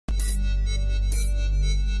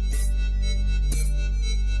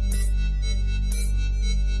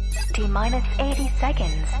minus 80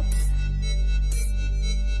 seconds.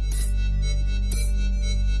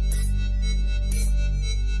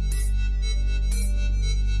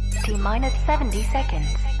 T minus 70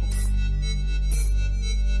 seconds.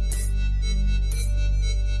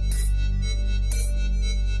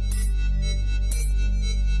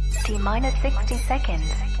 T minus 60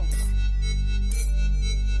 seconds.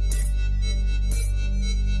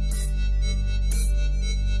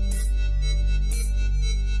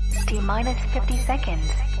 T minus 50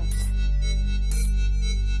 seconds.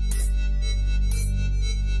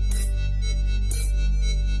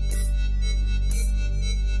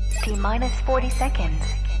 T minus 40 seconds.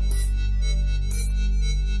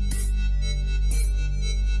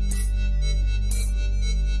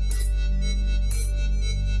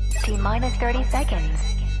 T minus 30 seconds.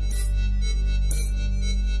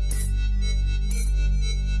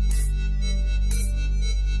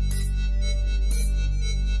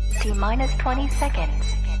 T minus 20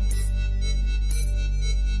 seconds.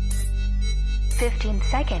 15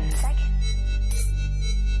 seconds.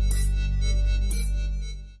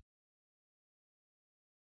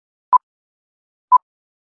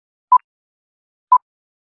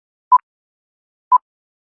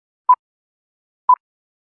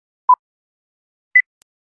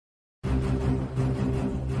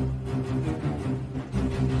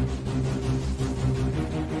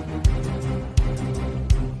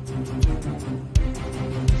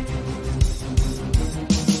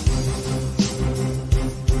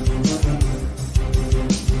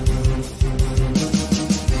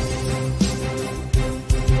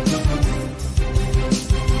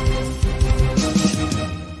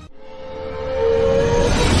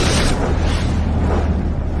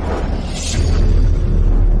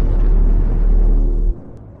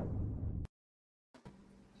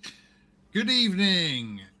 Good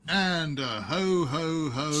evening, and a ho, ho,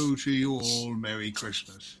 ho to you all. Merry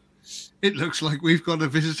Christmas. It looks like we've got a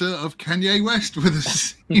visitor of Kanye West with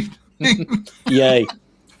us this evening. Yay.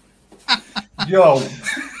 Yo.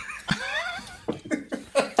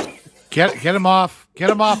 Get him off. Get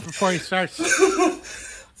him off before he starts.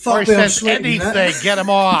 Before he says anything, get him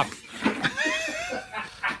off.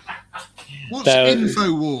 What's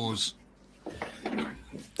InfoWars?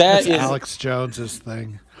 That's Alex Jones's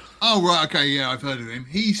thing. Oh right, okay, yeah, I've heard of him.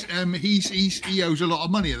 He owes a lot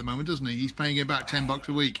of money at the moment, doesn't he? He's paying about $10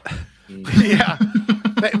 a week. Yeah,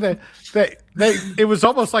 it was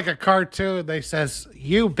almost like a cartoon. They says,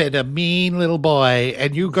 "You've been a mean little boy,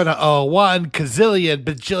 and you're gonna owe 1 gazillion,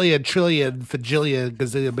 bajillion, trillion, fajillion,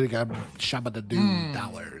 gazillion, shabba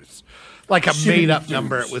dollars." Like a made-up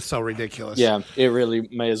number. It was so ridiculous. Yeah, it really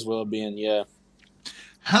may as well be in. Yeah.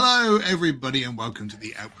 Hello, everybody, and welcome to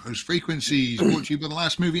the Outpost Frequencies, brought to you by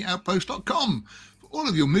thelastmovieoutpost.com. For all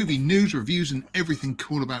of your movie news, reviews, and everything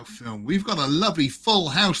cool about film. We've got a lovely full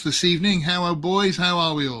house this evening. How are boys? How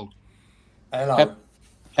are we all? Hello.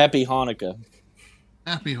 Happy Hanukkah.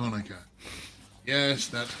 Happy Hanukkah. Yes,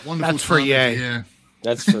 that's wonderful. That's for Yay. Yeah.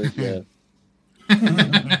 That's for yeah.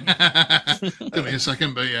 Give me a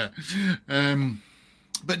second, but yeah.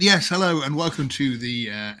 But yes, hello, and welcome to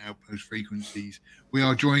the Outpost Frequencies. We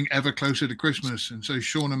are drawing ever closer to Christmas, and so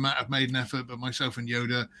Sean and Matt have made an effort, but myself and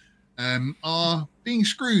Yoda are being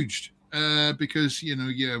Scrooged because, you know,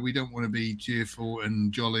 we don't want to be cheerful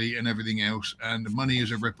and jolly and everything else, and money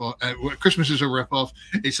is a rip-off. Christmas is a rip-off.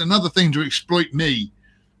 It's another thing to exploit me.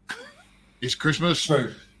 It's Christmas.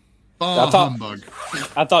 True. Humbug.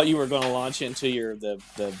 I thought you were going to launch into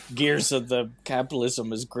the gears of the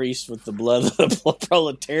capitalism is greased with the blood of the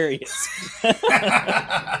proletariats.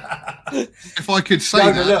 If I could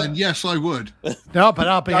say that, then yes, I would. No, but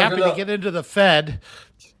I'll be happy to get into the Fed.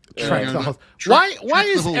 Why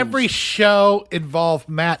does every show involve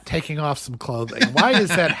Matt taking off some clothing? Why does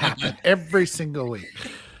that happen every single week?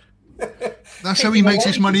 That's how he makes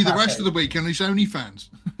his money the rest of the week on his OnlyFans.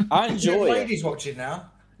 I enjoy it. Ladies watching now.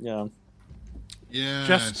 Yeah. Yeah.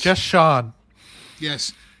 Just Sean.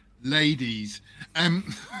 Yes, ladies.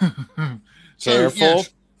 Careful.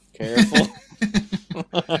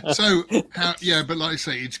 So, but like I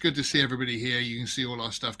say, it's good to see everybody here. You can see all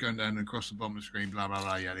our stuff going down across the bottom of the screen, blah, blah,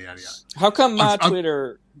 blah, yada, yada, yada. How come my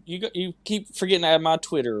Twitter, you keep forgetting to add my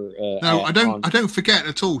Twitter? No, I don't forget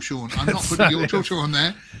at all, Sean. I'm not putting your Twitter on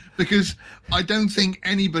there because I don't think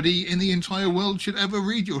anybody in the entire world should ever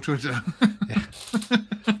read your Twitter.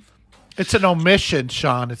 It's an omission,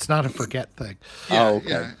 Sean. It's not a forget thing. Okay.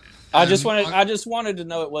 Yeah. I just wanted to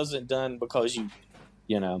know it wasn't done because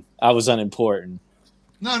I was unimportant.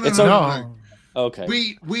 No. Okay.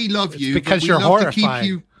 We love you because but you're we love to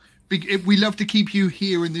horrifying. We love to keep you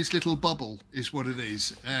here in this little bubble, is what it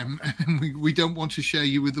is. And we don't want to share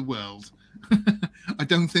you with the world. I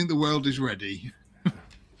don't think the world is ready.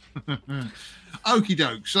 Okie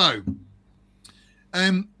doke. So,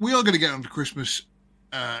 we are going to get on to Christmas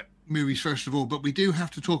movies first of all, but we do have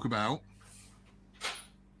to talk about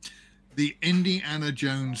the Indiana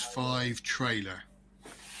Jones 5 trailer.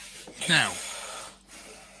 Now,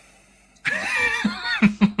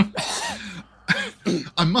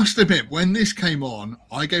 I must admit, when this came on,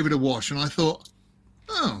 I gave it a watch and I thought,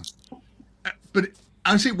 oh, but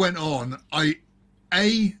as it went on,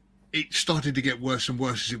 it started to get worse and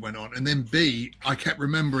worse as it went on. And then B, I kept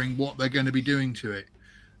remembering what they're going to be doing to it.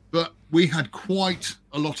 But we had quite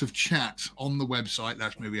a lot of chat on the website,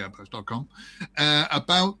 that's movieoutpost.com,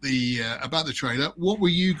 about the trailer. What were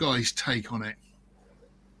you guys' take on it?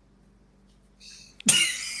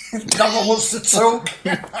 No one wants to talk.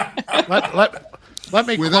 Let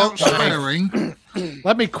me Without quote, swearing.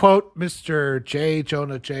 let me quote Mr. J.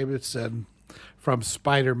 Jonah Jameson from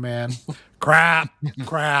Spider-Man. Crap,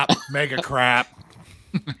 mega crap.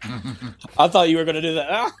 I thought you were going to do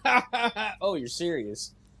that. Oh, you're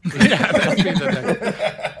serious. Yeah, that's me the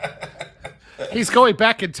next. He's going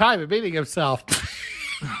back in time and meeting himself.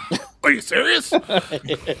 Are you serious?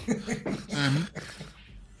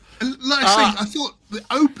 Like I say, I thought the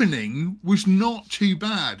opening was not too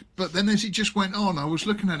bad, but then as it just went on, I was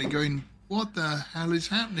looking at it going, what the hell is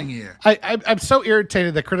happening here? I'm so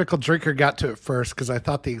irritated that Critical Drinker got to it first because I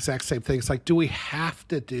thought the exact same thing. It's like, do we have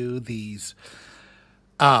to do these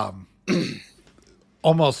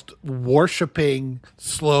almost worshiping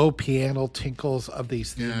slow piano tinkles of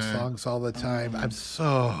these theme songs all the time? I'm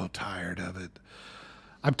so tired of it.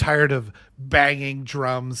 I'm tired of banging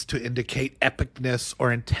drums to indicate epicness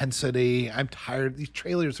or intensity. I'm tired. These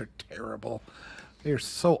trailers are terrible. They're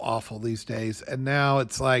so awful these days. And now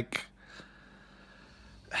it's like,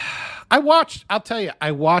 I'll tell you,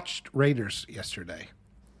 I watched Raiders yesterday.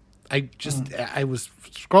 I was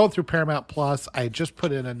scrolling through Paramount Plus. I had just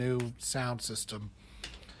put in a new sound system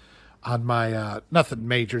on my, nothing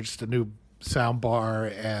major, just a new sound bar,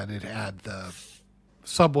 and it had the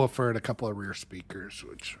subwoofer and a couple of rear speakers,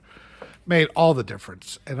 which made all the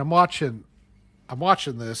difference. And I'm watching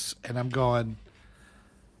this, and I'm going,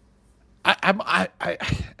 I'm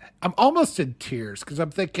almost in tears because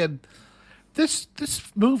I'm thinking this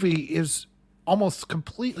movie is almost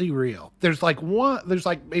completely real. There's like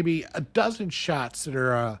maybe a dozen shots that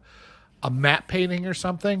are a matte painting or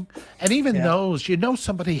something, and even those,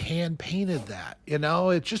 somebody hand painted that.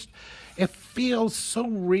 It feels so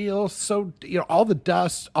real. So all the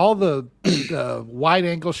dust, all the wide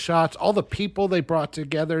angle shots, all the people they brought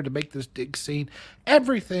together to make this dig scene,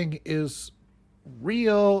 everything is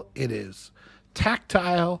real. It is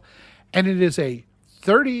tactile, and it is a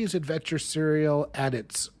 30s adventure serial at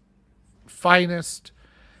its finest.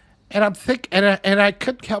 And I'm and I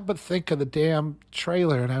couldn't help but think of the damn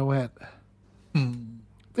trailer, and I went,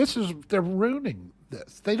 they're ruining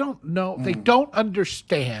this. They don't know. They don't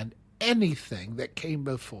understand anything that came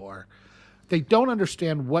before. They don't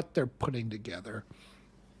understand what they're putting together.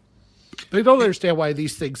 They don't understand why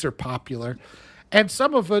these things are popular. And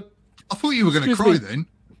some of it, I thought you were going to cry then.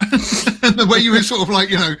 The way you were sort of like,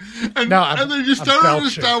 and they just don't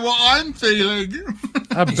understand what I'm feeling.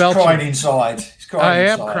 He's crying inside. I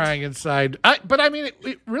am crying inside. But I mean,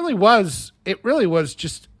 it really was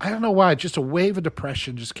just, I don't know why, just a wave of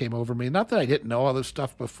depression just came over me. Not that I didn't know all this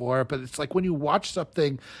stuff before, but it's like when you watch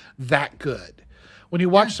something that good, when you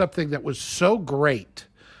watch something that was so great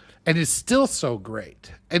and is still so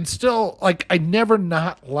great, and still, like, I never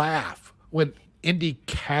not laugh when Indy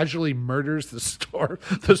casually murders the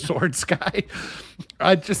Swords guy.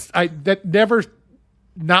 That never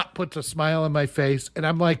not puts a smile on my face, and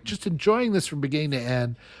I'm like just enjoying this from beginning to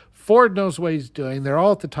end. Ford knows what he's doing. They're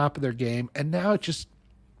all at the top of their game, and now it just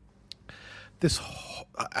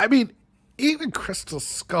even Crystal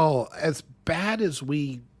Skull, as bad as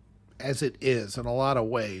it is in a lot of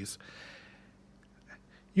ways,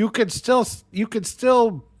 you could still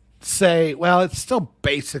say, well, it's still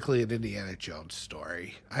basically an Indiana Jones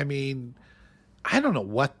story. I mean, I don't know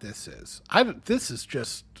what this is. This is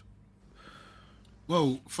just.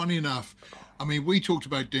 Well, funny enough, I mean, we talked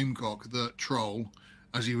about Doomcock, the troll,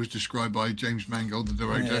 as he was described by James Mangold, the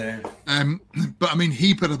director. Yeah. But I mean,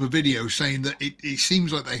 he put up a video saying that it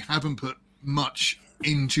seems like they haven't put much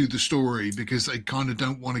into the story because they kind of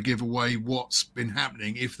don't want to give away what's been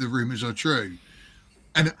happening if the rumors are true.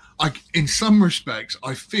 And in some respects,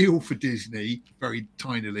 I feel for Disney very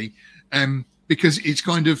tinily, because it's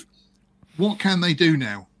kind of, what can they do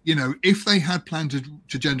now? you know, if they had planned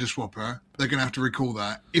to gender swap her, they're going to have to recall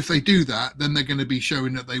that. If they do that, then they're going to be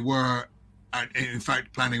showing that they were, in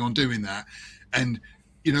fact, planning on doing that. And,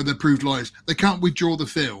 you know, they're proved liars. They can't withdraw the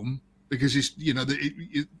film because it's, you know,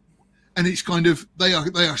 and it's kind of, they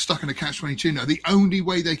are stuck in a catch-22 now. The only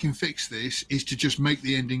way they can fix this is to just make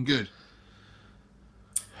the ending good.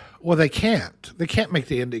 Well, they can't. They can't make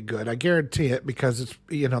the ending good. I guarantee it, because it's,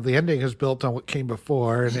 you know, the ending is built on what came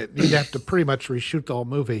before, and you'd have to pretty much reshoot the whole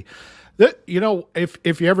movie. You know,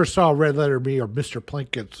 if you ever saw Red Letter Me or Mr.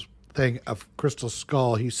 Plinkett's thing of Crystal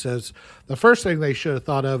Skull, he says the first thing they should have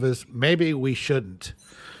thought of is maybe we shouldn't,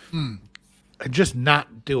 and just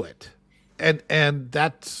not do it. And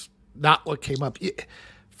that's not what came up.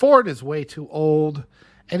 Ford is way too old,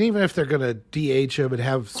 and even if they're going to de-age him and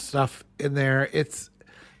have stuff in there, it's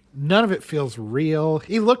none of it feels real.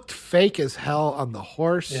 He looked fake as hell on the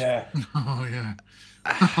horse. Yeah. Oh, yeah.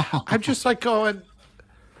 I'm just like going,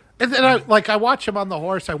 and then I watch him on the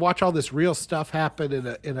horse. I watch all this real stuff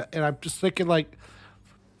happen and I'm just thinking, like,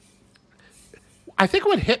 I think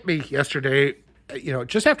what hit me yesterday, you know,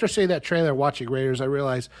 just after seeing that trailer, watching Raiders, I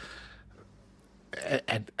realized,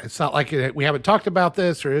 and it's not like we haven't talked about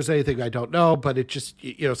this or is anything I don't know, but it just,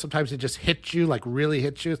 you know, sometimes it just hits you, like really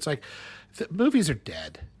hits you. It's like the movies are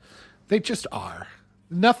dead. They just are.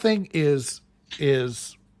 Nothing is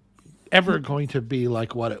ever going to be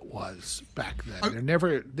like what it was back then. They're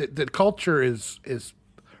never. The culture is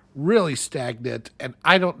really stagnant, and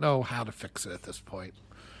I don't know how to fix it at this point.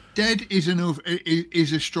 Dead is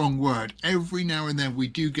a strong word. Every now and then we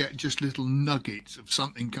do get just little nuggets of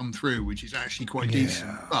something come through, which is actually quite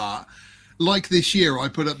decent. But like this year, I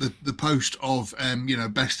put up the post of you know,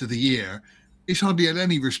 best of the year. It's hardly had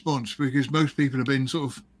any response because most people have been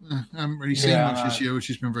sort of haven't really seen much this year, which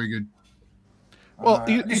has been very good. Well,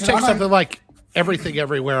 you take something like Everything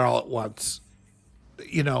Everywhere All at Once,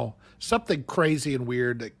 you know, something crazy and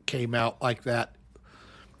weird that came out like that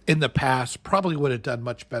in the past probably would have done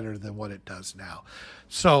much better than what it does now.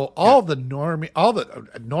 So all the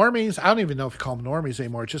normies, I don't even know if you call them normies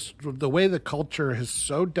anymore. Just the way the culture is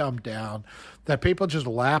so dumbed down that people just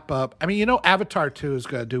lap up. I mean, you know, Avatar 2 is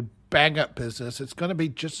going to do bang up business. It's going to be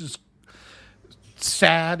just as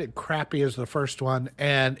sad and crappy as the first one,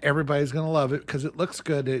 and everybody's going to love it because it looks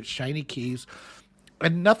good. It's shiny keys,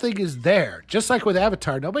 and nothing is there. Just like with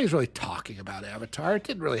Avatar, nobody's really talking about Avatar. It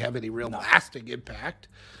didn't really have any real lasting impact,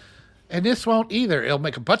 and this won't either. It'll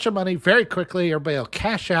make a bunch of money very quickly. Everybody will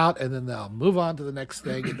cash out, and then they'll move on to the next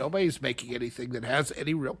thing, and nobody's making anything that has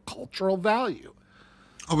any real cultural value.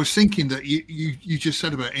 I was thinking that you just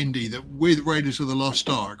said about Indy, that with Raiders of the Lost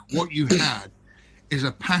Ark, what you had is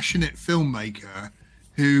a passionate filmmaker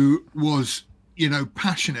who was, you know,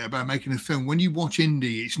 passionate about making a film. When you watch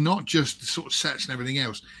Indy, it's not just the sort of sets and everything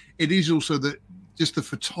else. It is also just the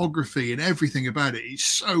photography and everything about it. It's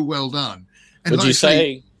so well done. And would you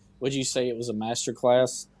say it was a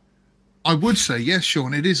masterclass? I would say yes,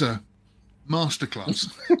 Sean. It is a masterclass.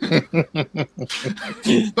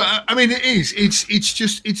 But I mean, it is.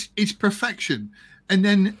 It's perfection. And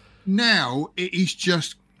then now it is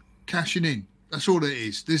just cashing in. That's all it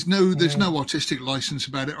is. There's no artistic license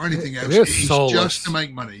about it or anything else. It's just to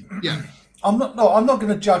make money. Yeah. I'm not going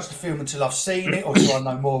to judge the film until I've seen it or until I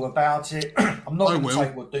know more about it. I'm not going to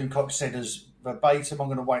take what Doomcock said as verbatim. I'm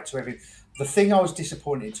going to wait till everything. The thing I was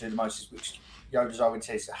disappointed to the most is, which Yoda's always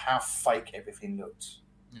says, how fake everything looked.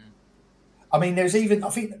 Yeah. I mean, I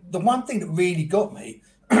think the one thing that really got me,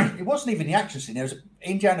 it wasn't even the action scene.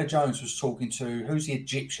 Indiana Jones was talking to, who's the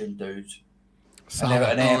Egyptian dude? And they're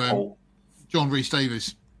at an airport. John Rhys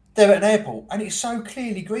Davies. They're at an airport, and it's so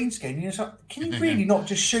clearly green screen. And it's like, can you really not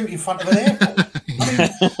just shoot in front of an airport? I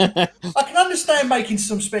mean, I can understand making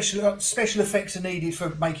some special effects are needed for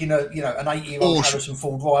making an 8-year-old Harrison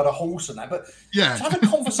Ford ride a horse and that, but to have a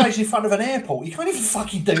conversation in front of an airport, you can't even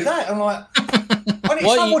fucking do that. I'm like, it's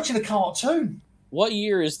like watching a cartoon. What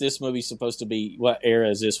year is this movie supposed to be? What era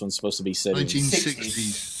is this one supposed to be set in?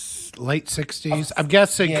 1960s. Late 60s. I'm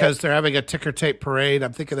guessing because they're having a ticker tape parade.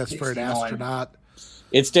 I'm thinking that's 69. For an astronaut.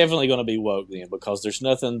 It's definitely going to be woke then, because there's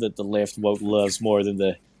nothing that the left woke loves more than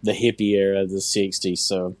the hippie era of the 60s.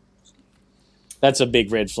 So that's a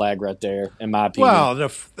big red flag right there, in my opinion. Well,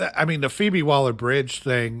 the Phoebe Waller-Bridge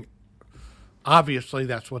thing, obviously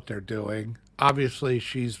that's what they're doing. Obviously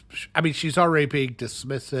she's already being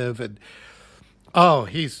dismissive and,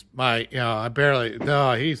 he's my,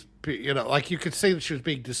 he's, like you could see that she was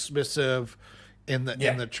being dismissive in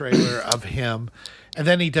the trailer of him. And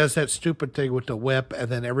then he does that stupid thing with the whip, and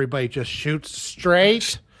then everybody just shoots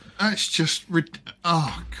straight. That's just,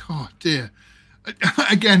 oh, God, dear.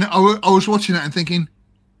 Again, I was watching that and thinking,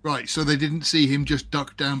 Right, so they didn't see him just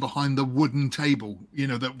duck down behind the wooden table, you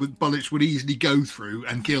know, that bullets would easily go through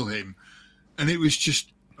and kill him. And it was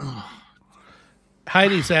just...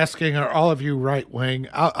 Heidi's asking, are all of you right wing?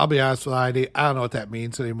 I'll be honest with Heidi. I don't know what that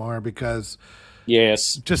means anymore because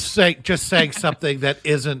Yes. just saying something that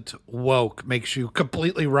isn't woke makes you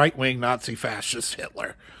completely right wing Nazi fascist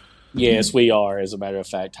Hitler. Yes, we are, as a matter of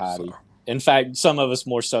fact, Heidi. In fact, some of us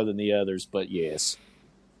more so than the others, but yes.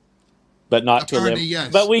 But not to a level. Yes.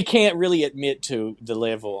 But we can't really admit to the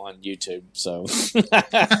level on YouTube, so.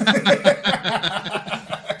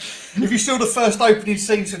 If you saw the first opening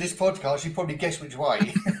scenes of this podcast, you probably guess which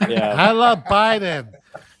way. Yeah. I love Biden.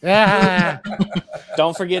 Yeah.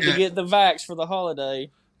 Don't forget to get the vax for the holiday.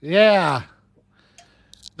 Yeah.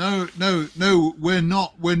 No, we're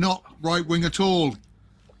not right wing at all.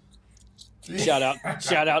 Shout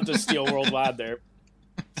out to Steel Worldwide there.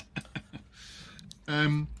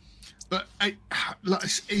 But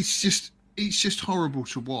it's just horrible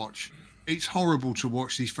to watch. It's horrible to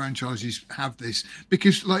watch these franchises have this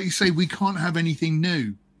because, like you say, we can't have anything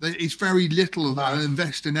new. It's very little that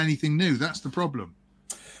invest in anything new. That's the problem.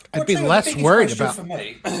 I'd be less worried about. For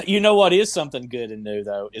me. You know what is something good and new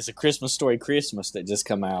though is A Christmas Story Christmas that just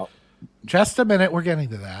come out. Just a minute, we're getting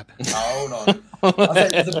to that. Hold on.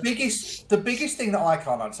 The biggest thing that I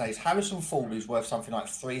can't understand is Harrison Ford is worth something like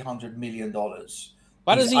 $300 million.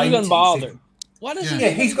 Why does he even bother? Why does he? Yeah,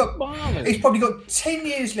 he's bother? He's probably got 10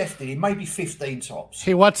 years left in him, maybe 15 tops.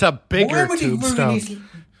 He wants a bigger Why would he tombstone.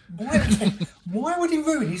 why would he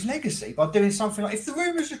ruin his legacy by doing something like? If the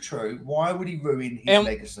rumors are true, why would he ruin his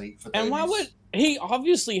legacy? And why would he?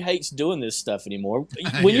 Obviously hates doing this stuff anymore.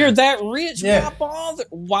 When you're that rich, why bother?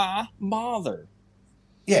 Why bother?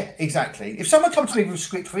 Yeah, exactly. If someone comes to me with a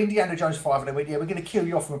script for Indiana Jones 5 and they went, "Yeah, we're going to kill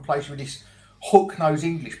you off and replace you with this hook-nosed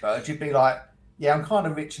English bird," you'd be like, "Yeah, I'm kind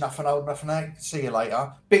of rich enough and old enough, and see you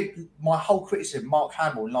later." But my whole criticism, Mark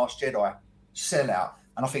Hamill in Last Jedi, sellout,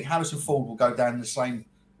 and I think Harrison Ford will go down the same,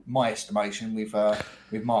 my estimation, with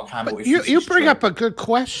Mark Hamill. But you bring up a good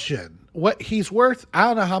question. What he's worth? I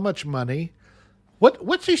don't know how much money.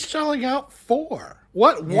 What's he selling out for?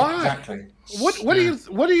 What? Why? Exactly.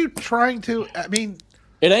 What are you trying to? I mean,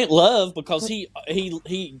 it ain't love because he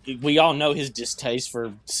we all know his distaste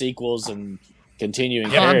for sequels and continuing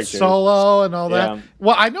Han characters. Solo and all that. Yeah.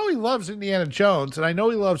 Well, I know he loves Indiana Jones, and I know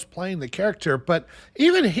he loves playing the character, but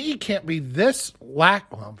even he can't be this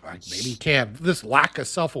lack. Well, maybe he can. This lack of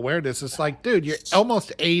self-awareness. It's like, dude, you're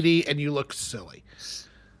almost 80 and you look silly,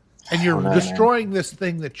 and you're destroying this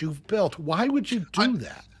thing that you've built. Why would you do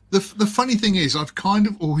that? The funny thing is, I've kind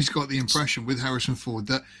of always got the impression with Harrison Ford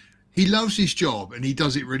that he loves his job and he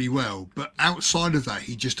does it really well, but outside of that,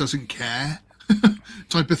 he just doesn't care.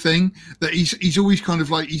 Type of thing that he's always kind of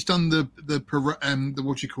like he's done the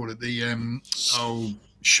what you call it, the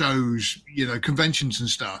shows, you know, conventions and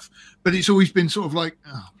stuff, but it's always been sort of like,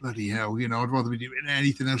 oh bloody hell, you know, I'd rather be doing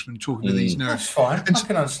anything else than talking to these nerds. That's fine. And I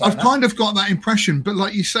can understand I've kind of got that impression, but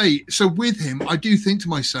like you say, so with him, I do think to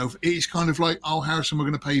myself, it's kind of like, oh, Harrison, we're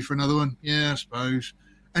going to pay you for another one, yeah, I suppose,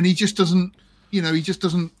 and he just doesn't, you know, he just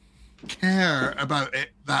doesn't care about it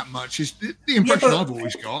that much. Is the impression I've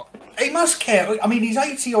always got. He must care. I mean, he's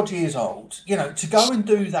 80 odd years old. You know, to go and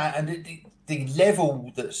do that, and the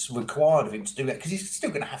level that's required of him to do that, because he's still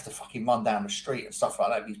going to have to fucking run down the street and stuff like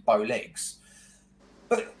that with his bow legs.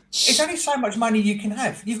 But it's only so much money you can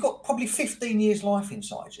have. You've got probably 15 years life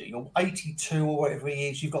inside you. You're 82 or whatever he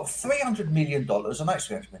is. You've got $300 million. I know it's $300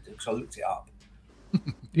 million because I looked it up.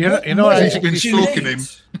 You know what I think been stalking him.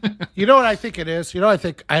 You know what I think it is? You know, I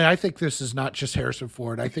think this is not just Harrison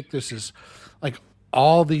Ford. I think this is like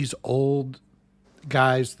all these old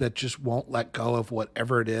guys that just won't let go of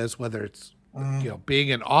whatever it is, whether it's you know, being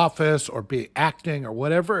in office or being acting or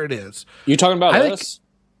whatever it is. You talking about us?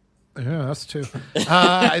 Yeah, us too.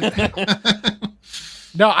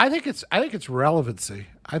 No, I think it's relevancy.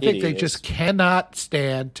 I think they just cannot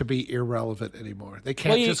stand to be irrelevant anymore. They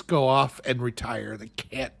can't just go off and retire. They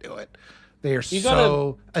can't do it. They are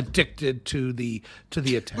so addicted to the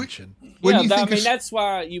attention. That's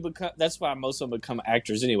why that's why most of them become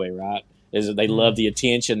actors anyway, right? Is that they love the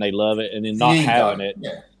attention, they love it, and then not having it.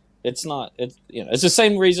 Yeah. It's not. It's it's the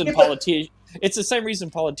same reason It's the same reason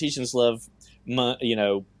politicians love,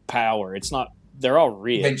 power. It's not. They're all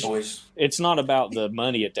rich. It's not about the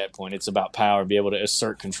money at that point. It's about power, be able to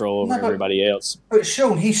assert control over everybody else. But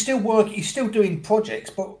Sean, he's still working. He's still doing projects.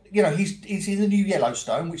 But he's in the new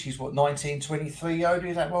Yellowstone, which is 1923.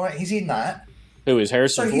 Is that right? He's in that. Who is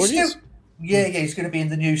Harrison Ford? Yeah. He's going to be in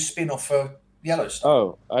the new spin-off for Yellowstone.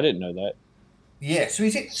 Oh, I didn't know that. Yeah, so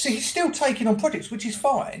he's still taking on projects, which is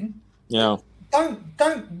fine. Yeah.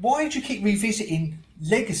 Don't. Why do you keep revisiting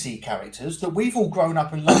legacy characters that we've all grown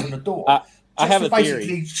up and loved and adored. I have a basically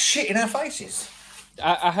theory. Shit in our faces.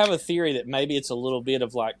 I have a theory that maybe it's a little bit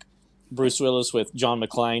of like Bruce Willis with John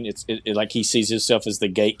McClane. It's like he sees himself as the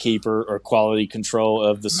gatekeeper or quality control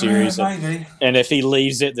of the series, Maybe. and if he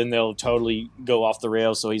leaves it, then they'll totally go off the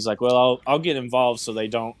rails. So he's like, "Well, I'll get involved so they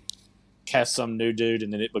don't cast some new dude,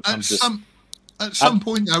 and then it becomes At some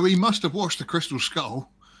point, though, he must have watched The Crystal Skull.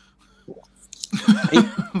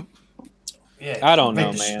 Yeah, I don't know,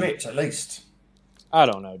 read the man. script, at least. I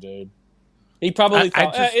don't know, dude. He probably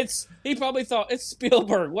thought just- He probably thought it's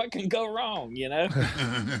Spielberg. What can go wrong? You know.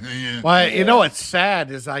 Yeah. Well, you know what's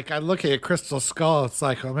sad is like I look at Crystal Skull. It's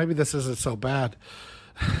like, well, maybe this isn't so bad.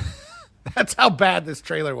 That's how bad this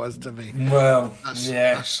trailer was to me. Well,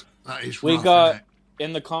 That is We rough, got isn't it?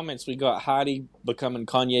 in the comments. We got Heidi becoming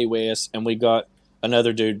Kanye West, and we got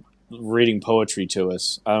another dude reading poetry to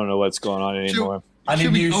us. I don't know what's going on anymore. I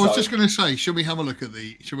Should we, knew I was so. just going to say, should we have a look at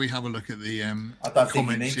the I don't think you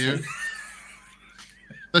comments need here? to.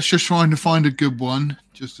 Let's just trying to find a good one.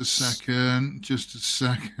 Just a second.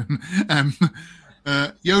 Yoda,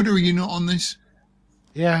 are you not on this?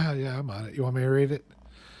 Yeah, I'm on it. You want me to read it?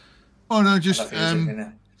 Oh no, I just don't think it's in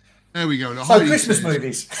there. there we go. So Christmas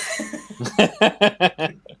movies.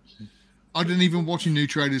 I didn't even watch new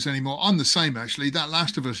trailers anymore. I'm the same actually. That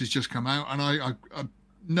Last of Us has just come out, and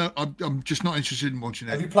I'm just not interested in watching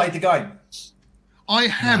Have it. you played the game? I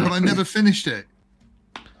have, but I never finished it.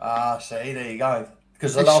 See, there you go.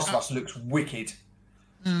 Because The Last of Us looks wicked.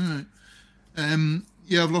 Yeah,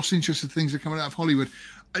 I've lost interest in things that are coming out of Hollywood.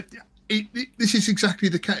 This is exactly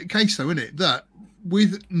the case, though, isn't it? That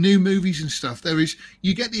with new movies and stuff,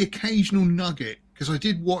 you get the occasional nugget. Because I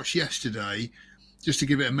did watch yesterday, just to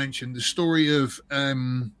give it a mention, the story of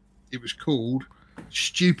it was called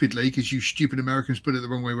stupidly, because you stupid Americans put it the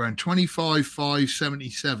wrong way around,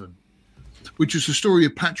 25/5/77, which was the story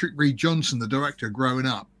of Patrick Reed Johnson, the director, growing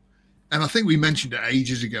up. And I think we mentioned it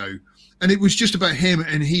ages ago. And it was just about him,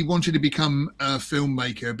 and he wanted to become a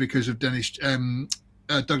filmmaker because of Douglas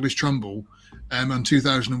Trumbull on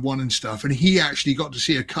 2001 and stuff. And he actually got to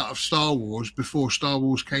see a cut of Star Wars before Star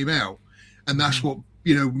Wars came out. And that's what,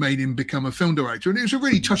 made him become a film director. And it was a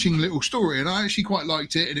really touching little story. And I actually quite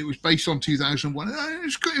liked it. And it was based on 2001. And it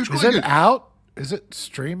was quite Is good. it out? Is it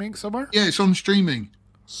streaming somewhere? Yeah, it's on streaming.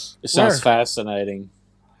 It sounds Where? fascinating.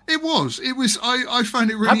 It was. I found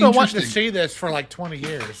it really I've been interesting. wanting to see this for like 20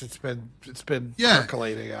 years. It's been Yeah.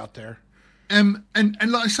 percolating out there. And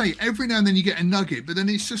like I say, every now and then you get a nugget, but then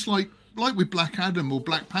it's just like with Black Adam or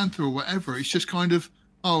Black Panther or whatever, it's just kind of,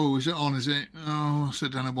 oh, is it on? Is it? Oh, I'll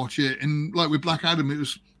sit down and watch it. And like with Black Adam, it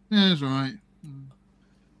was, yeah, it's all right.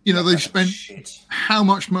 They spent Shit. how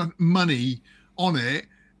much money on it,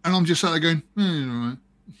 and I'm just sat there going, it's all right.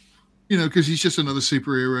 Because he's just another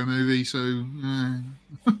superhero movie, so.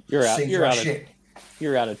 You're out. Seems You're like out. shit.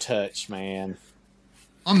 You're out of touch, man.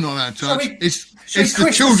 I'm not out of touch. Shall we- It's shall we the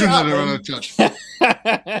Christmas children it up that are then? out of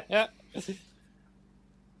touch.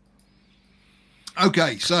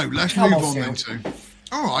 Okay, so let's Come move on, on then Phil. to.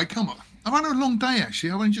 All right, come on. I've had a long day actually.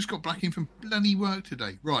 I've only just got back in from bloody work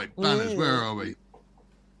today. Right, banners. Where are we?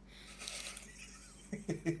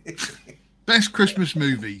 Best Christmas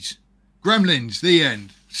movies. Gremlins. The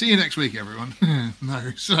end. See you next week, everyone.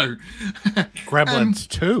 No, so. Gremlins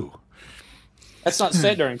 2. That's not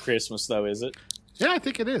set during Christmas, though, is it? Yeah, I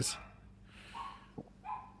think it is.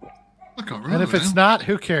 I can't remember. And if it's now. not,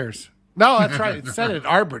 who cares? No, that's right. It's set at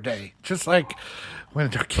Arbor Day. Just like when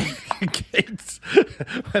Kate's,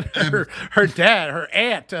 when her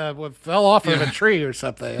aunt fell off of a tree or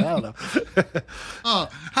something. I don't know. Oh,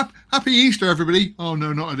 happy Easter, everybody. Oh,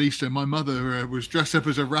 no, not at Easter. My mother was dressed up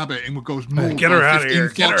as a rabbit and goes more. Get her out of here.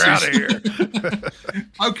 Get her out of here.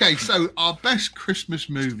 Okay, so our best Christmas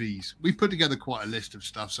movies. We put together quite a list of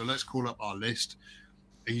stuff, so let's call up our list.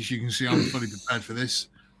 As you can see, I'm fully prepared for this.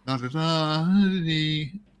 Hang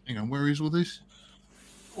on, where is all this?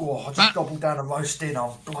 Oh, I just gobbled down a roast dinner.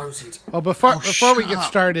 I'm bloated. Well, before we shut get up.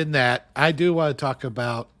 started in that, I do want to talk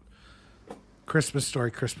about Christmas Story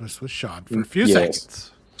Christmas with Sean for a few Yes.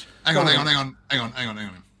 seconds. Hang on.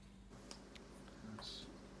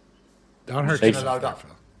 Don't hurt Take- yourself. Load up.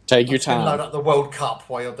 Take your I'm gonna load time. up the World Cup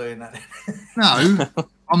while you're doing that. No,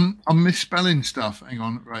 I'm misspelling stuff. Hang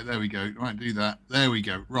on. Right, there we go. Right, do that. There we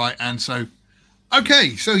go. Right, and so,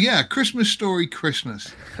 okay, so yeah, Christmas Story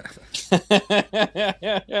Christmas.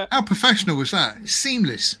 How professional was that?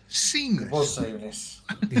 Seamless. Was seamless.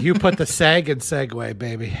 You put the sag in segue,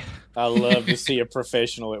 baby. I love to see a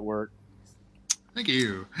professional at work. Thank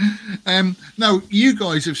you. Now, you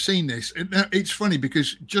guys have seen this. It's funny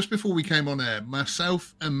because just before we came on air,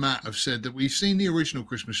 myself and Matt have said that we've seen the original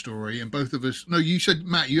Christmas Story, and both of us. No, you said,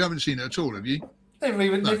 Matt, you haven't seen it at all, have you? Never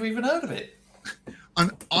even heard of it.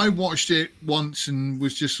 And I watched it once and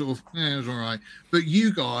was just sort of, it was all right. But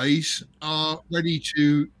you guys are ready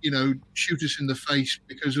to, shoot us in the face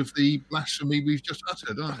because of the blasphemy we've just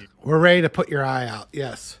uttered, aren't you? We're ready to put your eye out.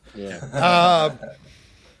 Yes. Yeah.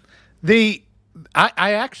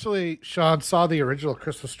 I actually, Sean, saw the original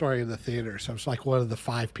Christmas Story in the theater. So I was like one of the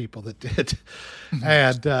 5 people that did.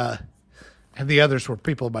 And the others were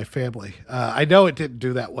people in my family. I know it didn't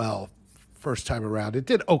do that well first time around. It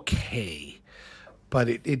did okay, but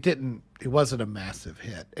it wasn't a massive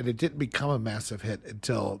hit. And it didn't become a massive hit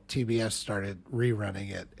until TBS started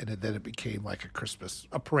rerunning it. And then it became like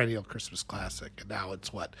a perennial Christmas classic. And now it's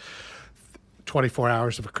 24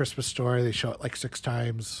 hours of A Christmas Story. They show it like 6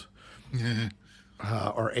 times. Yeah.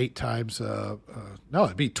 Or 8 times. No,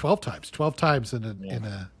 it'd be 12 times. 12 times in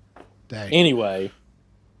a day. Anyway.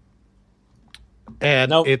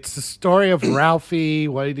 And it's the story of Ralphie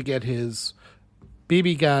wanting to get his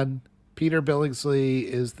BB gun. Peter Billingsley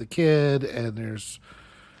is the kid, and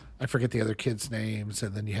I forget the other kids' names.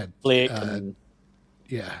 And then you had Flick.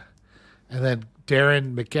 Yeah. And then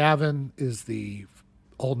Darren McGavin is the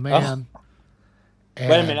old man. Oh.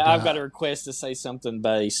 Wait a minute. I've got a request to say something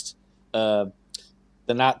based. The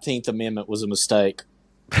 19th Amendment was a mistake.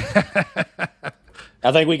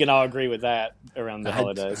 I think we can all agree with that around the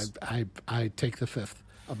holidays. I take the 5th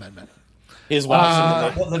Amendment. His wife.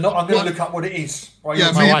 I'm going to look up what it is.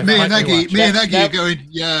 Yeah, me and Aggie are going,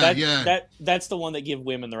 yeah. That's the one that give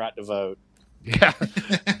women the right to vote. Yeah.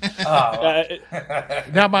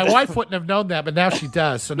 Now, my wife wouldn't have known that, but now she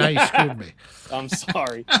does. So now you screwed me. I'm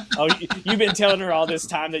sorry. Oh, you've been telling her all this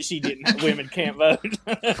time that women can't vote.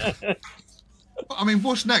 I mean,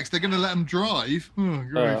 what's next? They're going to let them drive? Oh,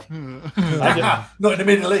 not in the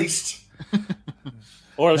Middle East.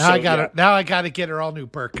 Or now I got to get her all new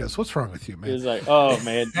burkas. What's wrong with you, man? It's like, oh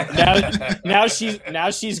man, now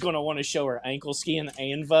she's going to want to show her ankle skin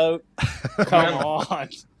and vote. Come on,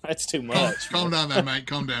 that's too much. Calm down, there, mate.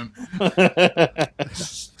 Calm down.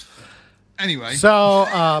 Anyway,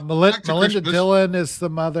 so Melinda Dillon is the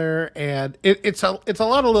mother, and it's a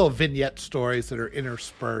lot of little vignette stories that are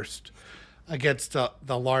interspersed against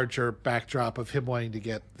the larger backdrop of him wanting to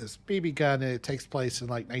get this BB gun. And it takes place in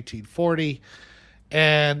like 1940,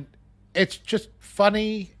 and it's just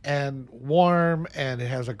funny and warm, and it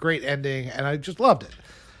has a great ending, and I just loved it.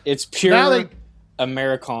 It's pure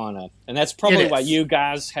Americana, and that's probably why you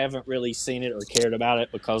guys haven't really seen it or cared about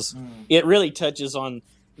it, because it really touches on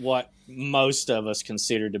what most of us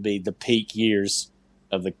consider to be the peak years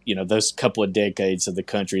of the, those couple of decades of the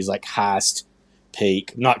country's like highest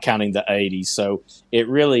peak, not counting the 80s. So it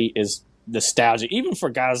really is nostalgic, even for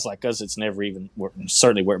guys like us. It's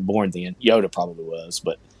certainly weren't born then. Yoda probably was,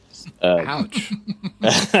 but ouch.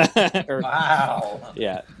 Wow.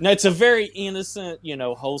 Yeah. No, it's a very innocent,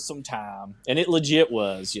 wholesome time, and it legit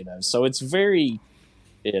was, so it's very,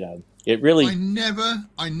 it really.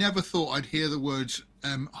 I never thought I'd hear the words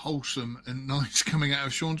wholesome and nice coming out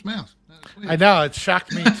of Sean's mouth. I know, it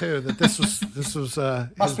shocked me too that this was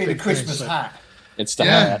must be the Christmas hat. It's the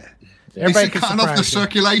hat. Everybody He's cutting off the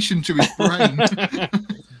circulation to his brain.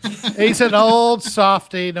 He's an old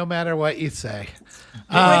softy, no matter what you say.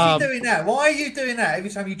 Why is he doing that? Why are you doing that every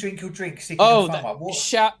time you drink your drink?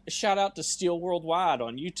 Shout out to Steel Worldwide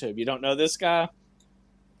on YouTube. You don't know this guy?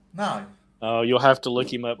 No. Oh, you'll have to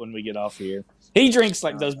look him up when we get off here. He drinks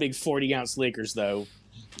like those big 40-ounce liquors, though.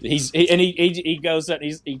 He goes up,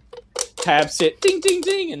 he taps it, ding, ding,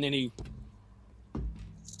 ding, and then he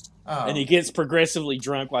gets progressively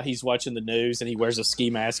drunk while he's watching the news, and he wears a ski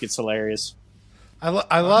mask. It's hilarious. I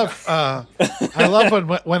love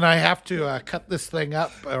when I have to cut this thing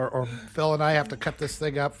up, or Phil and I have to cut this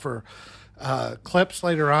thing up for clips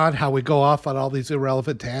later on. How we go off on all these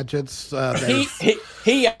irrelevant tangents.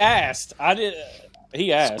 He asked.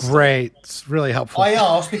 He asked. It's great. It's really helpful. I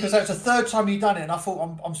asked because that's the 3rd time you've done it, and I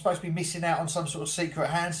thought I'm supposed to be missing out on some sort of secret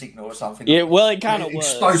hand signal or something. Yeah, well, it kind of was.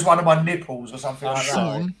 Expose one of my nipples or something like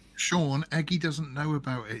that. Sean, Aggie doesn't know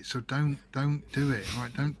about it, so don't do it.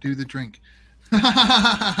 Right? Don't do the drink.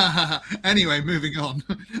 Anyway, moving on.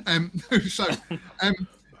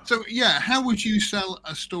 So yeah, how would you sell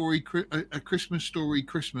a Christmas Story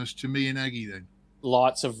Christmas to me and Aggie then?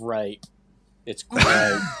 Lots of rape. It's great.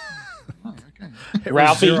 Oh,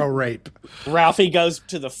 okay. Zero rape. Ralphie goes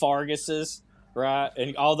to the Farguses, right?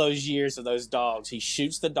 And all those years of those dogs, he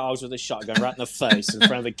shoots the dogs with a shotgun right in the face in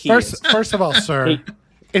front of the kids. First of all, sir,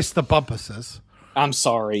 it's the Bumpuses. I'm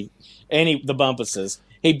sorry. And the Bumpuses.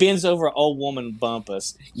 He bends over an old woman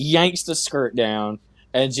Bumpus, yanks the skirt down,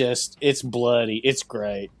 and it's bloody. It's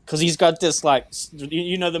great. Because he's got this, like,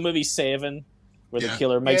 you know the movie Seven? Where the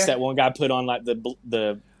killer makes that one guy put on, like,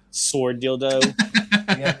 the sword dildo?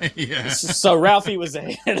 Yeah. So Ralphie was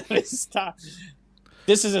ahead of his time.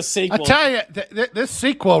 This is a sequel. I tell you, this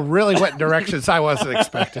sequel really went in directions I wasn't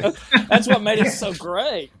expecting. That's what made it so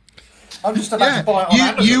great. I'm just about to buy it on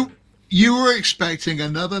Amazon. You were expecting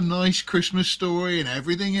another nice Christmas story and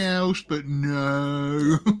everything else, but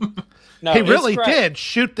no. No, he really did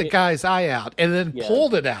shoot the guy's eye out and then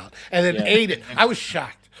pulled it out and then ate it. I was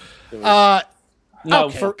shocked. No,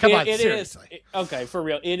 okay, come on, seriously. Okay, for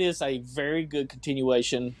real. It is a very good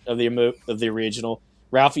continuation of the original.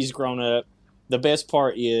 Ralphie's grown up. The best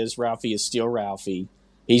part is Ralphie is still Ralphie.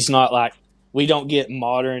 He's not like, we don't get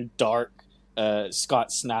modern, dark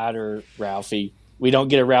Scott Snyder Ralphie. We don't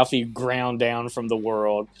get a Ralphie ground down from the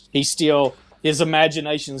world. His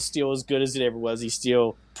imagination's still as good as it ever was. He's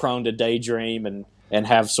still prone to daydream and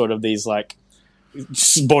have sort of these like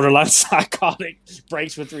borderline psychotic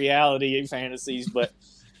breaks with reality fantasies. But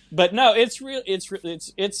no, it's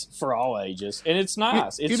for all ages, and it's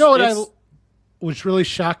nice. You know what I was really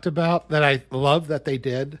shocked about that I love that they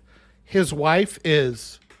did? His wife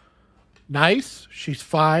is nice. She's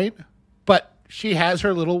fine, but she has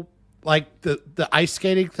her little, like the ice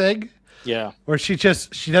skating thing. Yeah. Where she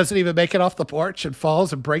doesn't even make it off the porch and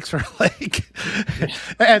falls and breaks her leg.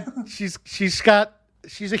 And she's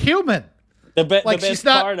a human. She's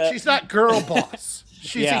not girl boss.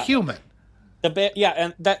 She's a human. And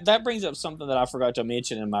that brings up something that I forgot to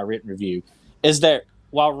mention in my written review, is that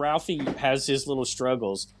while Ralphie has his little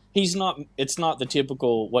struggles, it's not the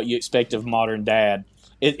typical what you expect of modern dad.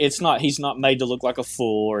 He's not made to look like a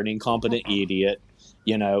fool or an incompetent idiot.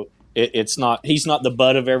 You know, he's not the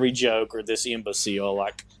butt of every joke or this imbecile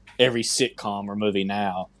like every sitcom or movie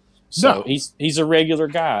now. So he's a regular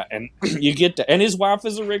guy, and you get that. And his wife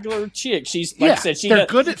is a regular chick. She's like I said, they're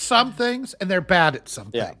good at some things and they're bad at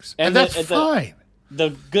some things, and that's fine. The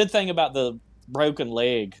good thing about the broken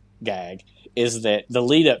leg gag is that the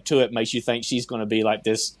lead up to it makes you think she's going to be like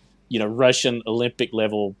this, Russian Olympic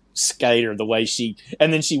level skater. The way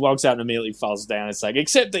and then she walks out and immediately falls down. It's like,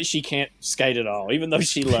 except that she can't skate at all, even though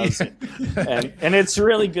she loves it, and it's a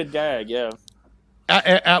really good gag. Yeah,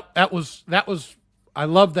 that was. I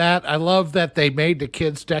love that. I love that they made the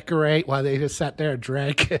kids decorate while they just sat there and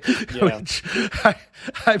drank. Yeah. Which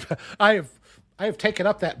I have taken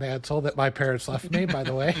up that mantle that my parents left me, by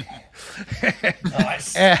the way.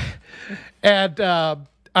 Nice. And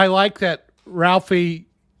I like that Ralphie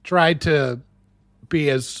tried to be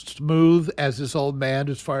as smooth as this old man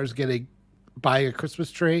as far as buying a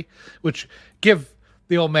Christmas tree, which give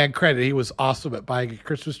the old man credit. He was awesome at buying a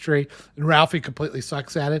Christmas tree, and Ralphie completely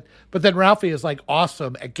sucks at it. But then Ralphie is like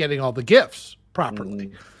awesome at getting all the gifts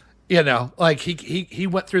properly. Like he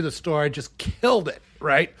went through the store and just killed it.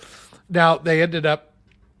 Right now they ended up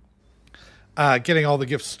getting all the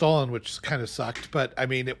gifts stolen, which kind of sucked. But I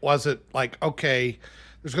mean, it wasn't like, okay,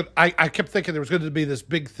 I kept thinking there was going to be this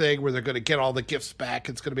big thing where they're going to get all the gifts back.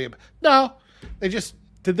 It's going to be no, they just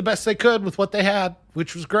did the best they could with what they had,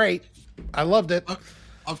 which was great. I loved it.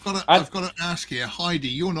 I've got to ask you, Heidi,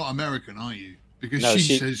 you're not American, are you? Because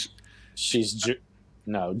she says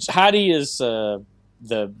Heidi is the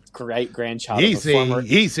great grandchild of a former.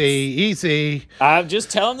 Easy. I'm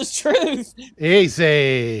just telling the truth.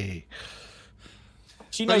 Easy.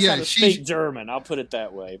 She knows how to speak German. I'll put it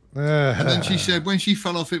that way. And then she said, when she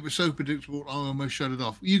fell off, it was so predictable, I almost shut it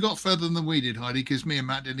off. You got further than we did, Heidi, because me and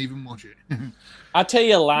Matt didn't even watch it. I'll tell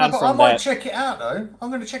you a line from I that. might check it out, though. I'm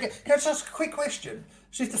going to check it. Can I just ask a quick question?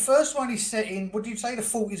 So if the first one is set in, what do you say, the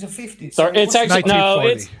 40s and 50s? So it's actually,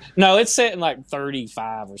 1940. It's set in like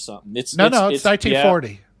 35 or something. It's 1940.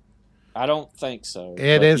 Yeah, I don't think so.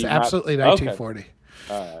 It is absolutely 1940.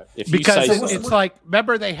 If because you say it's like,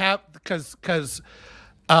 remember they have, because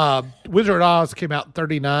Wizard of Oz came out in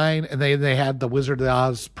 39, and they had the Wizard of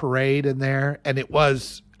Oz parade in there, and it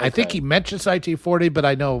was, I think he mentions 1940, but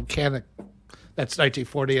I know that's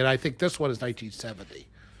 1940, and I think this one is 1970.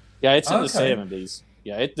 Yeah, it's in the 70s.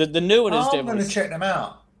 Yeah, the new one is definitely. I'm going to check them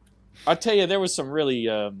out. I tell you, there was some really,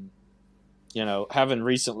 having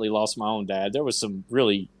recently lost my own dad, there was some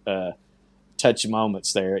really touchy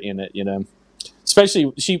moments there in it.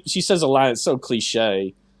 Especially she says a line that's so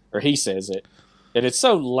cliche, or he says it, and it's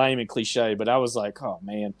so lame and cliche. But I was like, oh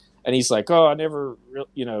man, and he's like, oh, I never,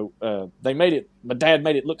 they made it. My dad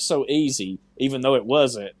made it look so easy, even though it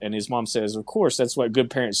wasn't. And his mom says, of course, that's what good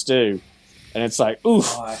parents do. And it's like,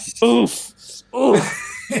 oof, oof.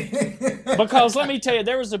 Because let me tell you,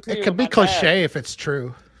 there was a period. It could be cliche if it's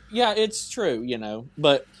true. Yeah, it's true,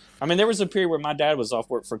 But I mean, there was a period where my dad was off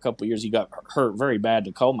work for a couple of years. He got hurt very bad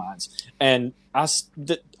in coal mines, and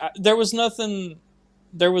there was nothing.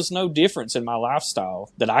 There was no difference in my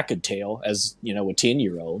lifestyle that I could tell as a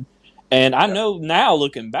 10-year-old. And I know now,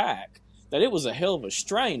 looking back, that it was a hell of a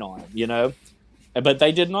strain on him, But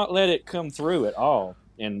they did not let it come through at all.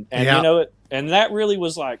 And and that really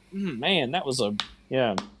was like, man, that was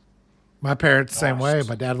My parents, same way.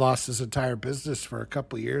 My dad lost his entire business for a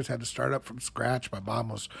couple of years, had to start up from scratch. My mom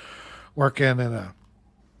was working in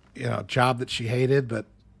a job that she hated, but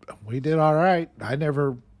we did all right. I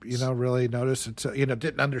never really noticed until,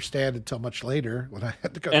 didn't understand until much later when I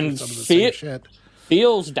had to go through some of the same shit.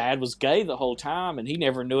 Phil's dad was gay the whole time, and he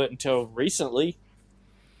never knew it until recently.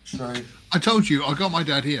 True. I told you, I got my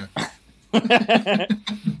dad here.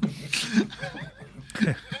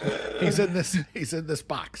 He's in this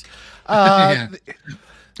box. Are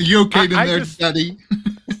you okay there, Daddy?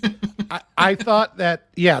 I thought that,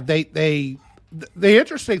 the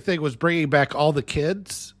interesting thing was bringing back all the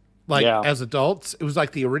kids, as adults. It was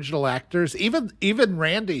like the original actors. Even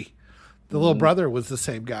Randy, the little brother, was the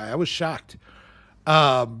same guy. I was shocked.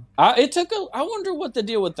 I wonder what the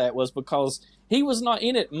deal with that was, because he was not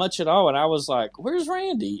in it much at all, and I was like, "Where's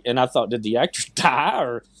Randy?" And I thought, did the actor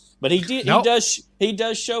die? But he did. Nope. He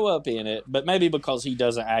does show up in it, but maybe because he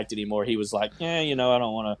doesn't act anymore, he was like, I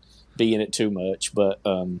don't want to be in it too much. But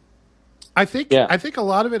I think a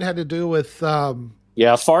lot of it had to do with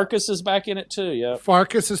Farkas is back in it too. Yeah,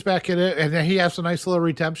 Farkas is back in it, and he has a nice little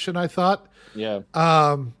redemption, I thought. Yeah.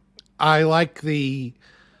 I like the.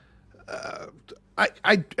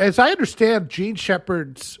 I as I understand, Gene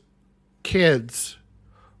Shepard's kids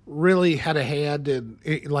really had a hand in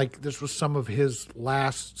this was some of his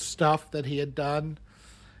last stuff that he had done,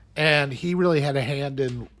 and he really had a hand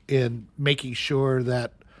in making sure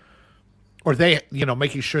that, or they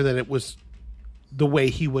making sure that it was the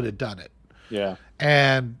way he would have done it. Yeah.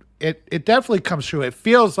 And it definitely comes through. It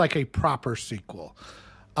feels like a proper sequel.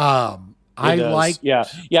 This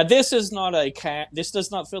is not this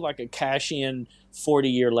does not feel like a cash in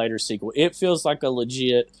 40-year later sequel. It feels like a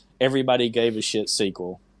legit everybody gave a shit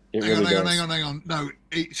sequel. Hang on. No,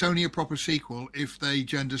 it's only a proper sequel if they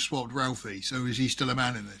gender swapped Ralphie. So is he still a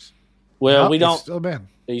man in this? Well, we don't. He's still a man.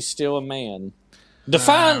 He's still a man.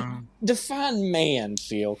 Define man,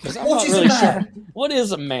 Phil, because I'm not really sure. What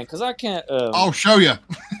is a man? Because I can't. I'll show you.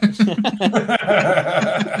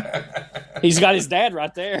 He's got his dad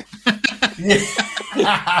right there.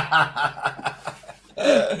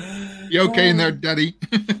 You okay in there, Daddy?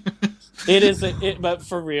 It is, but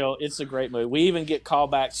for real, it's a great movie. We even get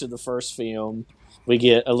callbacks to the first film. We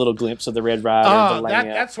get a little glimpse of the Red Rider.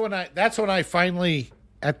 That's when I finally,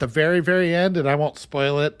 at the very, very end, and I won't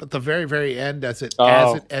spoil it, but the very, very end, as it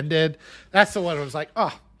ended, that's the one I was like,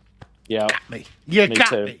 yeah, got me. You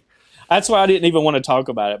got me. That's why I didn't even want to talk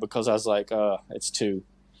about it, because I was like, it's too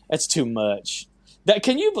much.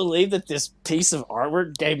 Can you believe that this piece of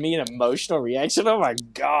artwork gave me an emotional reaction? Oh my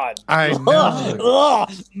God. I know.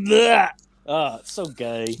 It's so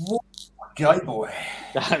gay. Gay boy.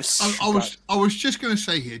 I was just going to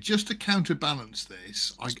say here, just to counterbalance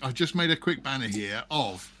this, I just made a quick banner here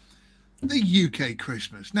of the UK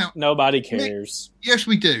Christmas. Now, nobody cares. Yes,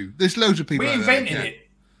 we do. There's loads of people. We invented it.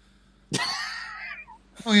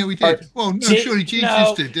 Oh yeah, we did. Well, no, surely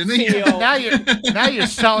Jesus did, didn't he? now you're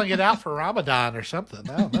selling it out for Ramadan or something.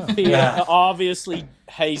 I don't know. Yeah, obviously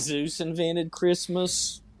Jesus invented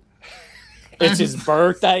Christmas. It's his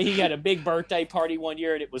birthday. He had a big birthday party one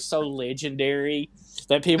year, and it was so legendary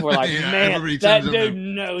that people were like, "Man, that dude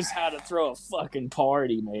knows how to throw a fucking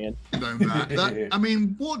party, man." I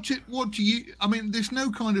mean, what do you? I mean, there's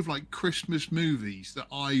no kind of like Christmas movies that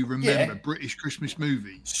I remember. British Christmas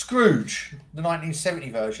movies. Scrooge, the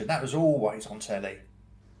 1970 version, that was always on telly.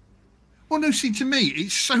 Well, no, see, to me,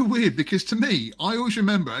 it's so weird because to me, I always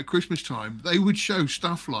remember at Christmas time they would show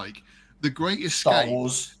stuff like The Great Escape. Star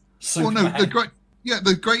Wars. Superman. Well, no,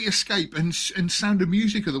 The Great Escape and Sound of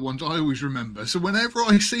Music are the ones I always remember. So whenever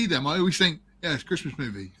I see them, I always think, it's a Christmas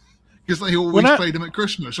movie. Because they always played them at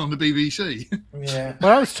Christmas on the BBC. Yeah.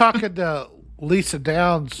 When I was talking to Lisa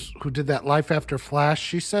Downs, who did that Life After Flash,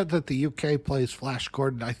 she said that the UK plays Flash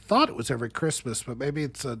Gordon. I thought it was every Christmas, but maybe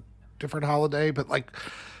it's a different holiday. But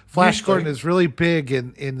Flash Gordon is really big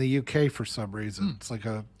in the UK for some reason. It's like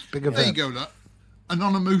a big event. There you go, look.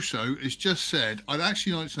 Anonymuso has just said, I'd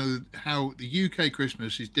actually like to know how the UK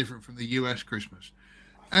Christmas is different from the US Christmas.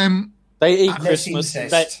 They eat Christmas.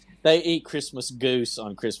 They eat Christmas goose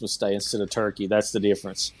on Christmas Day instead of turkey. That's the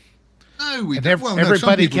difference. No, we And don't. Well, no, some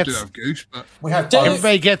everybody people do gets- have goose, but We have both.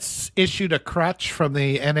 Everybody gets issued a crutch from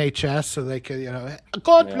the NHS so they can,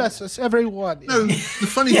 God bless us, everyone. no. The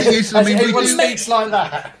funny thing is, I mean, we Everyone do. speaks like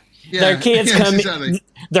that. Yeah, Their kids yes, come. exactly.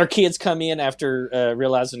 Their kids come in after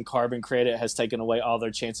realizing carbon credit has taken away all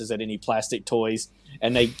their chances at any plastic toys,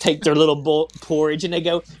 and they take their little porridge and they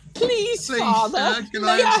go, "Please, Father, can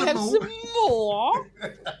may I have have some some more?"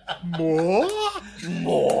 More.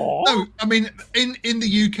 No, I mean, in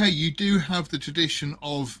the UK, you do have the tradition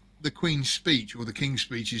of the Queen's speech, or the King's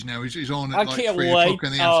speech is now is on I at like can't 3 wait. o'clock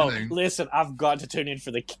in the Oh, afternoon. listen, I've got to tune in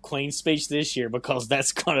for the Queen's speech this year because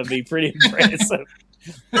that's going to be pretty impressive.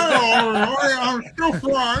 I'm still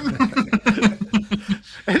fine.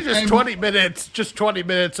 It's just 20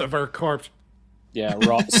 minutes of her corpse. Yeah,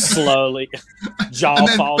 slowly, jaw And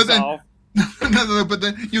then- falls but then- off. no, but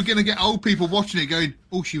then you're going to get old people watching it going,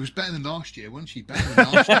 "Oh, she was better than last year, wasn't she? Better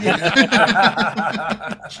than last year."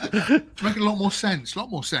 It's making a lot more sense.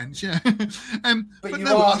 Yeah. But you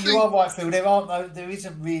no, I are think, right, Phil. There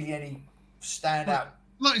isn't really any standout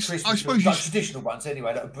like, Christmas I films, suppose like traditional ones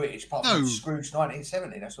anyway, that are British, apart from No. Scrooge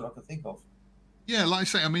 1970. That's what I can think of. yeah, like I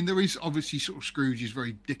say, I mean, there is obviously sort of Scrooge is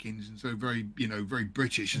very Dickens and so very, very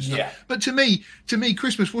British and stuff. Yeah. But to me,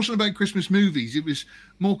 Christmas wasn't about Christmas movies. It was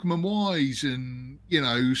Morecambe and Wise and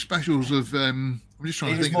specials of. I'm just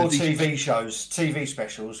trying It to was think more of the TV shows, TV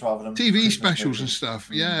specials rather than TV Christmas specials and movies. stuff.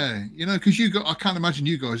 Yeah, because I can't imagine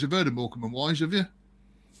you guys have heard of Morecambe and Wise, have you?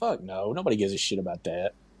 Fuck no, nobody gives a shit about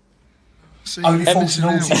that. See, Only Fools missing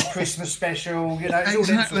and out. Naughty's Christmas special. It's all them sort of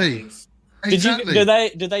Exactly. things. Exactly.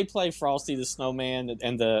 Did they play Frosty the Snowman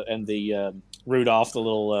and the Rudolph the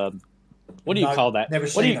little what do you No, call that? Never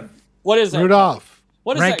What seen do you, them. what is that? Rudolph.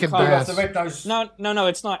 What is Rankin that called? Bass. The red nose. No,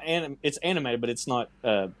 it's not it's animated, but it's not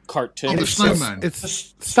cartoon. Oh, the It's snowman. It's The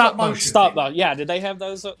stop motion. Stop. Yeah, did they have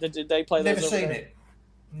those? Did they play those? Never over seen there? it.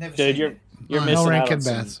 Never Dude, seen you're No, missing No out Rankin on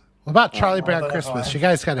some- Bass. What about Charlie I Brown don't know. Christmas? You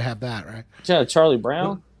guys got to have that, right? Yeah, Charlie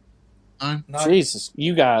Brown. No. No. Jesus,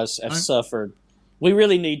 you guys have No. suffered. We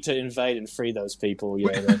really need to invade and free those people.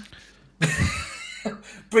 Bring our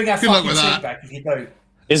Good luck fucking with that. seat back if you do.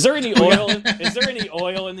 Is there any oil? Is there any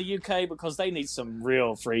oil in the UK? Because they need some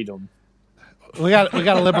real freedom. We got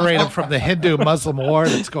to liberate them from the Hindu Muslim war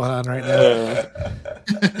that's going on right now.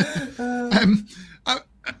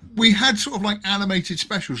 We had sort of like animated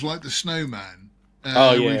specials like the Snowman.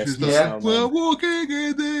 Oh, which yes, was the the, Snowman. We're walking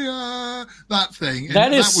in the that thing. And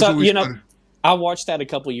That is was so. always You know, fun. I watched that a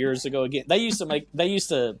couple years ago. Again, they used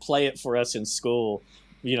to play it for us in school.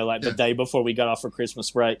 Like the Yeah. day before we got off for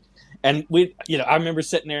Christmas break, and I remember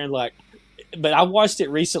sitting there and like. But I watched it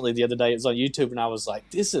recently the other day. It was on YouTube, and I was like,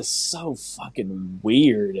 "This is so fucking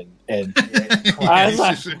weird," and I was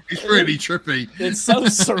like, it's really trippy. it's so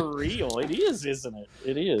surreal. It is, isn't it?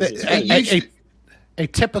 It is. It's really- A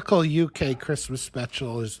typical UK Christmas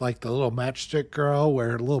special is like the little matchstick girl,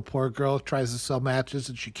 where a little poor girl tries to sell matches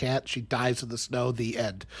and she can't. She dies in the snow. The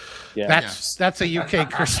end. yeah. That's a UK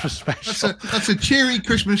Christmas special. That's a cheery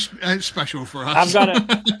Christmas special for us.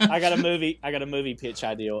 I got a movie pitch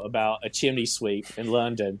idea about a chimney sweep in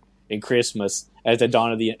London in Christmas at the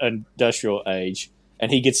dawn of the industrial age,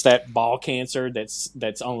 and he gets that ball cancer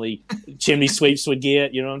that's only chimney sweeps would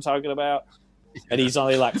get. You know what I'm talking about? And he's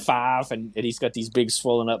only like 5, and he's got these big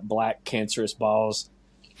swollen up black cancerous balls.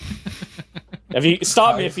 Have you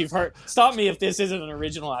stop me if you've heard? Stop me if this isn't an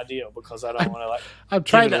original idea, because I don't want to like. I'm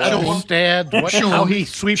trying to Give it away. understand how Sean, he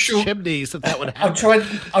sweeps Sean. chimneys that would I'm happen. trying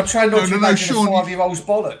not to No, imagine Sean, a 5-year-old's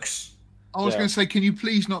bollocks. I was Yeah. going to say, can you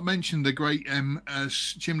please not mention the great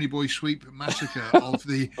Chimney Boy Sweep massacre of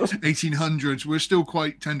the 1800s? We're still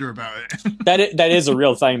quite tender about it. That is a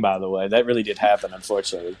real thing, by the way. That really did happen,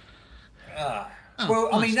 unfortunately. Well,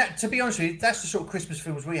 I mean, nice. to be honest with you, that's the sort of Christmas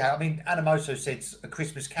films we have. I mean, Anamoto said A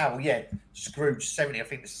Christmas Carol. Yeah, Scrooge 70. I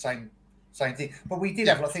think it's the same thing. But we did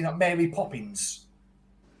have like a thing like Mary Poppins.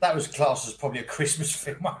 That was classed as probably a Christmas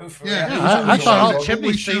film over. Yeah, here. it was I always thought all always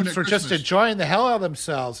chimney shown thieves at were just Christmas. enjoying the hell out of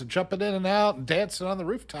themselves and jumping in and out and dancing on the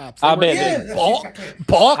rooftops. I They bet were they- getting ball, that's exactly it.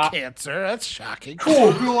 ball cancer. That's shocking.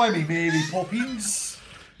 Oh, blimey, Mary Poppins.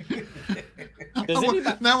 Does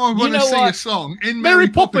anybody, Now I want to know sing what? a song in Mary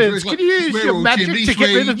where Poppins, it's can like, you use "We're your all magic chimney to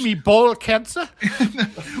get rid of sweeps, me ball cancer?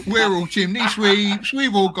 We're all chimney sweeps.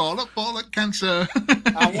 We've all got a bollock cancer."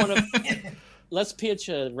 I want to. Let's pitch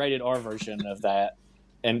a rated R version of that,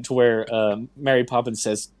 and to where Mary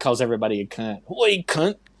Poppins calls everybody a cunt. Oi,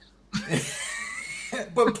 cunt!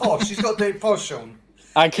 But posh, she's got the posh on.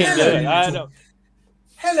 I can't do Hello, it. you I little- don't.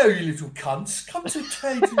 Hello, you little cunts. Come to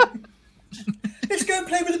play. Let's go and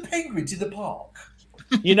play with the penguins in the park.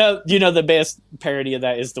 You know the best parody of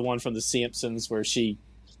that is the one from The Simpsons where she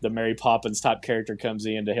the Mary Poppins type character comes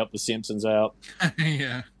in to help the Simpsons out.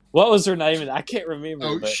 Yeah. What was her name? I can't remember.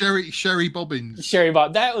 Oh, Sherry Bobbins. Sherry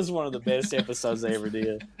Bob. That was one of the best episodes they ever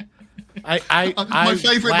did. My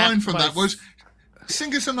favourite line from that was,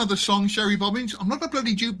 "Sing us another song, Sherry Bobbins. I'm not a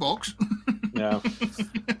bloody jukebox." Yeah.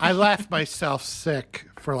 I laughed myself sick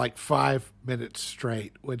for like 5 minutes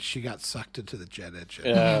straight when she got sucked into the jet engine.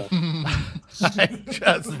 Yeah. I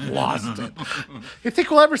just lost it. You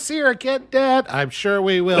think we'll ever see her again, Dad? I'm sure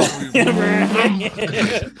we will.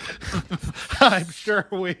 I'm sure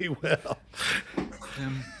we will.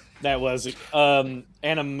 That was it.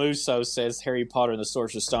 Anna Musso says Harry Potter and the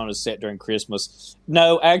Sorcerer's Stone is set during Christmas.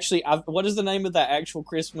 No, actually, what is the name of that actual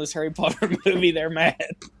Christmas Harry Potter movie? They're mad.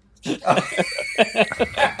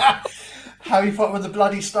 Harry Potter with the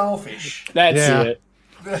bloody starfish. That's it.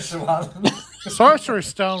 That's the one. Sorcerer's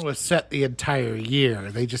Stone was set the entire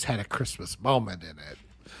year. They just had a Christmas moment in it.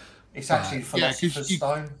 It's actually Philosopher's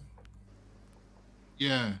Stone.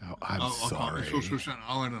 Yeah. Oh, I'm sorry. I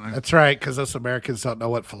don't know. That's right, because us Americans don't know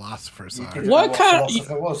what philosophers are. What kind of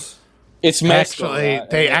philosopher was? It's actually,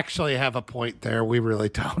 they actually have a point there. We really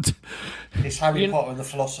don't. It's Harry Potter and the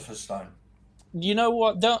Philosopher's Stone. You know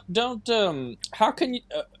what? How can you?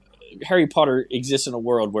 Harry Potter exists in a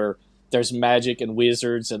world where there's magic and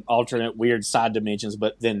wizards and alternate weird side dimensions,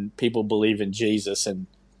 but then people believe in Jesus and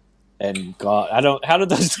God. I don't. How do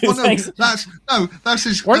those two things? That's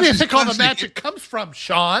his. Where do you think all the magic comes from,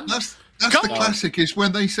 Sean? That's the classic. Is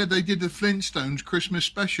when they said they did the Flintstones Christmas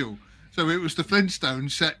special. So it was the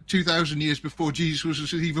Flintstones set 2,000 years before Jesus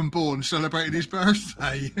was even born, celebrating his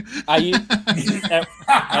birthday.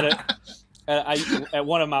 At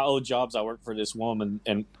one of my old jobs, I worked for this woman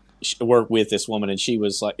and worked with this woman, and she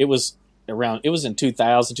was like, it was in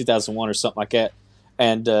 2000, 2001 or something like that.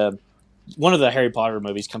 And one of the Harry Potter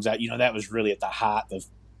movies comes out, that was really at the height of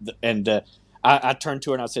I turned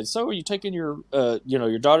to her and I said, "So are you taking your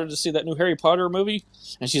your daughter to see that new Harry Potter movie?"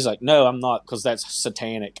 And she's like, "No, I'm not, because that's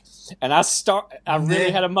satanic." And I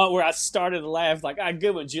really had a moment where I started to laugh, like,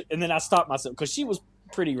 "Good one," and then I stopped myself because she was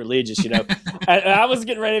pretty religious, and I was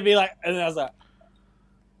getting ready to be like, and then I was like,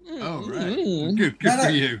 "Oh, right, good for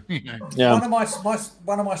you." Yeah. One of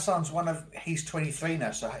my sons, he's 23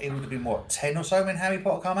 now, so he would have been 10 or so when Harry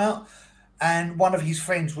Potter came out, and one of his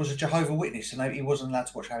friends was a Jehovah's Witness, and he wasn't allowed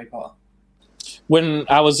to watch Harry Potter. When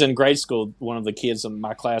I was in grade school, one of the kids in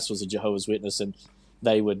my class was a Jehovah's Witness, and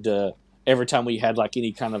they would every time we had like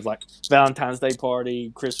any kind of like Valentine's Day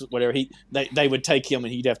party, Christmas, whatever, they would take him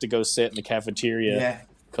and he'd have to go sit in the cafeteria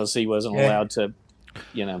because he wasn't allowed to,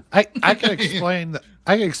 I can explain the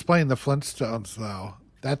Flintstones though.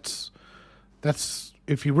 That's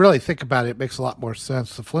if you really think about it, it makes a lot more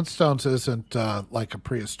sense. The Flintstones isn't like a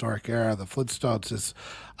prehistoric era. The Flintstones is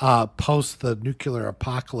post the nuclear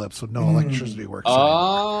apocalypse when no electricity works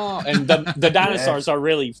anymore. And the dinosaurs are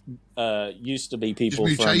really used to be people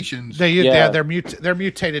just mutations. They're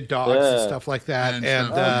mutated dogs and stuff like that,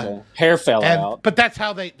 and hair fell out. But that's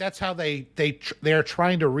how they're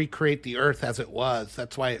trying to recreate the Earth as it was.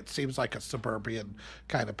 That's why it seems like a suburban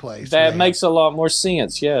kind of place. That makes a lot more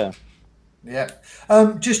sense. Yeah. Yeah.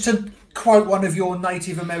 Just to quote one of your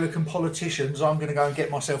Native American politicians, I'm going to go and get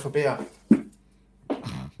myself a beer.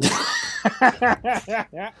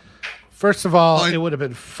 First of all, it would have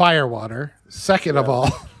been firewater. Second of all,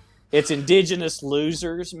 it's indigenous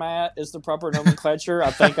losers, Matt, is the proper nomenclature. I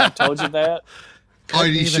think I told you that.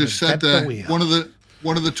 Heidi just said that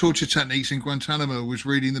one of the torture techniques in Guantanamo was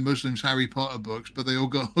reading the Muslims' Harry Potter books, but they all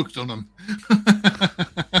got hooked on them.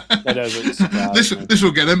 That doesn't surprise me. This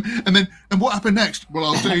will get them. And what happened next? Well,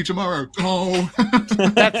 I'll tell you tomorrow. Oh,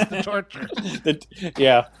 that's the torture.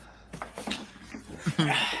 Yeah.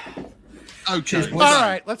 Okay. All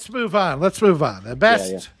right, let's move on. The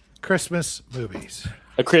best Christmas movies.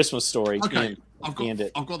 A Christmas Story. Okay. I've got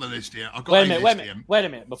the list here. Wait a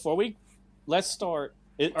minute. Let's start.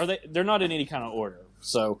 They're not in any kind of order.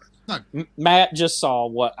 So no. Matt just saw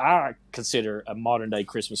what I consider a modern day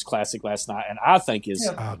Christmas classic last night, and I think is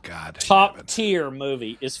top tier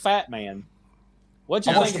movie is Fat Man.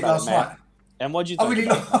 What'd you think about it, Matt? And what'd you think?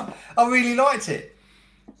 I really liked it.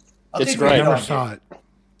 It's great. I never saw it.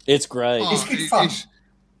 It's great. It's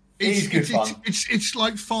good fun. It's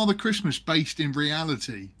like Father Christmas based in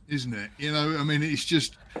reality, isn't it? It's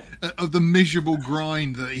just of the miserable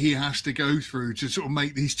grind that he has to go through to sort of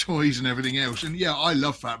make these toys and everything else. And I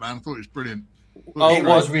love Fat Man. I thought it was brilliant. It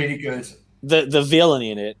was really good. The villain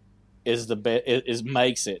in it is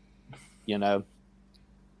makes it.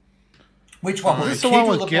 Which one was the one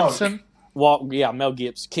with Gibson? Mel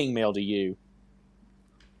Gibson, King Mel to you.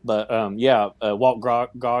 But Walt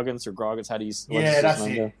Goggins or Goggins, how do you? That's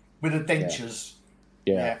it. With the dentures.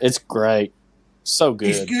 Yeah, it's great. So good.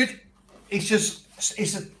 It's good.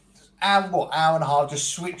 It's an hour and a half.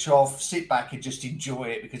 Just switch off, sit back, and just enjoy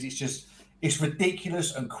it because it's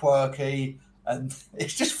ridiculous and quirky, and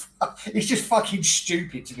it's just fucking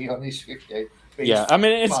stupid, to be honest with you. But yeah, I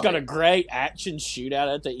mean, it's got a great action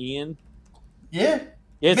shootout at the end. Yeah,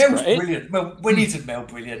 Mel's brilliant. Well, when isn't Mel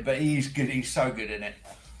brilliant? But he's good. He's so good in it.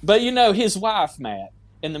 But his wife, Matt,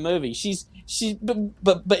 in the movie, she's she's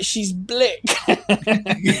blick.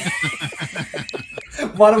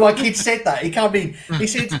 One of my kids said that. He came in. He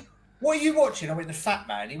said, "What are you watching?" I went, "The Fat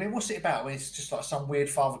Man." He went, "What's it about?" Well, it's just like some weird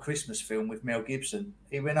Father Christmas film with Mel Gibson.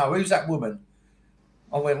 He went, "Oh, who's that woman?"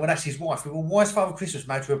 I went, "Well, that's his wife." He went, "Well, why is Father Christmas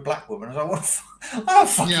married to a black woman?" I was like, "What? I don't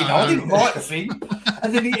fucking know. I didn't write the thing."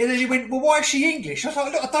 And then he went, "Well, why is she English?" I was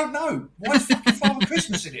like, "Look, I don't know. Why is fucking Father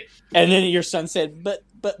Christmas in it?" And then your son said, "But,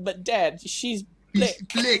 Dad, she's blick."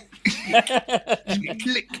 Blick.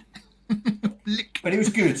 Blick. But it was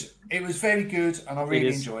good. It was very good, and I really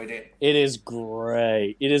enjoyed it. It is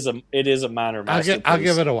great. It is a minor masterpiece. I'll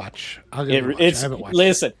give it a watch. I haven't watched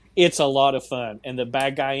listen, it's a lot of fun, and the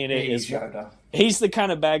bad guy in it is Yoda. He's the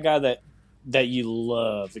kind of bad guy that you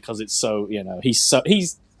love because it's so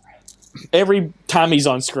he's every time he's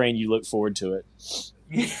on screen you look forward to it.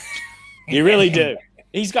 You really do.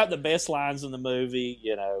 He's got the best lines in the movie.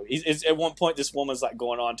 He's at one point this woman's like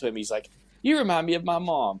going on to him. He's like, "You remind me of my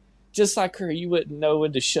mom. Just like her, you wouldn't know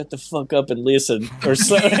when to shut the fuck up and listen," or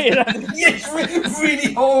something. Yes,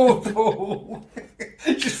 really horrible.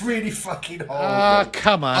 Just really fucking horrible.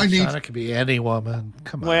 Come on, Sean, it could be any woman.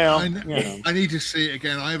 Come on. Well, I need to see it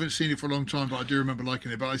again. I haven't seen it for a long time, but I do remember liking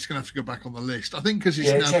it. But I'm just going to have to go back on the list. I think because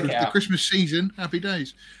it's now the Christmas season. Happy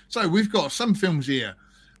days. So we've got some films here.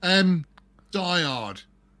 Die Hard,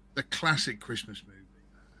 the classic Christmas movie.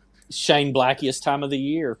 Shane Blackiest time of the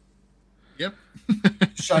year. Yep.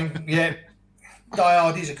 Shane, yeah. Die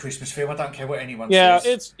Hard is a Christmas film. I don't care what anyone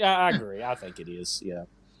says. I agree. I think it is. Yeah.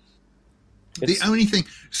 The only thing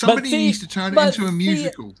somebody needs to turn it into a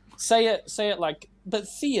musical. Say it like, but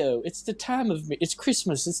Theo, it's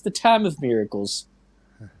Christmas. It's the time of miracles.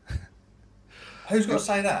 Who's got to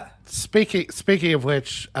say that? Speaking of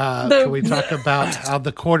which, can we talk about how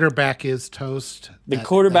the quarterback is toast? The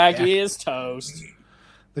quarterback is toast.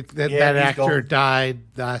 That actor died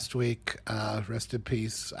last week. Rest in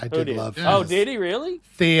peace. I did love him. Oh, did he really?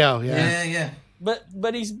 Theo, yeah.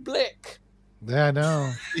 But he's blick. Yeah, I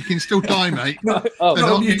know. You can still die, mate. Not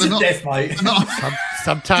death, mate.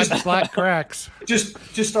 Sometimes black cracks.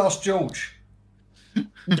 Just ask George.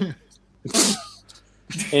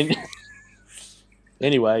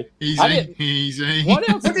 Anyway, easy. What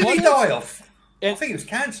else? What did he die of? I think it was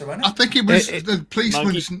cancer, wasn't it? I think it was the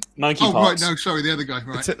policeman's monkeypox. Oh, right, no, sorry, the other guy.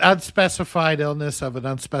 Right. It's an unspecified illness of an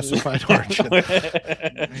unspecified origin.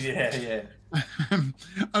 Yeah.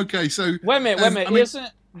 Okay, so wait a minute.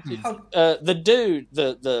 Isn't the dude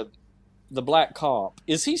the black cop?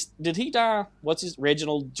 Did he die? What's his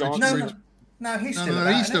Reginald Johnson? No, he's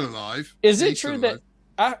still alive. Is it true that?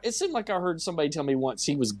 It seemed like I heard somebody tell me once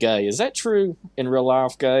he was gay. Is that true in real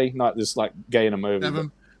life? Gay, not just like gay in a movie.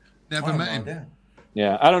 Never met him.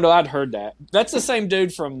 Yeah, I don't know. I'd heard that. That's the same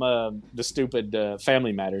dude from the stupid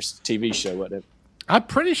Family Matters TV show, wasn't it? I'm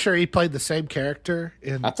pretty sure he played the same character.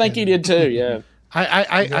 I think he did too. Yeah.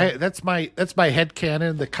 I that's my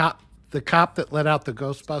headcanon. The cop that let out the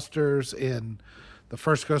Ghostbusters in the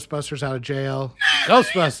first Ghostbusters out of jail.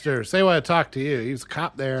 Ghostbusters, they want to talk to you. He's a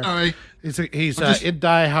cop there. Sorry. He's in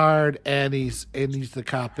Die Hard, and he's the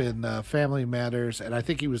cop in Family Matters, and I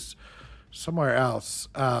think he was somewhere else.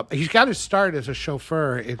 He's got his start as a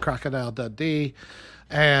chauffeur in Crocodile Dundee,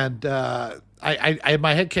 and I in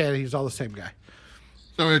my headcanon, he's all the same guy.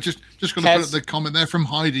 So just going to put up the comment there from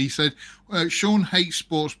Heidi. Said Sean hates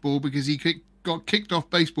sports ball because he got kicked off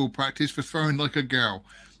baseball practice for throwing like a girl.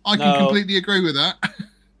 I can completely agree with that.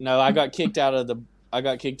 No, I got kicked out of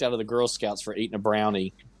the Girl Scouts for eating a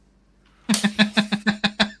brownie.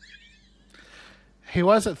 He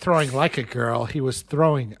wasn't throwing like a girl. He was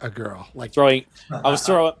throwing a girl. Like throwing. I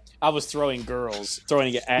was throwing girls.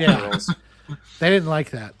 Throwing it at girls. They didn't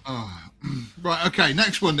like that. Oh. Right. Okay.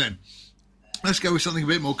 Next one then. Let's go with something a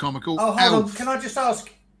bit more comical. Oh, hold on. Can I just ask?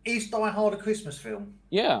 Is Die Hard a Christmas film?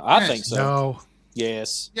 Yeah, I think so. No.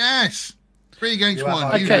 Yes. 3 against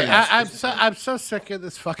 1. Okay, I'm so sick of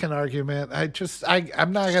this fucking argument.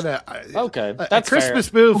 I'm not gonna. Okay, that's a Christmas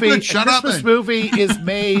fair. movie. Well, good, Christmas movie is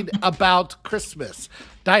made about Christmas.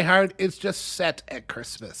 Die Hard is just set at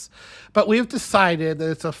Christmas. But we've decided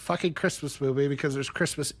that it's a fucking Christmas movie because there's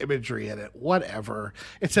Christmas imagery in it. Whatever.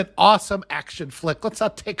 It's an awesome action flick. Let's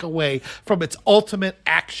not take away from its ultimate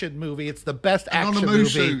action movie. It's the best action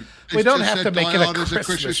movie. We don't have to make it a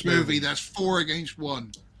Christmas movie. That's 4 against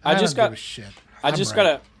 1. I just got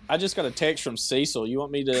a text from Cecil. You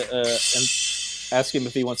want me to ask him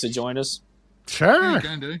if he wants to join us? Sure. You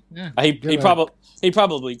can do. Yeah. He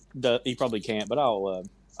probably can't, but I'll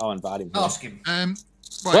invite him. Ask him. Right,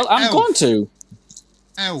 well, I'm going to.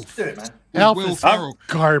 Elf. Do it, man. Elf Will is Ferrell.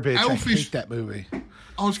 garbage. I Elf hate that movie.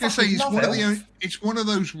 I was going to say Elf. it's one of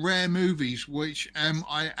those rare movies which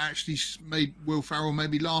I actually made Will Ferrell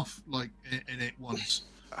maybe laugh like in it once.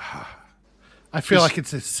 I feel like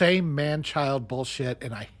it's the same man-child bullshit,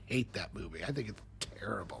 and I hate that movie. I think it's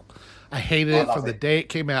terrible. I hated it from the day it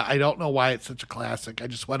came out. I don't know why it's such a classic. I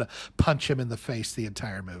just want to punch him in the face the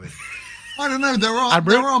entire movie. I don't know. There are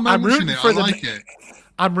moments in it. I like it.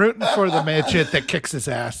 I'm rooting for the midget that kicks his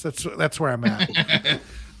ass. That's where I'm at.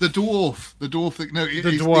 The dwarf that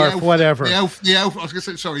the elf, whatever. The elf. I was going to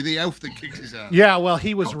say sorry. The elf that kicks his ass. Yeah, well,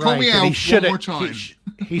 he was Call right. me He elf should one more have. time.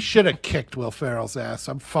 He should have kicked Will Ferrell's ass.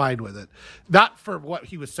 I'm fine with it. Not for what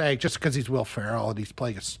he was saying, just because he's Will Ferrell and he's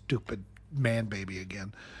playing a stupid man baby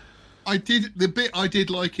again. The bit I did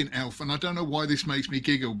like in Elf, and I don't know why this makes me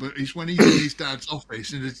giggle, but it's when he's in his dad's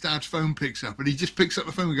office and his dad's phone picks up and he just picks up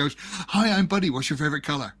the phone and goes, "Hi, I'm Buddy. What's your favorite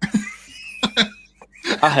color?"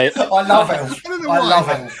 I love Elf. I love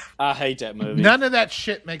Elf. I hate that movie. None of that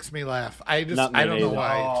shit makes me laugh. I don't know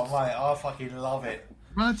why. Oh, mate, I fucking love it.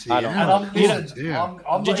 I don't.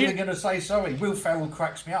 I'm not even going to say sorry. Will Ferrell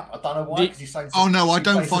cracks me up. I don't know why. Because he's saying. Oh no, I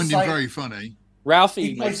don't find him very funny. Ralphie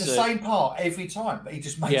he plays the same part every time, but he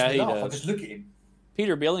just makes me laugh. I just look at him.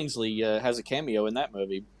 Peter Billingsley has a cameo in that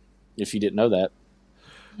movie. If you didn't know that.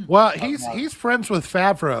 Well, he's friends with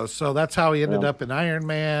Favreau, so that's how he ended up in Iron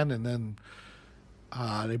Man, and then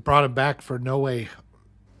they brought him back for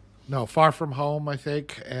Far From Home, I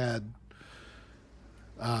think, and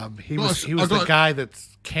he was the guy that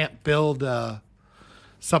can't build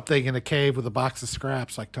something in a cave with a box of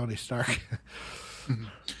scraps like Tony Stark.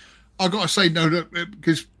 I got to say no,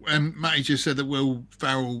 because Matty just said that Will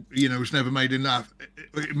Ferrell, was never made him laugh.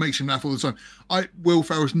 It makes him laugh all the time. Will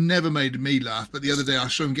Ferrell's never made me laugh, but the other day I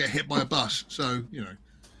saw him get hit by a bus. So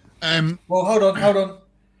Well, hold on.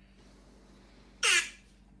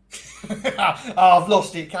 I've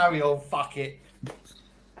lost it. Carry on. Fuck it.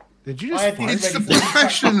 Did you just? It's the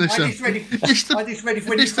professionalism. I just ready for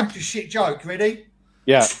when you crack a shit joke. Ready?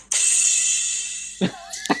 Yeah.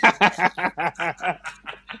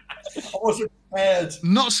 I wasn't prepared.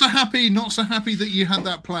 Not so happy that you had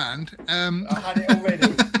that planned. I had it already.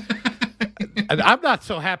 And I'm not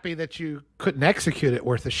so happy that you couldn't execute it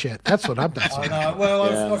worth a shit. That's what I'm not so I happy. know. Well,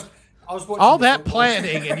 I was watching all that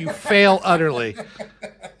planning and you fail utterly.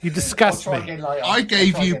 You disgust me. I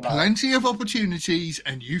gave you plenty of opportunities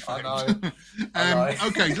and you failed.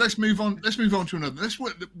 Okay, let's move on. Let's move on to another. That's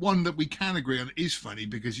one that we can agree on is funny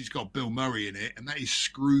because it's got Bill Murray in it, and that is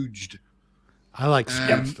Scrooged. I like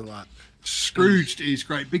Scrooged a lot. Scrooged is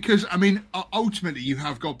great because, ultimately you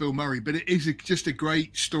have got Bill Murray, but it is just a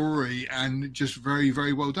great story and just very,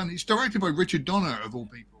 very well done. It's directed by Richard Donner, of all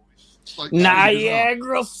people. It's like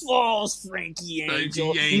Niagara Falls, Frankie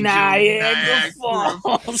Angel. Niagara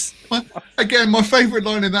Falls. Again, my favourite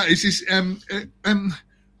line in that is this,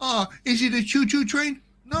 is it a choo-choo train?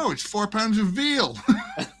 No, it's 4 pounds of veal.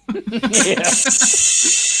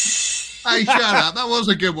 Hey, shut up. That was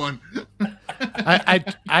a good one. I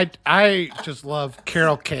just love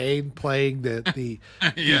Carol Kane playing the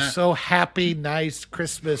so happy, nice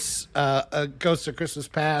Christmas Ghost of Christmas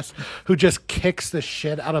Past, who just kicks the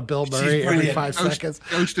shit out of Bill Murray every 5 seconds.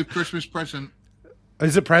 Ghost of Christmas Present.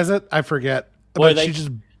 Is it Present? I forget. But she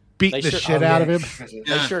just beat the shit out of him.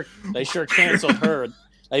 Yeah. They sure canceled her.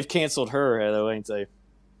 They've canceled her though, ain't they?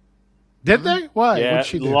 Did they? Why? Yeah, What'd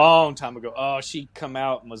she do? Long time ago. Oh, she come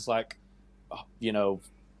out and was like,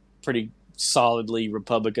 pretty solidly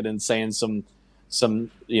Republican and saying some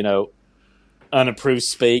unapproved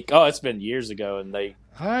speak. Oh, it's been years ago, and they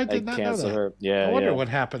canceled her. Yeah, I wonder what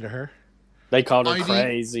happened to her. They called her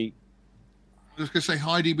crazy. I was going to say,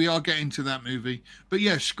 Heidi, we are getting to that movie. But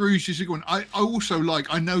yeah, Scrooge is a good one. I also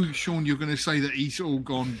I know, Sean, you're going to say that he's all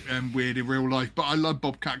gone weird in real life, but I love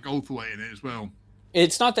Bobcat Goldthwait in it as well.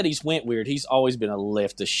 It's not that he's went weird. He's always been a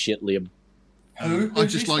leftist shit lib. I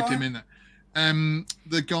just liked him in that.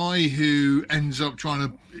 The guy who ends up trying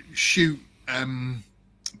to shoot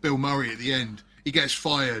Bill Murray at the end, he gets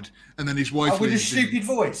fired, and then his wife. With his stupid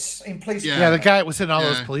voice in Police. Yeah, the guy was in all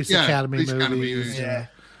those Police Academy movies. Yeah,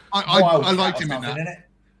 I liked him in that.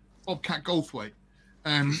 Bobcat Goldthwait.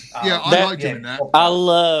 I liked him in that. I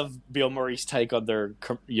love Bill Murray's take on their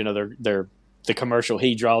the commercial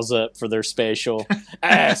he draws up for their special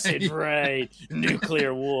acid rain,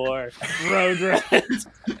 nuclear war, road rage.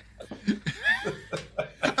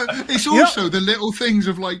 It's also the little things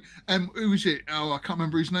of like, who was it? Oh, I can't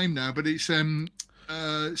remember his name now, but it's was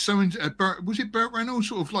it Burt Reynolds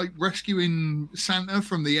sort of like rescuing Santa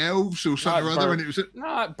from the elves or something or other? And it was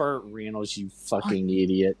not Burt Reynolds, you fucking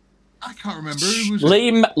idiot. I can't remember who was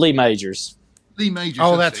Lee Majors. Lee Majors.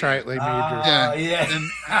 Oh, that's right, Lee Majors. Yeah.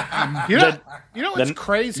 You know what's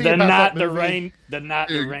crazy the about night that movie? The night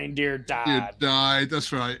the reindeer died.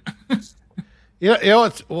 That's right. You know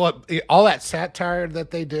it's what all that satire that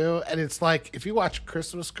they do, and it's like if you watch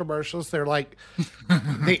Christmas commercials, they're like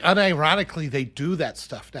they unironically they do that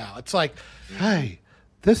stuff now. It's like, hey,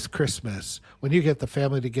 this Christmas when you get the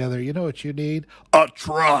family together, you know what you need? A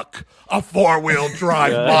truck, a 4-wheel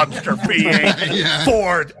drive monster V8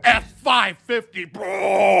 Ford F550.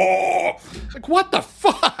 Bro, like what the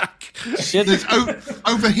fuck?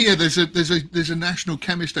 Over here, there's a national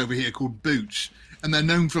chemist over here called Boots. And they're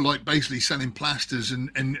known for like basically selling plasters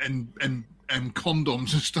and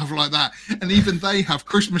condoms and stuff like that. And even they have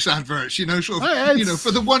Christmas adverts,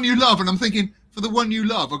 for the one you love. And I'm thinking, for the one you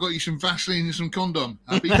love, I got you some Vaseline and some condom.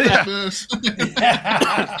 Happy Christmas.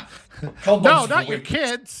 No, not your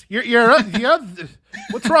kids. You're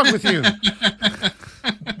what's wrong with you?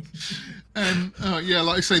 And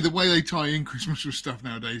like I say, the way they tie in Christmas with stuff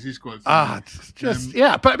nowadays is quite funny. It's just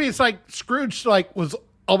but I mean, it's like Scrooge was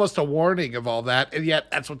almost a warning of all that, and yet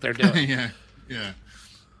that's what they're doing. Yeah.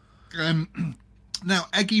 Now,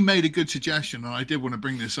 Eggy made a good suggestion, and I did want to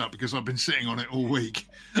bring this up because I've been sitting on it all week.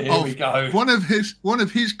 Here we go. One of his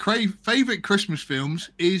favorite Christmas films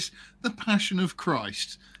is The Passion of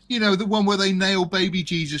Christ. You know, the one where they nail baby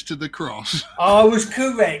Jesus to the cross. I was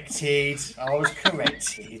corrected.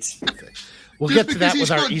 We'll get to that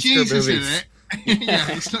with our Easter Jesus movies.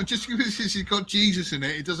 It's not just because it's got Jesus in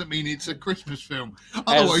it. It doesn't mean it's a Christmas film.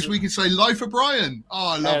 Otherwise, we could say Life of Brian. Oh,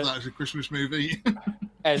 I love that as a Christmas movie.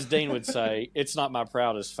 As Dean would say, it's not my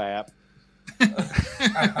proudest fap.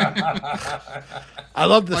 I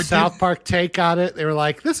love the South Park take on it. They were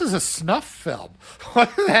like, "This is a snuff film."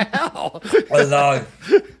 What the hell? I know.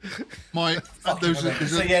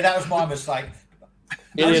 That was my mistake.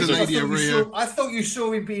 I thought you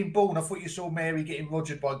saw him being born. I thought you saw Mary getting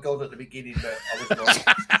rogered by God at the beginning, but I was wrong.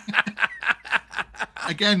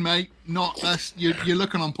 Again, mate, you're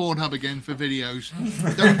looking on Pornhub again for videos.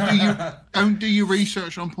 Don't do your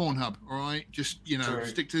research on Pornhub, all right? Just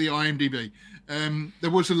stick to the IMDb.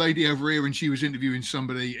 There was a lady over here, and she was interviewing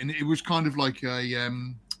somebody, and it was kind of like a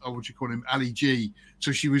what do you call him, Ali G.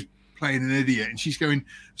 So she was playing an idiot, and she's going,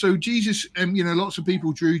 so Jesus, lots of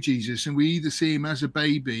people drew Jesus, and we either see him as a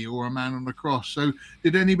baby or a man on a cross. So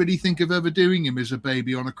did anybody think of ever doing him as a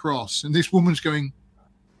baby on a cross? And this woman's going,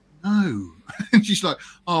 no. And she's like,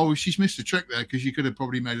 oh, well, she's missed a trick there because you could have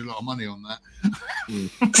probably made a lot of money on that.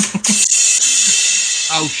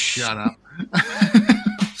 Oh, shut up.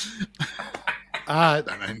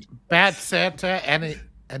 Bad Santa and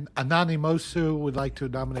Anonimosu would like to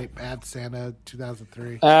nominate Bad Santa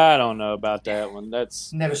 2003. I don't know about that one.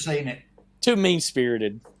 That's never seen it. Too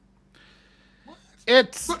mean-spirited.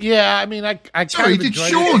 I mean, I kind of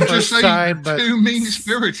enjoyed Sean it the just first time, but too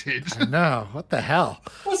mean-spirited? I know. What the hell?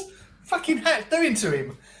 What's fucking Hat doing to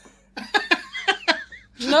him?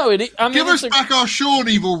 No, give us back our Sean,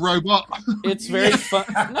 evil robot. It's very fun.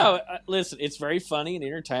 No, listen, it's very funny and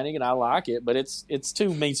entertaining, and I like it. But it's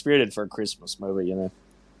too mean-spirited for a Christmas movie,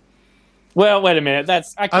 Well, wait a minute.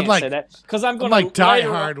 I can't say that because I'm going to like Die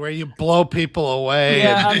Hard, where you blow people away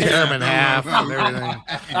and tear them in half and everything.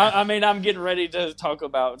 I mean, I'm getting ready to talk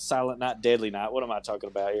about Silent Night, Deadly Night. What am I talking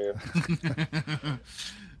about here?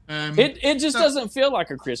 It just doesn't feel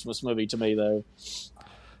like a Christmas movie to me, though.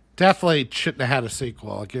 Definitely shouldn't have had a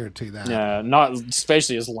sequel. I guarantee that. Yeah, not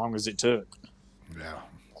especially as long as it took.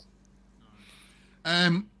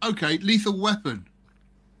 Yeah. Okay, Lethal Weapon.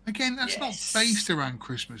 Again, that's not based around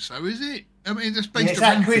Christmas, though, is it? I mean, it's based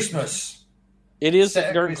around Christmas. It is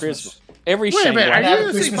during Christmas. Every Wait a minute, are you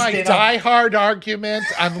using my Die Hard argument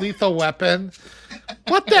on Lethal Weapon?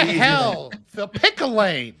 What the hell? Phil, pick a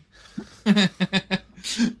lane.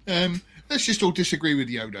 Let's just all disagree with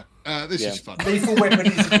Yoda. This is fun. Lethal Weapon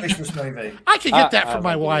is a Christmas movie. I can get that from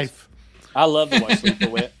my wife. I love to watch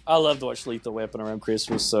Lethal Weapon. I love to watch Lethal Weapon around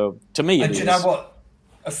Christmas. So to me, and do you know what?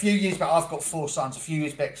 a few years back, I've got 4 sons. A few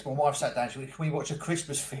years back, my wife sat down. She went, "Can we watch a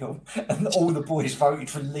Christmas film?" And all the boys voted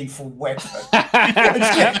for Lethal Weapon.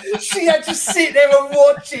 she had to sit there and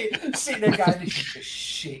watch it. Sit there going, "This is just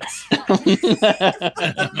shit."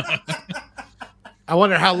 I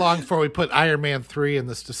wonder how long before we put Iron Man 3 in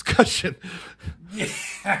this discussion. Yeah.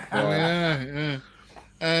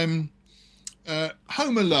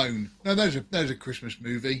 Home Alone. Now, there's a Christmas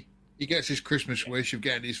movie. He gets his Christmas wish of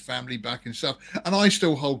getting his family back and stuff. And I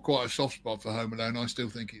still hold quite a soft spot for Home Alone. I still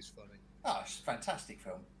think it's funny. Oh, it's a fantastic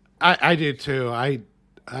film. I do too.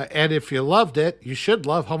 And if you loved it, you should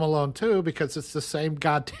love Home Alone 2 because it's the same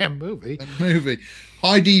goddamn movie.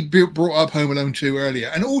 Heidi brought up Home Alone 2 earlier.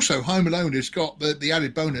 And also, Home Alone has got the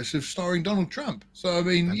added bonus of starring Donald Trump. So, I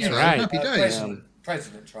mean, happy days.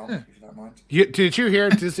 President Trump, if you don't mind. Did you hear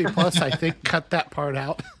Disney Plus, I think, cut that part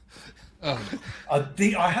out? Did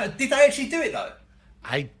they actually do it, though?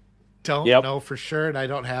 I don't know for sure, and I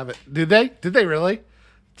don't have it. Did they? Did they really?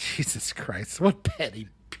 Jesus Christ, what petty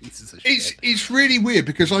pieces of shit. It's really weird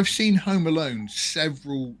because I've seen Home Alone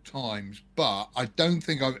several times, but I don't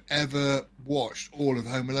think I've ever watched all of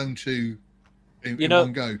Home Alone 2 in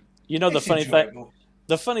one go. You know, the funny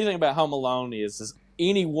thing about Home Alone is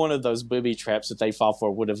any one of those booby traps that they fall for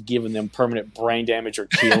would have given them permanent brain damage or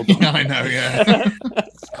killed them. I know, yeah.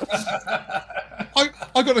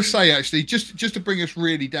 I got to say, actually, just to bring us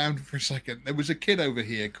really down for a second, there was a kid over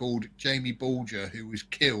here called Jamie Bulger who was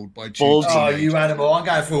killed by two teenagers. Oh, you animal. I'm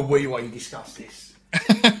going for a wee while you discuss this.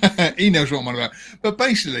 He knows what I'm on about. But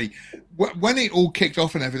basically, when it all kicked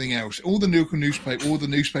off and everything else, all the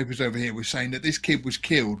newspapers over here were saying that this kid was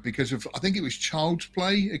killed because of, I think it was Child's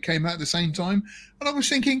Play. It came out at the same time. And I was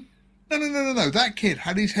thinking, no. That kid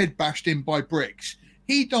had his head bashed in by bricks.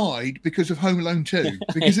 He died because of Home Alone 2.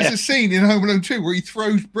 Because there's a scene in Home Alone 2 where he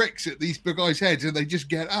throws bricks at these guys' heads and they just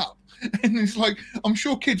get up. And it's like, I'm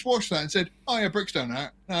sure kids watched that and said, "Oh yeah, bricks don't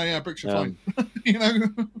hurt. Oh yeah, bricks are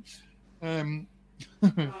fine."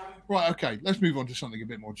 Right, okay, let's move on to something a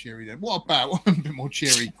bit more cheery then. What about a bit more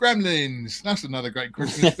cheery? Gremlins. That's another great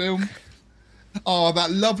Christmas film. Oh,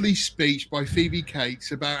 that lovely speech by Phoebe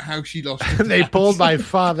Cates about how she lost her They pulled my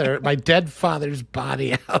dead father's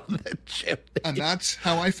body out of the chimney. And that's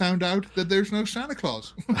how I found out that there's no Santa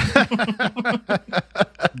Claus.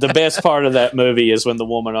 The best part of that movie is when the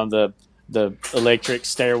woman on the electric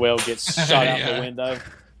stairwell gets shot out the window.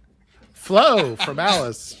 Flo from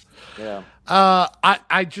Alice. Yeah.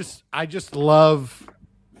 I just love.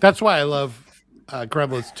 That's why I love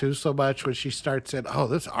Gremlins 2 so much. When she starts in, "Oh,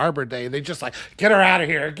 this Arbor Day," they just like, "Get her out of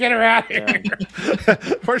here! Get her out of here!"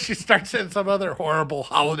 Before she starts in some other horrible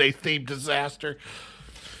holiday themed disaster.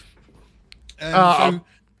 Go on.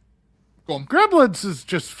 Gremlins is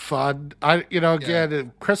just fun. A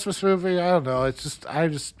Christmas movie. I don't know. I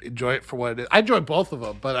just enjoy it for what it is. I enjoy both of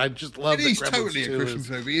them, but I just love. It is totally a Christmas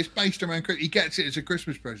movie. It's based around. He gets it as a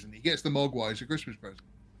Christmas present. He gets the Mogwai as a Christmas present.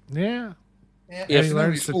 Yeah. Yeah. And he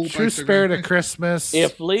learns the true spirit of Christmas.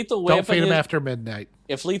 If Lethal Weapon, don't feed him after midnight.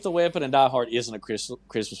 If Lethal Weapon and Die Hard isn't a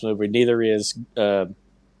Christmas movie, neither is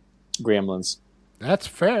Gremlins. That's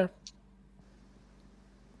fair.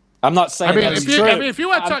 I'm not saying. If you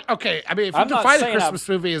want to talk, okay. I mean, if you define a Christmas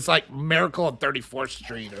movie as like Miracle on 34th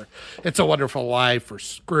Street or It's a Wonderful Life or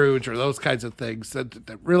Scrooge or those kinds of things,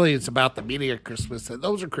 that really is about the meaning of Christmas, and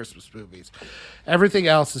those are Christmas movies. Everything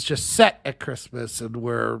else is just set at Christmas,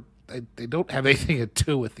 and they don't have anything to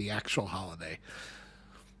do with the actual holiday.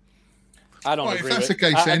 I don't agree. If that's with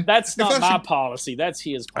the case, then that's not my policy. That's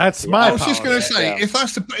his policy. That's my I was just going to say, Yeah. if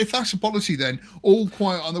that's the policy, then All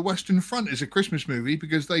Quiet on the Western Front is a Christmas movie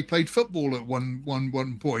because they played football at one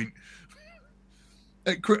point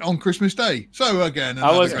on Christmas Day. So again,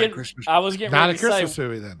 I was getting Christmas. Not a Christmas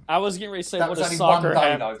movie then. I was getting ready to say, That what was does only soccer one day,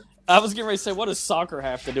 have? though. I was getting ready to say, what does soccer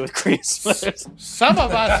have to do with Christmas? Some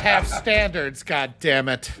of us have standards. God damn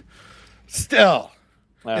it! Still.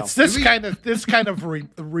 Well, It's this kind of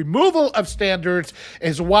removal of standards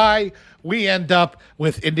is why we end up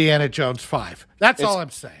with Indiana Jones 5. That's all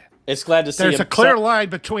I'm saying. it's glad to see. There's a clear line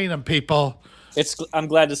between them, people. I'm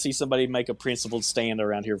glad to see somebody make a principled stand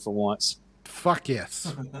around here for once. Fuck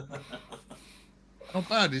yes. Not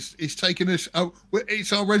bad. It's taken us.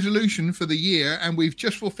 It's our resolution for the year, and we've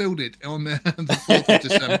just fulfilled it on the 4th of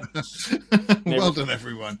December. Well done,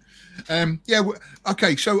 everyone.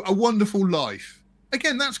 Okay. So, A Wonderful Life.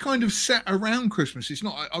 Again, that's kind of set around Christmas. It's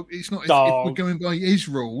not. If we're going by his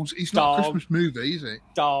rules, it's not a Christmas movie, is it?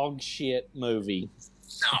 Dog shit movie.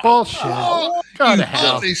 Bullshit. Go to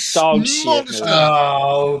hell. Dog shit.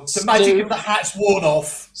 Oh, the magic of the hat's worn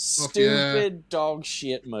off. Stupid dog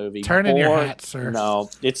shit movie. Turn in your hat, sir. No,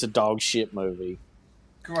 it's a dog shit movie.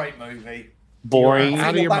 Great movie. boring.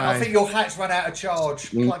 I think your hat's run out of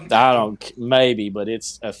charge. I don't, maybe, but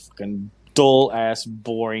it's a fucking dull ass,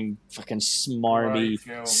 boring, fucking smarmy,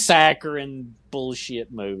 saccharine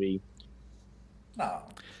bullshit movie. No.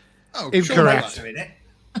 Oh, incorrect. In it.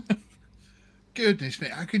 Goodness me,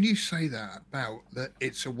 how can you say that about that?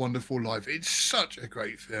 It's a Wonderful Life. It's such a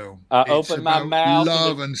great film. I open my mouth.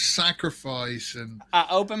 Love and sacrifice, and I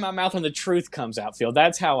open my mouth and the truth comes out, Phil.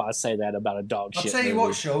 That's how I say that about a dog shit. I'll tell you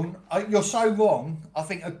what, Sean, you're so wrong. I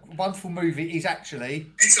think a Wonderful movie is actually.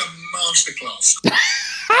 It's a masterclass.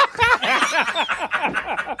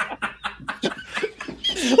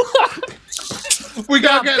 We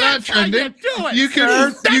gotta get that trending. You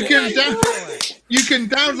can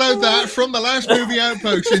download that from the Last Movie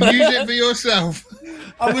Outpost and use it for yourself.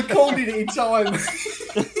 I'm recording it in time.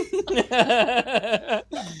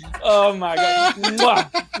 Oh my god!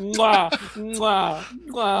 Mwah, mwah, mwah,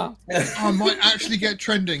 mwah. I might actually get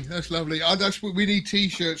trending. That's lovely. We need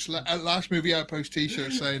T-shirts, Last Movie Outpost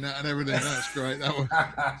T-shirts saying that and everything. That's great. That one.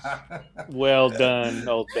 Well done,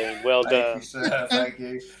 old Bean. Well done. Thank you, sir. Thank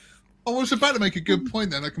you. I was about to make a good point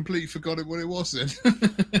then. I completely forgot what it was then.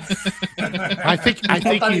 I think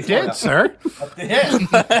you did, sir.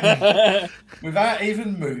 Yeah. Without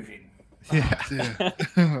even moving.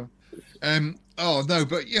 Yeah. Oh no,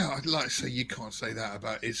 but yeah, I'd like to say you can't say that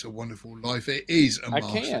about It's a Wonderful Life. It is a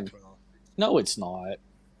masterclass. No, it's not.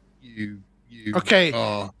 You. Okay.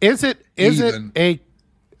 Is it a?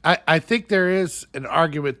 I think there is an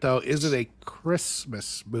argument, though. Is it a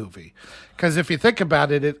Christmas movie? Because if you think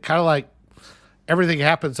about it, it kind of like everything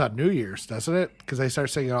happens on New Year's, doesn't it? Because they start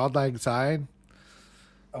singing Auld Lang Syne.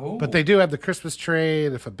 Oh. But they do have the Christmas tree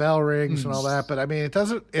and if a bell rings and all that. But I mean, it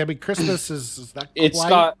doesn't. I mean, Christmas is not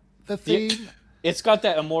quite the theme. It's got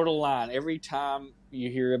that immortal line. Every time you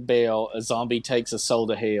hear a bell, a zombie takes a soul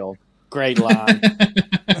to hell. Great line.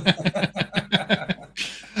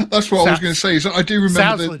 That's what I was going to say. Is I do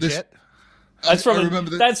remember this.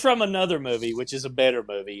 That's from another movie, which is a better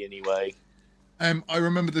movie anyway. I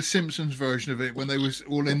remember the Simpsons version of it when they was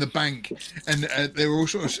all in the bank, and they were all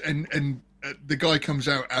sort of, and the guy comes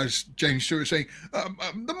out as James Stewart saying,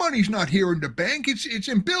 "The money's not here in the bank. It's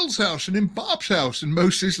in Bill's house and in Bob's house." And Mo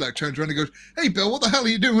Sislak turns around and goes, "Hey, Bill, what the hell are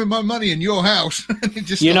you doing with my money in your house?" And it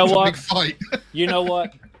just starts a big fight. You know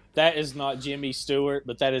what? That is not Jimmy Stewart,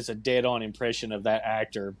 but that is a dead-on impression of that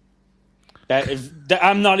actor.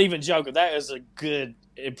 I'm not even joking. That is a good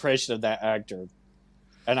impression of that actor,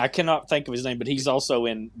 and I cannot think of his name. But he's also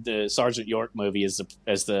in the Sergeant York movie as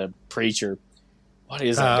the preacher. What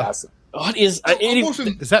is that guy? What is?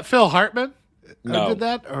 Is that Phil Hartman? No. Who did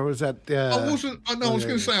that, or was that? I wasn't. I was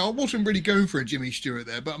going to say I wasn't really going for a Jimmy Stewart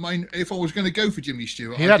there, but I mean, if I was going to go for Jimmy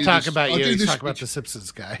Stewart, he's not talking about you. He's talking about the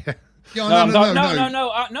Simpsons guy. Yeah, no.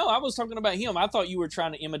 I was talking about him. I thought you were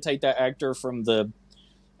trying to imitate that actor from the.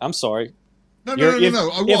 I'm sorry. No.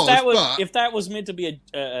 I was. If that was meant to be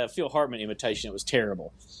a Phil Hartman imitation, it was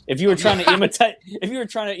terrible. If you were trying to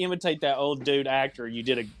imitate that old dude actor, you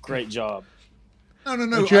did a great job.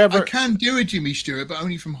 No. I can do a Jimmy Stewart, but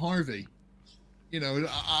only from Harvey. You know,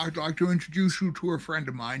 I'd like to introduce you to a friend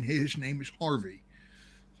of mine. His name is Harvey.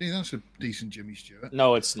 See, that's a decent Jimmy Stewart.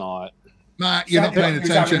 No, it's not. Matt, you're not paying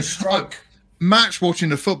attention. Matt's watching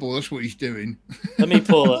the football. That's what he's doing. Let me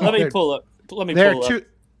pull up.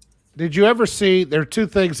 Did you ever see? There are two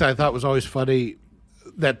things I thought was always funny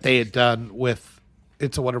that they had done with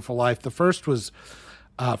It's a Wonderful Life. The first was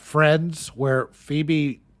Friends, where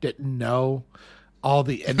Phoebe didn't know all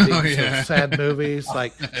the endings of sad movies.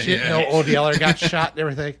 Like, she didn't know Old Yeller got shot and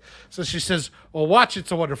everything. So she says, well, watch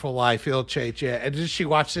It's a Wonderful Life. It'll change you. And then she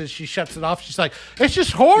watches it. She shuts it off. She's like, it's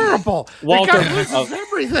just horrible. Walter loses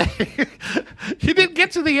everything. You didn't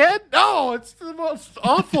get to the end? No, it's the most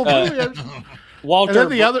awful movie.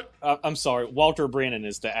 I'm sorry. Walter Brennan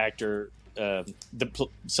is the actor.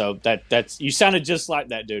 So that's you sounded just like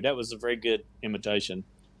that dude. That was a very good imitation.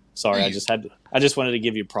 Sorry, I just wanted to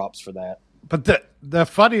give you props for that. But the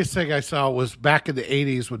funniest thing I saw was back in the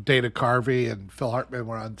 80s when Dana Carvey and Phil Hartman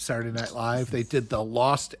were on Saturday Night Live. They did the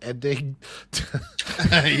Lost ending.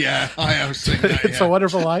 Yeah, I have seen that. It's a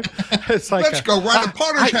Wonderful Life. It's like let's go right to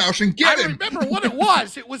Potter's house and get him. I remember what it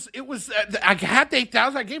was. It was. I had the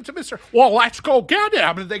 8,000. I gave it to Mr. Well, let's go get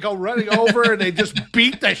him. And they go running over and they just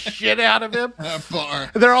beat the shit out of him.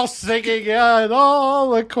 They're all singing, and all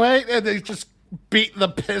the quaint, and they just beating the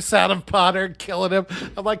piss out of Potter and killing him.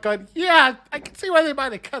 I'm like going, yeah, I can see why they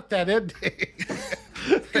might have cut that ending.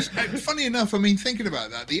 Funny enough, I mean, thinking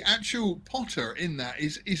about that, the actual Potter in that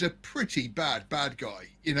is a pretty bad guy.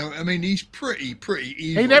 You know, I mean, he's pretty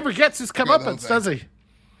evil. He never gets his comeuppance, does he?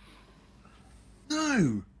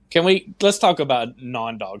 No. Let's talk about a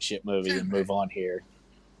non-dog shit movie and move on here.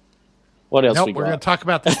 What else? Nope, we we're got? going to talk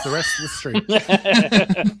about this the rest of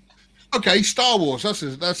the stream. Okay, Star Wars.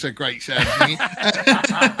 That's a great sound.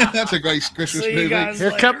 That's a great Christmas movie.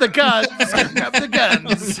 Here come the guns. Here come the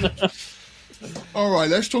guns. All right,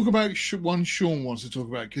 let's talk about one Sean wants to talk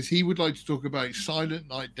about, because he would like to talk about Silent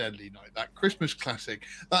Night, Deadly Night, that Christmas classic.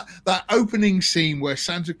 That opening scene where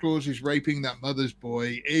Santa Claus is raping that mother's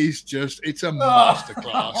boy is it's a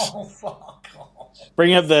masterclass. Oh, fuck off.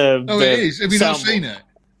 Bring up the. Oh, the it is. Have you not soundboard. seen it?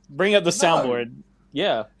 Bring up the soundboard.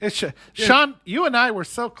 Yeah. Sean, you and I were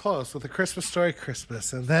so close with A Christmas Story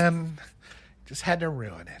Christmas, and then just had to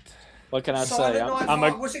ruin it. What can I say? Silent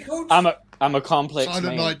Night, what's it called? I'm a complex Silent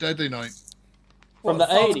man. Night, Deadly Night. From the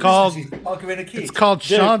Fuck 80s. Arguing a kid. It's called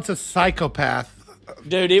Dude. Sean's a Psychopath.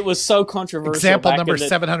 Dude, it was so controversial. Example back number in the,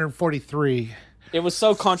 743. It was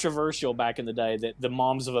so controversial back in the day that the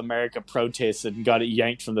Moms of America protested and got it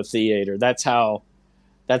yanked from the theater. That's how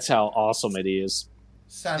awesome it is.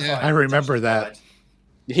 Sounds Yeah. like I remember that.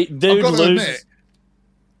 Dude I've got to loses. admit,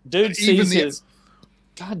 Dude even sees his.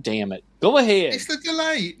 God damn it! Go ahead. it's the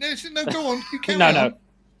delay. No, go on. You carry No, on. no.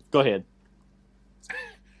 Go ahead.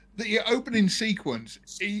 The opening sequence,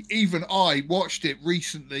 even I watched it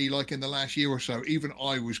recently, like in the last year or so. Even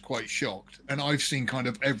I was quite shocked, and I've seen kind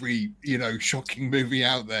of every shocking movie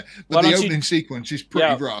out there. But Why the don't you- opening sequence is pretty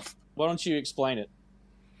Yeah. rough. Why don't you explain it?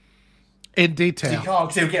 In he detail. can't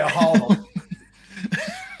because he'll get a hard on.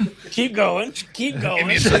 Keep going. Keep going.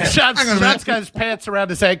 Sean's Hang on a minute. got his pants around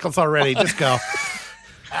his ankles already. Just go.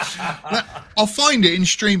 I'll find it and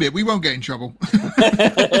stream it. We won't get in trouble.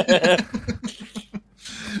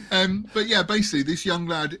 But yeah, basically, this young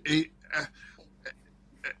lad.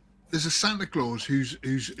 There's a Santa Claus who's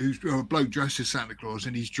a bloke dressed as Santa Claus,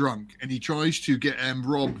 and he's drunk, and he tries to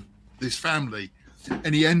rob this family,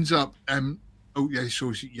 and he ends up. Oh yeah, he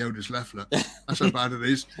saw Yoda's leaflet. That's how bad it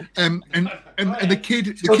is. And the kid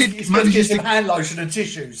He's got to get manages some to. hand lotion and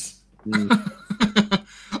tissues.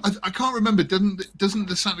 I can't remember. Doesn't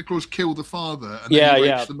the Santa Claus kill the father and Yeah, then he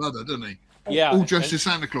yeah. rapes the mother? Doesn't he? Yeah. All dressed as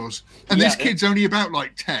Santa Claus, and Yeah, this kid's only about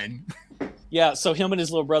like 10. Yeah, so him and his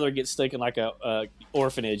little brother get stuck in like a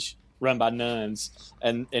orphanage run by nuns,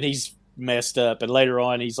 and he's messed up. And later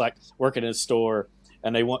on, he's like working in a store,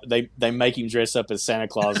 and they make him dress up as Santa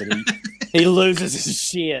Claus, and he loses his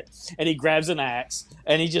shit, and he grabs an axe,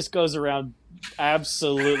 and he just goes around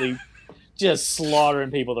absolutely just slaughtering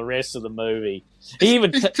people the rest of the movie. He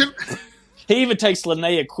even takes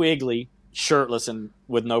Linnea Quigley, shirtless and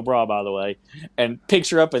with no bra, by the way, and picks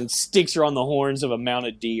her up and sticks her on the horns of a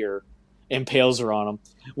mounted deer. Impales her on him.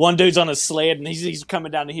 One dude's on a sled and he's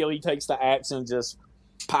coming down the hill. He takes the axe and just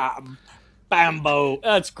pop, bambo.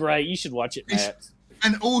 That's great. You should watch it, Matt.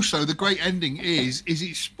 And also, the great ending is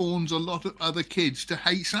it spawns a lot of other kids to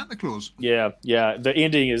hate Santa Claus. Yeah. The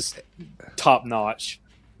ending is top notch.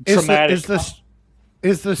 Is Traumatic.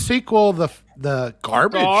 the sequel the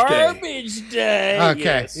Garbage Day? Day. Okay.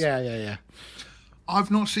 Yes. Yeah. I've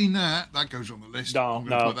not seen that. That goes on the list. I'm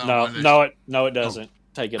gonna put that on my list. No, it doesn't.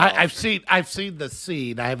 Take it off. I've seen the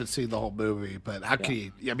scene. I haven't seen the whole movie, but how can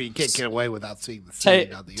you? I mean, you can't get away without seeing the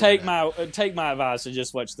scene on the internet. Take my advice and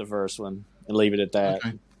just watch the first one and leave it at that.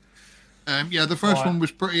 Okay. Yeah, the first one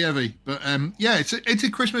was pretty heavy, but yeah, it's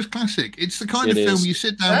a Christmas classic. It's the kind It of film is. you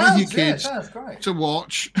sit down with your kids sounds great. to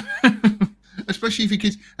watch, especially if your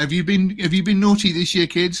kids. Have you been naughty this year,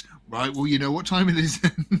 kids? Right. Well, you know what time it is.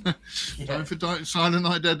 Time for Silent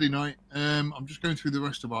Night, Deadly Night. I'm just going through the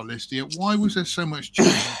rest of our list here. Why was there so much change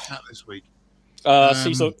in the chat this week?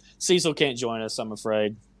 Cecil can't join us, I'm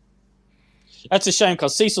afraid. That's a shame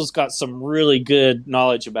because Cecil's got some really good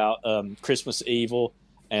knowledge about Christmas Evil,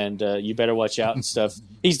 and you better watch out and stuff.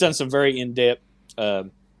 He's done some very in-depth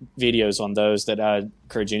videos on those that I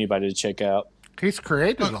encourage anybody to check out. He's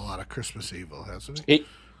created a lot of Christmas Evil, hasn't he?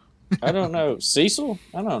 I don't know. Cecil?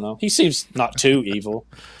 I don't know. He seems not too evil.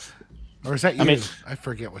 Or is that you? I mean- I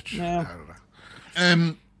forget which. Yeah. I don't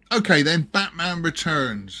know. Okay, then Batman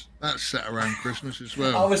Returns. That's set around Christmas as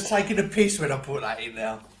well. I was taking a piss when I put that in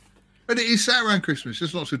there. But it is set around Christmas.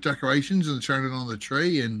 There's lots of decorations and turning on the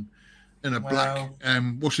tree and a black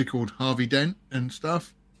what's he called? Harvey Dent and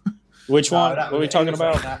stuff. Which one? that What are we was- talking it was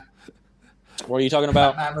about? like that. What are you talking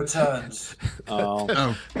about? Batman Returns. Oh.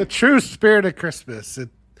 Oh, The true spirit of Christmas.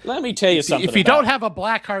 Let me tell you something. If you about- don't have a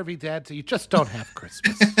black Harvey Dent, you just don't have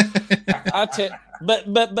Christmas. I tell, but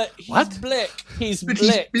he's What? black. He's but he's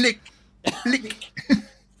black. blick.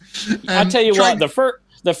 I tell you Trent- what,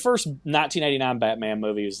 the first 1989 Batman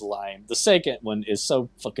movie was lame. The second one is so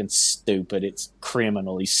fucking stupid. It's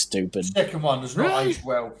criminally stupid. Second one does not Really? age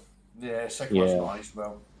well. Yeah, second one's Yeah. not aged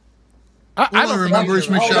well. I I remember is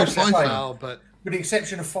Michelle Pfeiffer. Well, but with the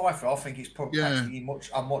exception of Pfeiffer, I think it's probably actually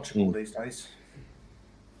unwatchable these days.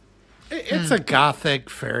 It's a gothic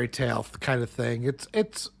fairy tale kind of thing.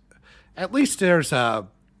 It's at least there's a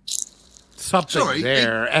something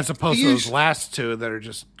there as opposed to those last two that are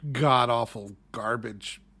just god awful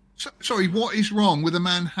garbage. Sorry, what is wrong with a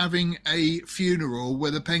man having a funeral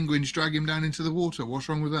where the penguins drag him down into the water? What's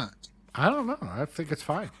wrong with that? I don't know. I think it's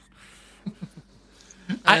fine.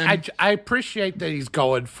 I appreciate that he's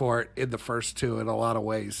going for it in the first two in a lot of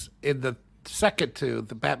ways. In the second two,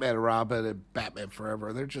 the Batman and Robin and Batman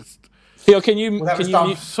Forever, they're just. Phil, can you? That was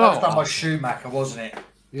done by Schumacher, wasn't it?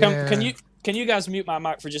 Yeah. Can you guys mute my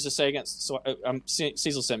mic for just a second? So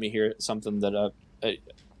Cecil sent me here something that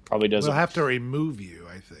probably doesn't. We'll have to remove you,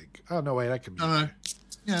 I think. Oh no, wait, I can. No.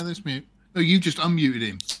 Yeah, let's mute. No, you just unmuted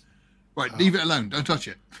him. Right, leave it alone. Don't touch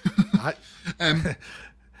it.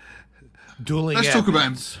 Dueling. Let's talk about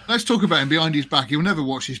him. Let's talk about him behind his back. He'll never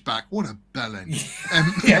watch his back. What a bellend.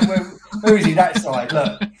 Where is he? That side.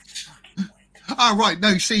 Look. Right.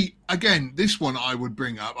 No, see, again, this one I would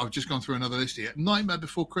bring up. I've just gone through another list here. Nightmare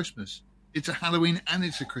Before Christmas. It's a Halloween and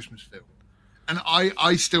it's a Christmas film. And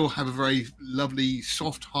I still have a very lovely,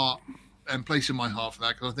 soft heart and place in my heart for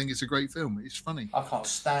that because I think it's a great film. It's funny. I can't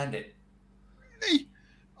stand it. Really?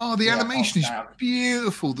 Oh, the animation is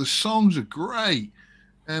beautiful. The songs are great.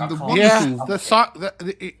 And the wonderful... Yeah, the song.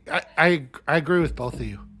 I agree with both of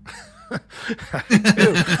you.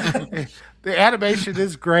 The animation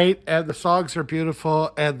is great, and the songs are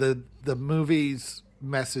beautiful, and the movie's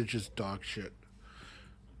message is dog shit.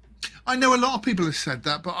 I know a lot of people have said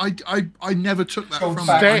that, but I never took that from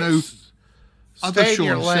stay, it. I know stay in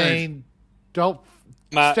your lane.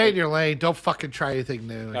 Stay in your lane. Don't fucking try anything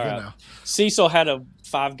new. You know. Cecil had a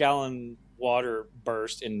 5-gallon water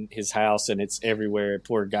burst in his house, and it's everywhere.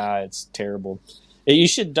 Poor guy. It's terrible. You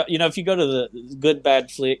should, if you go to the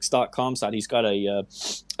goodbadflix.com site, he's got a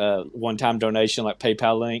one-time donation, like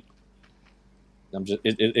PayPal link.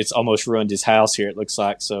 It's almost ruined his house here, it looks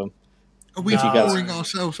like. So, are we pouring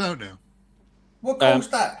ourselves out now? What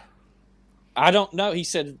caused that? I don't know. He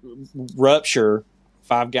said rupture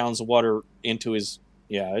 5 gallons of water into his.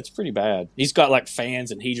 Yeah, it's pretty bad. He's got like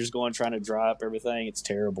fans and heaters going, trying to dry up everything. It's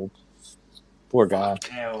terrible. Poor guy.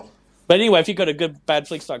 But anyway, if you go to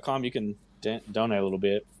goodbadflix.com, you can donate a little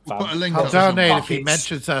bit. I'll donate if he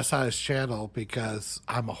mentions us on his channel because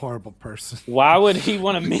I'm a horrible person. Why would he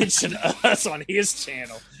want to mention us on his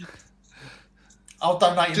channel? I'll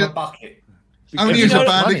donate him a bucket. Only as a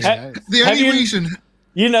bad. The only reason.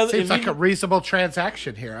 Seems like a reasonable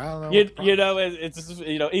transaction here. I don't know. It's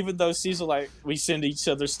even though Cecil, like, we send each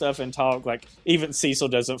other stuff and talk, like, even Cecil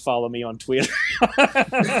doesn't follow me on Twitter.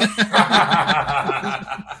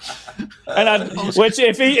 Which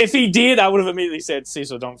if he did, I would have immediately said,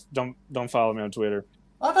 Cecil, don't follow me on Twitter.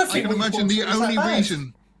 I can imagine the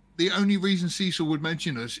only reason Cecil would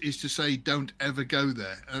mention us is to say don't ever go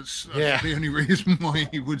there. That's the only reason why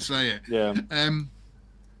he would say it. Yeah.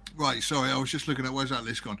 Right, sorry, I was just looking at where's that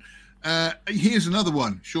list gone. Here's another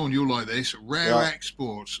one. Sean, you'll like this. Rare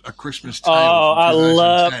Exports, A Christmas Tale. Oh, I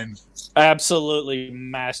love absolutely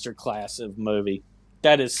masterclass of movie.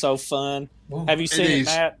 That is so fun. Ooh, have you seen it,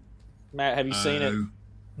 Matt? Matt, have you seen it?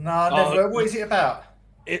 No, never. What is it about?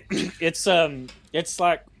 It's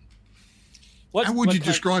like how would you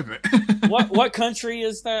describe it? what country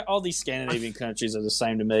is that? All these Scandinavian countries are the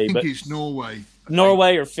same to me. I think it's Norway.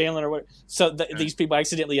 Norway or Finland or what? So these people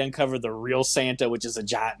accidentally uncover the real Santa, which is a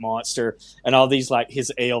giant monster, and all these like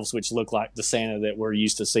his elves, which look like the Santa that we're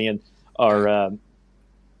used to seeing, are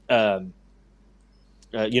they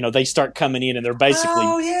start coming in and they're basically.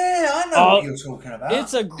 Oh yeah, I know what you're talking about.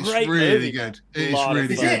 It's a great movie. It's really good. It's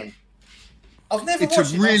really good. I've never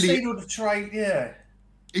watched it. I've seen all the trade. Yeah.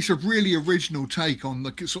 It's a really original take on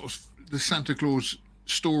the sort of the Santa Claus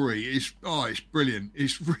story. It's brilliant.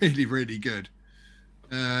 It's really, really good.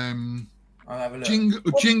 I'll have a look.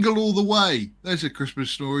 Jingle All the Way. There's a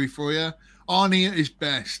Christmas story for you. Arnie at his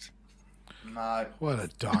best. No. What a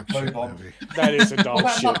dog shit movie. That is a dog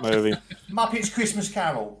shit movie. Muppets Christmas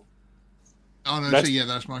Carol. Oh, no,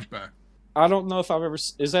 that's much better. I don't know if I've ever...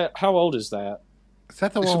 Is that... How old is that? Is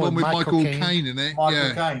that the one with Michael Caine in it?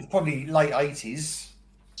 Michael Caine. Probably late 80s.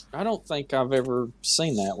 I don't think I've ever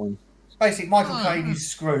seen that one. Basically, Michael Caine is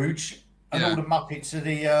Scrooge, and all the Muppets are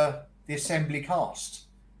the assembly cast.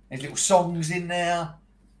 There's little songs in there.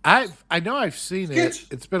 I know I've seen it.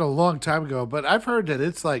 It's been a long time ago, but I've heard that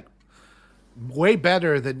it's like way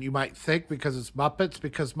better than you might think because it's Muppets.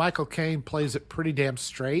 Because Michael Caine plays it pretty damn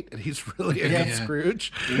straight, and he's really a good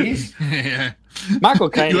Scrooge. He is. Yeah. Michael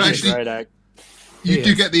Caine is a great actor. You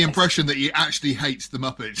do get the impression that he actually hates the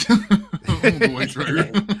Muppets all the way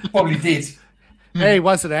through. Probably did. Hey, he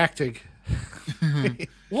wasn't acting.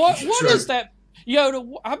 What is that?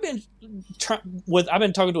 Yoda, I've been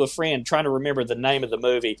talking to a friend trying to remember the name of the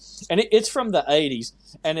movie, and it's from the 80s,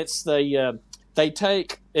 and it's they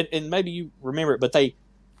take it, and maybe you remember it, but they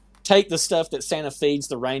take the stuff that Santa feeds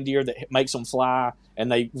the reindeer that makes them fly,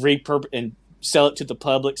 and they repurpose and sell it to the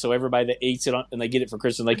public, so everybody that eats it and they get it for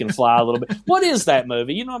Christmas, they can fly a little bit. What is that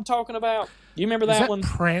movie? You know what I'm talking about? You remember that one?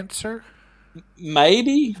 Prancer?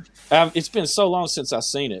 Maybe. It's been so long since I've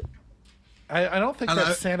seen it. I don't think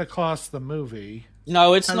that's Santa Claus the movie.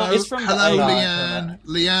 No, it's not. It's from the 80s. Leanne.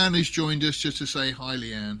 Leanne has joined us just to say hi,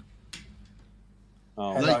 Leanne.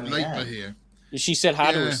 Oh, late for here. She said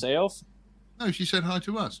hi to herself? No, she said hi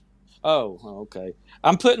to us. Oh, okay.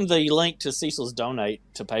 I'm putting the link to Cecil's donate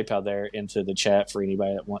to PayPal there into the chat for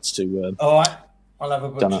anybody that wants to. All right, I'll have a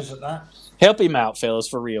butcher's at that. Help him out, fellas,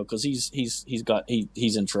 for real, because he's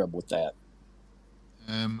in trouble with that.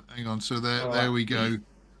 Hang on. So there we go.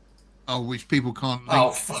 Oh, which people can't. Oh,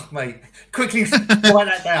 fuck me! Quickly write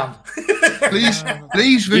that down.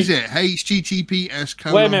 please visit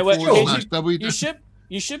https:// Wait a minute.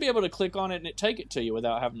 You should be able to click on it and it take it to you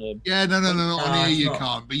without having to. Yeah, no. On here you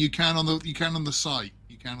can't, but you can on the site.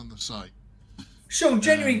 You can on the site. Sean,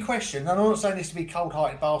 genuine question. And I'm not saying this to be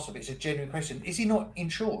cold-hearted bastard, but it's a genuine question. Is he not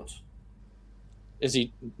insured? Is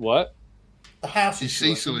he what? The house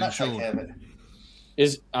insurance. Is Cecil insured?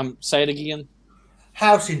 Say it again.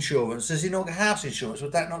 House insurance. Does he not get house insurance?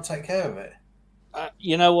 Would that not take care of it?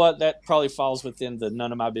 You know what? That probably falls within the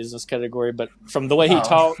none of my business category. But from the way he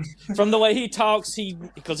talks,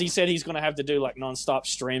 because he said he's going to have to do like nonstop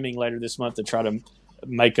streaming later this month to try to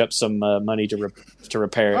make up some money to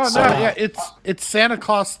repair it. Oh no, yeah, it's Santa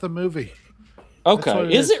Claus the movie.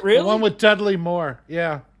 Okay, is it really the one with Dudley Moore?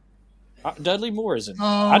 Yeah, Dudley Moore is it? Oh,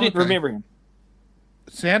 I didn't remember him.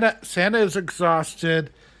 Santa is exhausted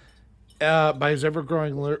by his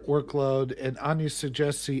ever-growing workload, and Anya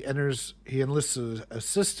suggests he enlists an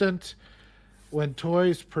assistant. When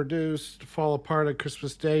toys produced fall apart on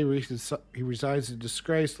Christmas Day, he resigns in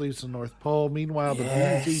disgrace, leaves the North Pole. Meanwhile, the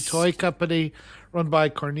BZ Toy Company, run by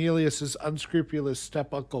Cornelius's unscrupulous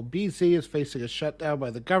step-uncle BZ, is facing a shutdown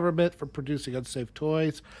by the government for producing unsafe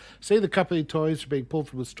toys. Say the company toys are being pulled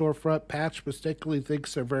from the storefront. Patch mistakenly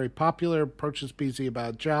thinks they're very popular, approaches BZ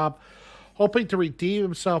about a job. Hoping to redeem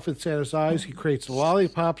himself in Santa's eyes, he creates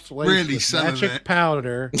lollipops laced with magic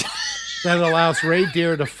powder that allows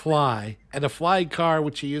reindeer to fly, and a flying car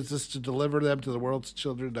which he uses to deliver them to the world's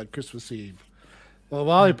children on Christmas Eve. The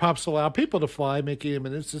lollipops allow people to fly, making him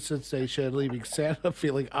an instant sensation, leaving Santa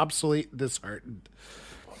feeling obsolete and disheartened.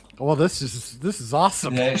 Well, this is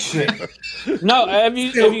awesome. Yeah, shit. No, have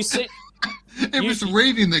you seen? It was the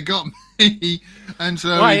reading that got me, and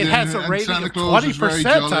so it has a rating of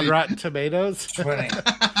 20% on Rotten Tomatoes. 20.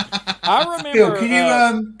 I remember.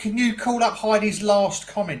 Bill, can you call up Heidi's last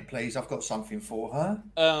comment, please? I've got something for her.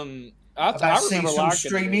 I About remember Cecil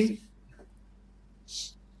streaming.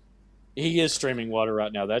 He is streaming water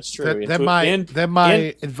right now. That's true. Then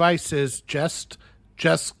my advice is just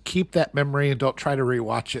keep that memory and don't try to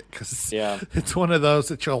rewatch it, because it's one of those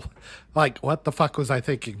that you'll like. What the fuck was I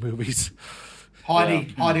thinking? Movies.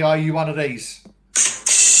 Heidi, are you one of these?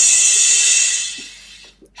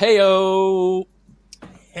 Heyo.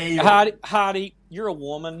 Heidi, you're a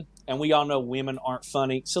woman, and we all know women aren't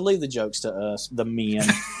funny, so leave the jokes to us, the men.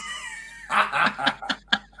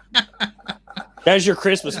 That's your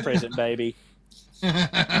Christmas present, baby.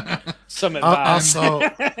 Some advice. Also,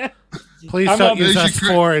 please don't use us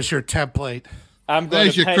four as your template.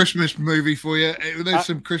 There's your Christmas movie for you. There's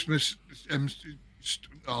some Christmas.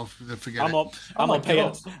 Forget it. I'm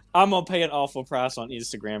gonna pay an awful price on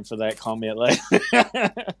Instagram for that comment later.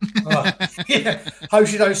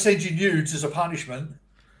 Hope you don't send you nudes as a punishment.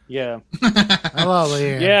 Yeah. Hello,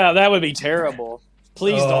 Leanne. Yeah, that would be terrible.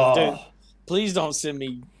 Please don't send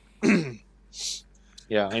me.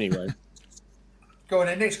 Yeah. Anyway. Go on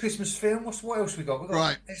then. Next Christmas film. What else we got?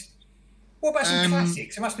 Right. What about some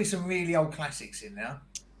classics? There must be some really old classics in there.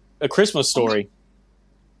 A Christmas Story.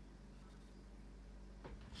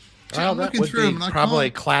 Well, that would be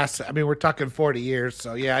probably classic. I mean, we're talking 40 years,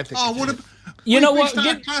 so yeah, I think. Oh, what? You know what?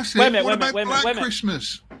 Wait a minute.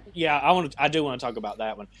 Christmas. Yeah, I do want to talk about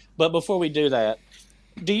that one. But before we do that,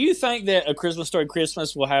 do you think that A Christmas Story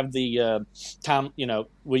Christmas will have the time?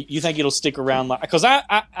 You think it'll stick around? Because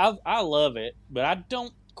I love it, but I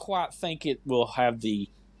don't quite think it will have the,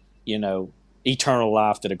 eternal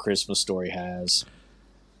life that A Christmas Story has.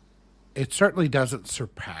 It certainly doesn't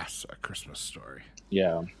surpass A Christmas Story.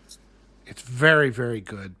 Yeah. It's very, very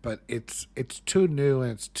good, but it's too new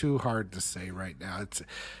and it's too hard to say right now.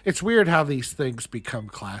 It's weird how these things become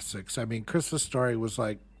classics. I mean, Christmas Story was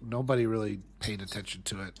like nobody really paid attention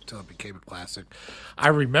to it until it became a classic. I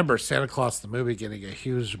remember Santa Claus the movie getting a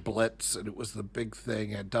huge blitz, and it was the big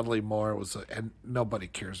thing. And Dudley Moore and nobody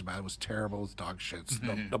cares about it. It was terrible. It was dog shit.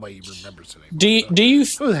 Nobody even remembers it anymore. Do you?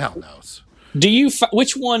 Who the hell knows?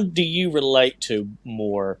 Which one do you relate to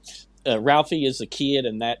more? Ralphie as a kid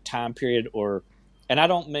in that time period, and I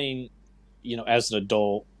don't mean, as an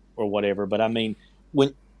adult or whatever, but I mean,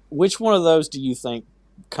 which one of those do you think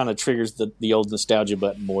kind of triggers the old nostalgia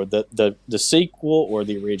button more, the sequel or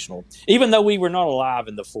the original? Even though we were not alive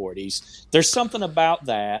in the 40s, there's something about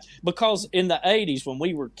that, because in the 80s when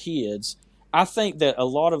we were kids, I think that a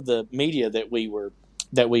lot of the media that we were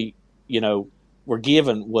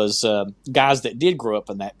given was guys that did grow up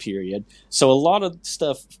in that period. So a lot of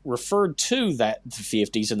stuff referred to the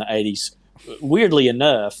 50s and the 80s. Weirdly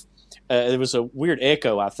enough, there was a weird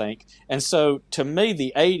echo, I think. And so to me,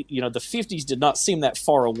 the 50s did not seem that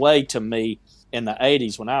far away to me in the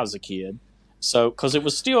 80s when I was a kid. So, because it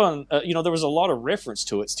was still, there was a lot of reference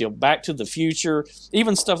to it still. Back to the Future,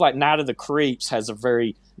 even stuff like Night of the Creeps has a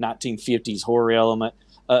very 1950s horror element.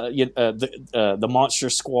 The Monster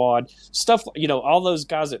Squad, stuff, all those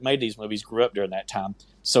guys that made these movies grew up during that time.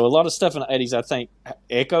 So a lot of stuff in the 80s, I think,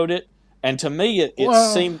 echoed it. And to me,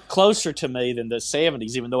 it seemed closer to me than the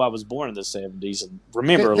 70s, even though I was born in the 70s and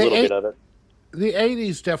remember a little bit of it. The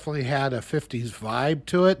 80s definitely had a 50s vibe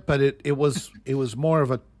to it, but it was more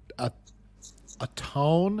of a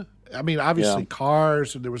tone. I mean, obviously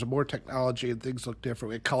cars, and there was more technology and things looked different.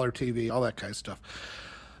 We had color TV, all that kind of stuff.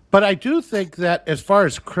 But I do think that as far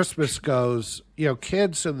as Christmas goes,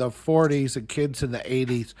 kids in the 40s and kids in the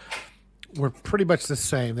 80s were pretty much the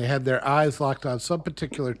same. They had their eyes locked on some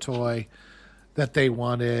particular toy that they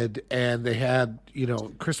wanted, and they had,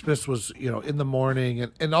 Christmas was, in the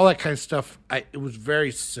morning and all that kind of stuff. It was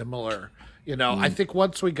very similar. I think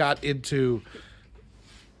once we got into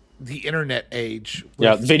the internet age,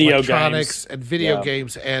 with video electronics games and video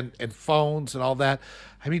games and phones and all that,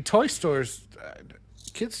 I mean, toy stores,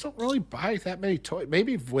 kids don't really buy that many toys.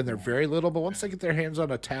 Maybe when they're very little, but once they get their hands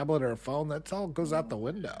on a tablet or a phone, that's all goes out the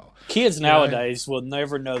window. Kids nowadays will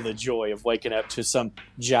never know the joy of waking up to some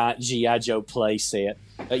giant G.I. Joe play set.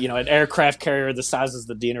 An aircraft carrier the size of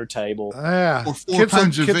the dinner table. Yeah. Or 4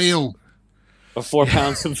 pounds of veal. Or 4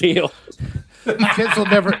 pounds of veal. Kids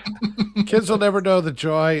will never know the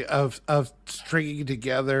joy of stringing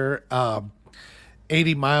together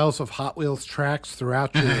 80 miles of Hot Wheels tracks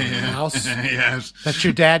throughout your house. Yes. That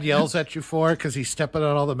your dad yells at you for because he's stepping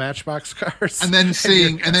on all the Matchbox cars. And then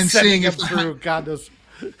seeing if through God knows.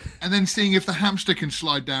 And then seeing if the hamster can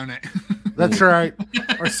slide down it. That's right.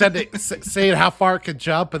 Or seeing how far it can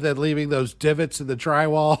jump and then leaving those divots in the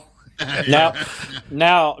drywall.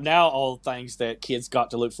 Now all things that kids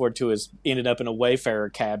got to look forward to is ended up in a Wayfarer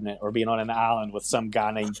cabinet or being on an island with some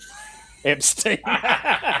guy named Epstein.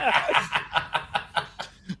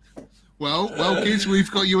 Well, kids,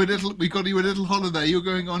 we've got you a little holiday. You're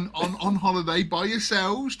going on holiday by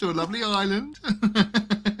yourselves to a lovely island.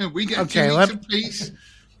 We get 2 weeks of peace.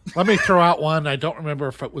 Let me throw out one. I don't remember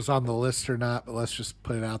if it was on the list or not, but let's just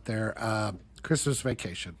put it out there. Christmas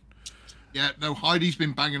Vacation. Yeah, no, Heidi's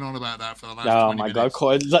been banging on about that for the last 20 minutes.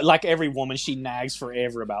 God, like every woman, she nags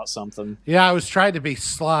forever about something. Yeah, I was trying to be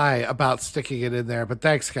sly about sticking it in there, but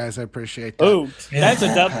thanks, guys. I appreciate that. Oh, that's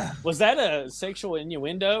a double. Was that a sexual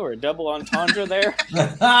innuendo or a double entendre there?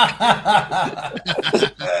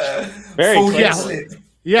 Very clever.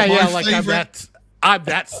 Yeah, like I'm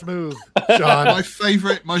that smooth, John. my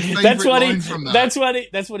favorite line from that.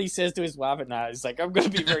 That's what he says to his wife at night. He's like, I'm going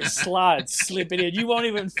to be very sly and slip it in. You won't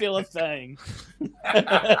even feel a thing.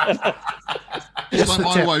 It's like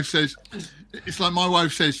my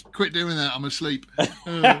wife says, quit doing that, I'm asleep.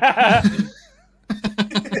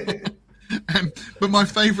 But my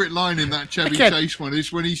favourite line in that Chevy Chase one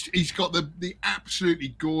is when he's got the absolutely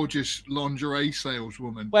gorgeous lingerie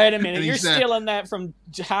saleswoman. Wait a minute, you're stealing that from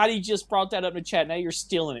Heidi. Just brought that up in the chat. Now you're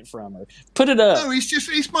stealing it from her. Put it up. No,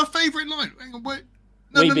 it's my favourite line. Hang on, wait.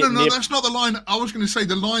 No, that's not the line. I was going to say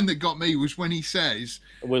the line that got me was when he says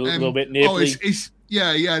a little bit nipply.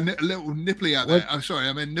 A little nipply out there. I'm sorry,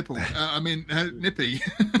 I meant nipple. Nippy.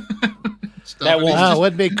 It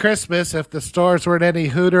wouldn't be Christmas if the stores weren't any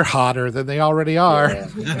hooter hotter than they already are. Yeah.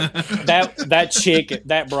 that chick,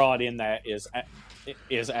 that broad in that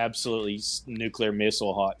is absolutely nuclear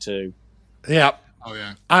missile hot too. Yeah. Oh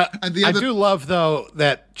yeah. I do love though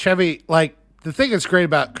that Chevy, like, the thing that's great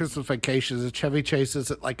about Christmas Vacation is that Chevy Chase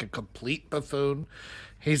isn't like a complete buffoon.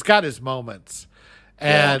 He's got his moments.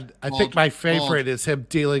 And I think my favorite is him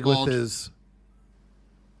dealing with his.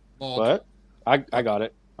 What? I got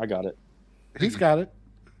it. He's got it.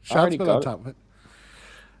 Sean's been on top of it.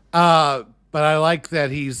 But I like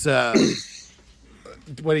that he's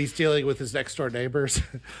when he's dealing with his next door neighbors.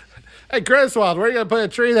 Hey, Griswold, where are you going to put a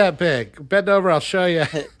tree that big? Bend over, I'll show you.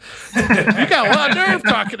 You got a lot of nerve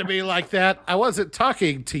talking to me like that. I wasn't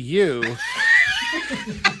talking to you.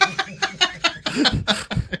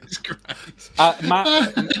 It's great.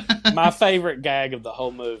 My favorite gag of the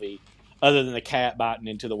whole movie, other than the cat biting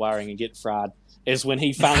into the wiring and getting fried, is when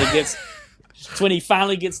he finally gets... It's when he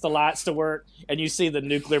finally gets the lights to work, and you see the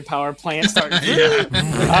nuclear power plant starting.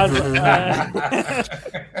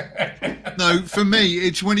 No, for me,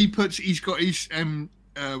 it's when he's got his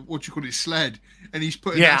sled, and he's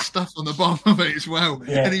putting that stuff on the bottom of it as well,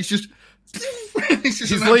 and he's just.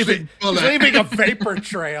 He's leaving a vapor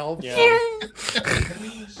trail. Yeah.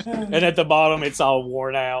 And at the bottom, it's all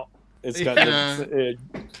worn out. It's got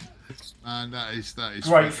Man, that is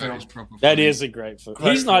great film. That is a great film.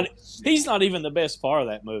 He's not even the best part of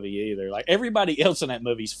that movie either. Like everybody else in that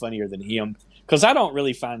movie is funnier than him. Because I don't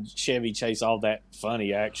really find Chevy Chase all that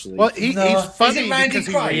funny, actually. Well, he's funny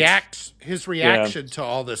because his reaction to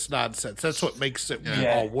all this nonsense. That's what makes it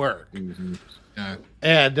all work. Mm-hmm. Yeah.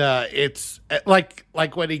 And it's like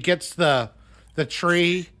when he gets the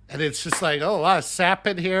tree, and it's just like, oh, a lot of sap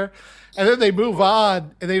in here. And then they move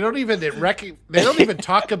on, and they don't even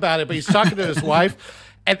talk about it. But he's talking to his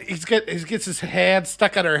wife, and he gets his hand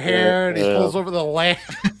stuck on her hair, and he pulls over the lamp.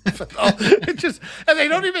 And they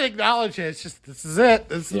don't even acknowledge it. It's just, this is it.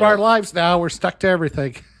 This is our lives now. We're stuck to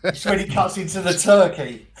everything. It's when he cuts into the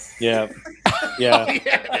turkey. Yeah.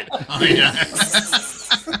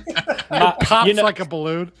 Pops like a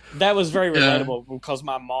balloon. That was very relatable because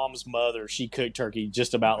my mom's mother, she cooked turkey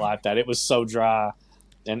just about like that. It was so dry.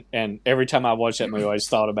 And every time I watched that movie, I always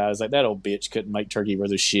thought about it. I was like, that old bitch couldn't make turkey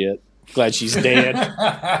worth a shit. Glad she's dead.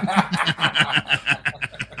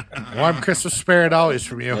 Warm Christmas spirit always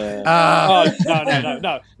from you. No.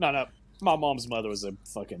 My mom's mother was a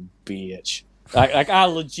fucking bitch. Like I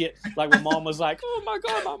legit, like when mom was like, oh my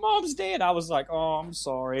God, my mom's dead. I was like, oh, I'm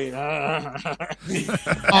sorry. Oh,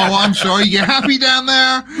 I'm sorry. You happy down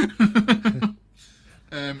there?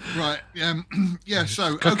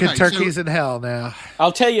 So cooking turkeys in hell now.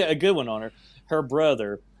 I'll tell you a good one on her. Her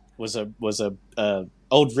brother was a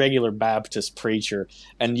old regular Baptist preacher,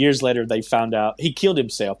 and years later they found out he killed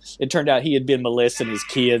himself. It turned out he had been molesting his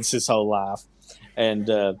kids his whole life, and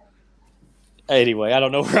anyway, I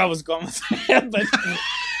don't know where I was going with that, but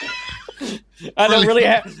I don't really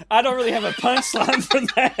have a punchline for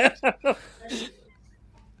that.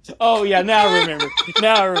 Oh yeah, now I remember.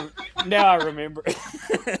 Now I remember.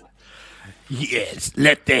 Yes,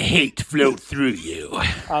 let the hate flow through you.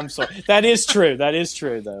 I'm sorry. That is true,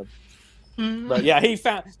 though. But yeah,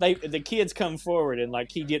 the kids come forward, and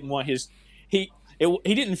like he didn't want he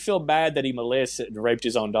didn't feel bad that he molested and raped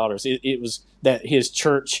his own daughters. It was that his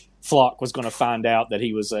church flock was going to find out that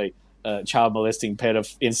he was a child molesting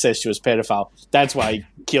incestuous pedophile. That's why he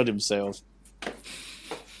killed himself.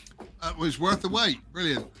 That was worth the wait.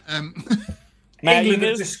 Brilliant. Matt, England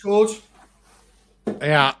have just scored.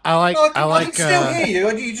 Yeah, I can still hear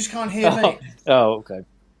you. You just can't hear me. Oh, okay.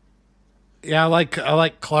 Yeah, I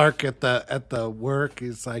like Clark at the work.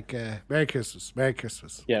 He's like, Merry Christmas, Merry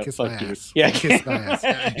Christmas. Yeah, kiss fuck my you. ass. Yeah, kiss my ass.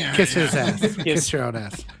 Kiss his ass. Kiss your own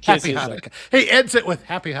ass. Happy Hanukkah. He ends it with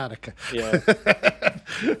Happy Hanukkah. Yeah.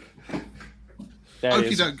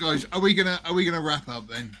 Okie doke, guys. Are we gonna wrap up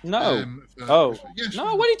then? No. Yes.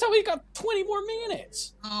 No. What are you talking? We got 20 more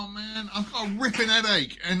minutes. Oh man, I've got a ripping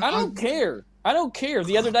headache, and I don't care.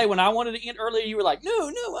 The other day when I wanted to end earlier, you were like,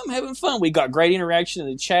 "No, I'm having fun." We got great interaction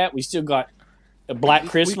in the chat. We still got a Black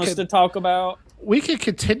Christmas to talk about. We can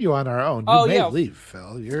continue on our own. You may leave,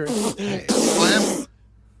 Phil. You're okay. I am.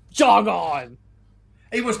 Jog on.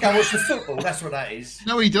 He wants to go watch the football. That's what that is.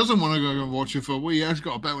 No, he doesn't want to go and watch it football. He has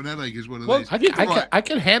got a bit of an headache as well. I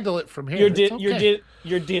can handle it from here.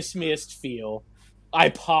 You're dismissed, Phil. I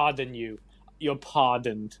pardon you. You're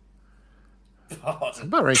pardoned. I'm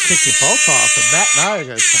about ready to kick you both off, and Matt and I are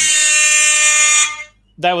going to talk.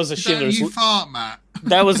 That was a Schindler's List. You fart, Matt.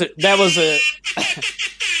 That was a.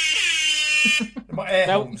 My air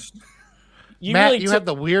holes. Matt, you have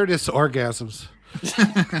the weirdest orgasms.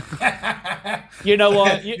 You know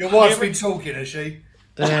what? Your wife's been talking, has she?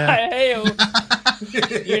 Yeah.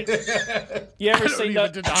 You ever seen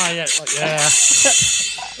that? Deny it.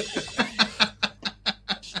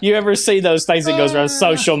 You ever see those things that goes around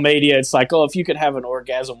social media? It's like, oh, if you could have an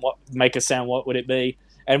orgasm, make a sound, what would it be?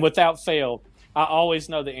 And without fail, I always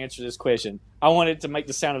know the answer to this question. I wanted to make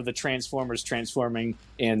the sound of the Transformers transforming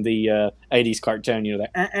in the 80s cartoon. You know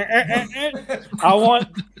that.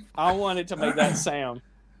 I wanted to make that sound.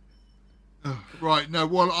 Right, no,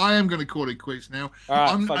 well, I am going to call it quits now.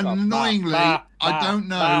 Right, annoyingly, I don't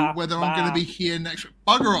know whether I'm going to be here next week.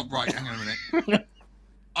 Bugger up, right, hang on a minute.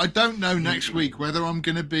 I don't know next week whether I'm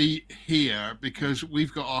going to be here because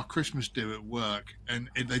we've got our Christmas do at work and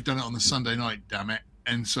they've done it on the Sunday night, damn it.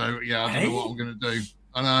 And so, yeah, I don't know what I'm going to do.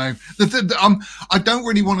 I know. I don't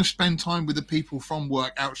really want to spend time with the people from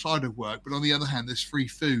work outside of work, but on the other hand, there's free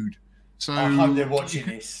food. So I hope they're watching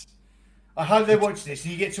this.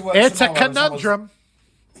 You get to work. It's a conundrum.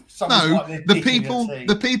 No,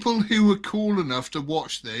 the people who are cool enough to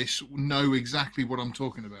watch this know exactly what I'm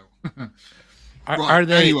talking about. Are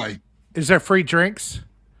they? Anyway, is there free drinks?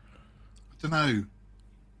 I don't know.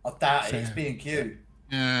 I doubt it. It's B&Q.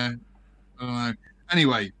 Yeah, I don't know.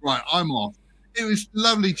 Anyway, right, I'm off. It was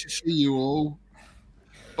lovely to see you all,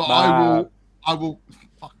 but Bye. I will.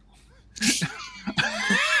 Fuck.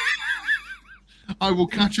 I will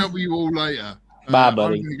catch up with you all later. Bye,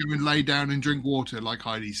 buddy. I'm going to go and lay down and drink water, like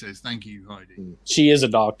Heidi says. Thank you, Heidi. She is a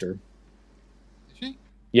doctor. Is she?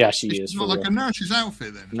 Yeah, she is. It's not like a nurse's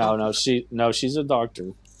outfit, then. No, she's a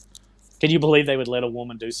doctor. Can you believe they would let a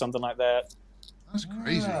woman do something like that? That's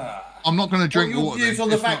crazy. I'm not going to drink water. What are your views on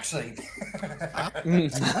the vaccine?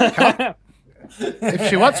 If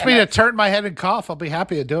she wants me to turn my head and cough, I'll be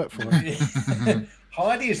happy to do it for her.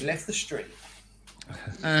 Heidi has left the street.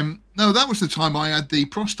 No, that was the time I had the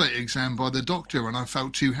prostate exam by the doctor and I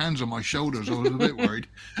felt two hands on my shoulders. I was a bit worried.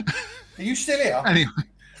 Are you still here? Anyway,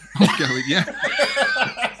 I'm going, yeah.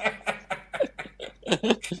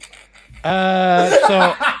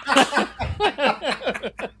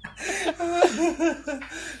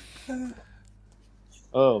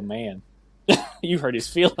 Oh, man. You hurt his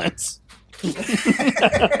feelings. He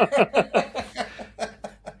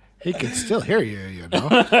can still hear you, you know.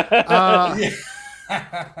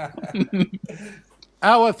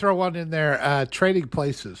 I want to throw one in there. Trading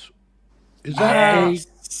Places. Is that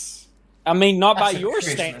I mean, not by That's your a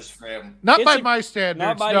Christmas standards. film. not by my standards?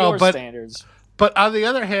 Not by no, your standards. But on the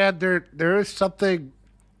other hand, there is something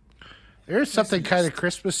kind of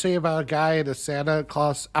Christmassy about a guy in a Santa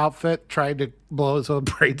Claus outfit trying to blow his own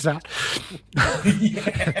brains out.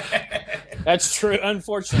 That's true.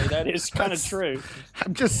 Unfortunately, that is kind of true.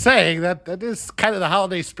 I'm just saying that is kind of the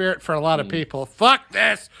holiday spirit for a lot of people. Fuck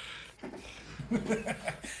this.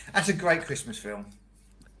 That's a great Christmas film.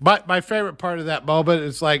 My favorite part of that moment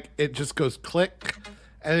is like it just goes click,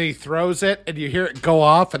 and then he throws it, and you hear it go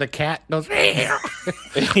off, and a cat goes. Yeah.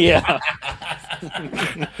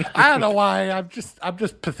 I don't know why. I'm just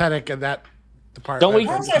pathetic in that department. Don't we-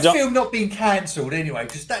 How's that film not being cancelled anyway?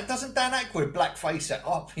 Because doesn't Dan Aykroyd blackface it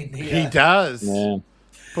up in the... He does. Yeah.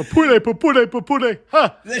 Papule. Huh.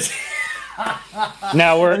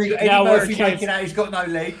 Now we're Eddie Murphy making out he's got no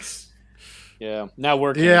legs. Yeah. Now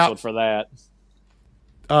we're canceled for that.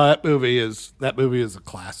 That movie is a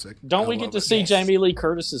classic. Don't we get to see Jamie Lee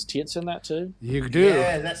Curtis's tits in that too? You do.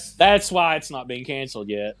 Yeah, That's why it's not being canceled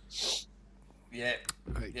yet. yeah.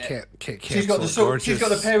 Can't She's got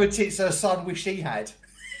the pair of tits her son wished he had.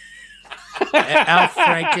 Al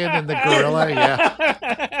Franken and the gorilla.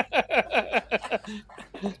 Yeah.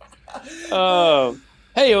 Oh,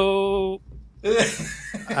 hey-o.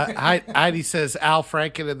 Heidi says Al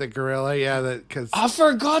Franken and the gorilla. Yeah, because I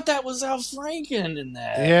forgot that was Al Franken in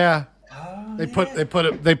that. yeah. They put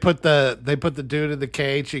the dude in the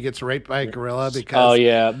cage. He gets raped by a gorilla because Oh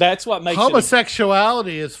yeah, that's what makes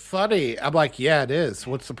homosexuality is funny. I'm like, yeah, it is.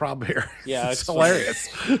 What's the problem here? Yeah, it's it's hilarious.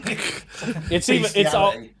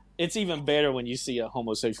 It's even better when you see a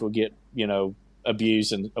homosexual get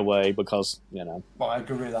abused in a way because By a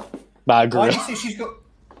gorilla. by a gorilla. Heidi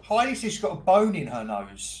says she's got a bone in her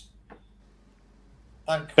nose.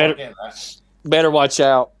 Don't quite Better- get that. Better watch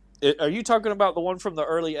out. Are you talking about the one from the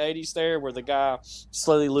early 80s there where the guy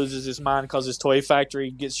slowly loses his mind because his toy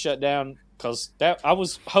factory gets shut down? Because I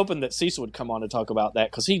was hoping that Cecil would come on to talk about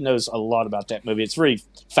that because he knows a lot about that movie. It's really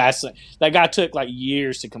fascinating. That guy took like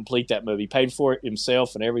years to complete that movie, paid for it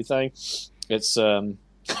himself and everything. It's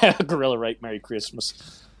Gorilla Rape, Merry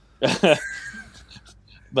Christmas.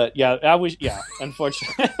 But yeah,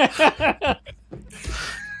 unfortunately.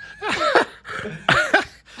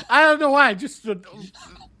 I don't know why. Just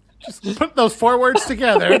put those four words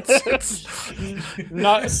together. It's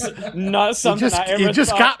not something I ever you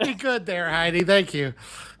just thought. got me good there, Heidi. Thank you.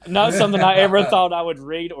 Not something I ever thought I would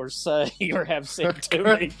read or say or have said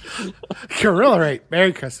to me. Gorilla Rape.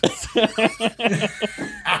 Merry Christmas.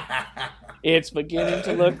 It's beginning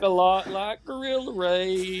to look a lot like Gorilla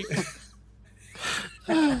Rape.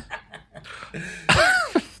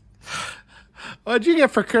 What'd you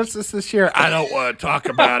get for Christmas this year? I don't want to talk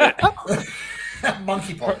about it.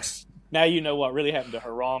 Monkeypox. Now you know what really happened to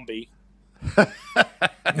Harambe.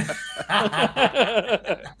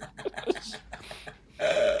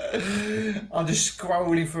 I'm just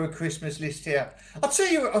scrolling through a Christmas list here. I'll tell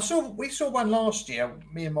you, we saw one last year.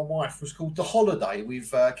 Me and my wife, was called The Holiday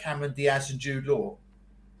with Cameron Diaz and Jude Law.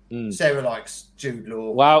 Sarah likes Jude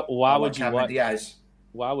Law. Why would you watch? Diaz.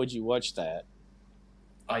 Why would you watch that?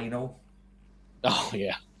 Anal. Oh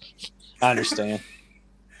yeah, I understand.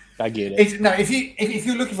 I get it. If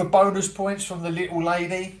you're looking for bonus points from the little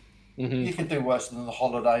lady, you can do worse than The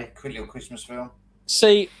Holiday, quick little Christmas film.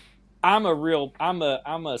 See, I'm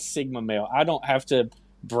a Sigma male. I don't have to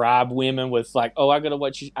bribe women with like, oh, I gotta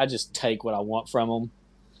watch you. I just take what I want from them.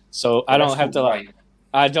 So I don't have to like.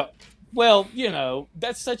 I don't. Well,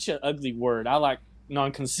 that's such an ugly word. I like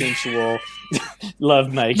non-consensual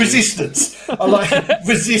love making. Resistance. I like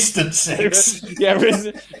resistant sex.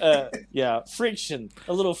 Yeah, friction.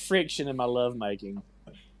 A little friction in my love making.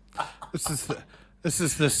 This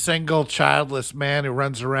is the single childless man who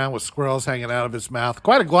runs around with squirrels hanging out of his mouth.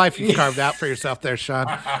 Quite a life you've carved out for yourself there, Sean.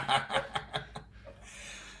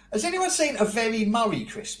 Has anyone seen A Very Murray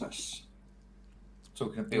Christmas?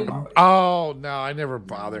 Talking of Bill Murray. Oh, no, I never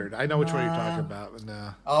bothered. I know which one you're talking about, but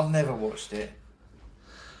no. I've never watched it.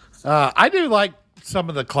 I do like some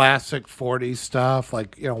of the classic 40s stuff,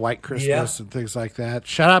 like, White Christmas and things like that.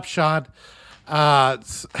 Shut up, Sean. I'm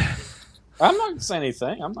not going to say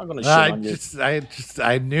anything. I'm not going to shit on you.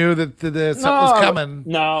 I knew that something was coming.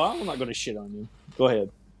 No, I'm not going to shit on you. Go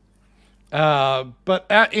ahead. But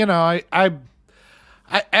I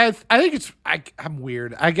think it's I'm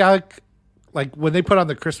weird. I got like when they put on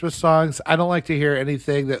the Christmas songs, I don't like to hear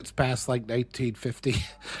anything that's past like 1950.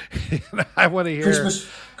 I want to hear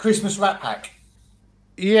Christmas Rat Pack.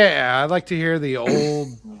 Yeah, I like to hear the old,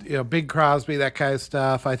 Bing Crosby, that kind of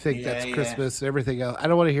stuff. I think that's Christmas and everything else. I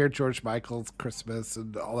don't want to hear George Michael's Christmas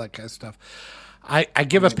and all that kind of stuff. I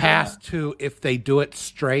give a pass to if they do it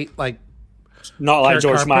straight, like not like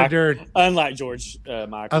George Michael. Unlike George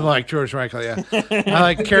Michael. Unlike George Michael, yeah. I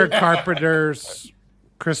like Karen Carpenter's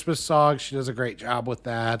Christmas songs. She does a great job with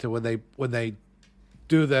that. And when they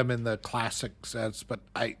do them in the classic sense, but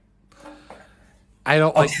I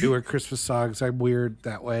don't like newer Christmas songs. I'm weird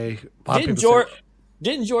that way.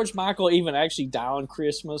 Didn't George Michael even actually die on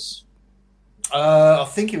Christmas? I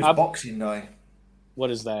think it was Boxing Day.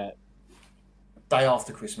 What is that? Day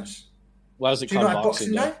after Christmas. Why is it called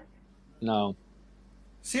Boxing Day? No.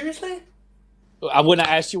 Seriously? I wouldn't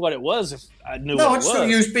have asked you what it was if I knew what it was. I thought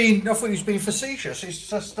he was being facetious. It's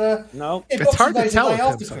just no. It's hard to tell with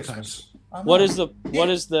him sometimes. What's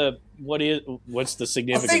the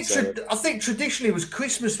significance of it? I think traditionally it was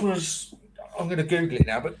Christmas was. I'm going to Google it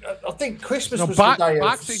now, but I think Christmas was the day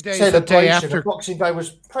Boxing of Day celebration. is the day after. Boxing Day was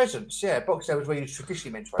presents. Yeah, Boxing Day was where you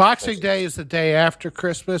traditionally meant to. Boxing Day is the day after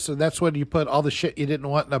Christmas, and that's when you put all the shit you didn't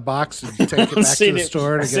want in a box and take it back to the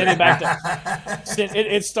store and send it back to.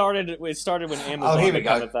 It started when Amazon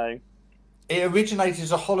became a thing. It originated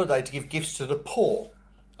as a holiday to give gifts to the poor.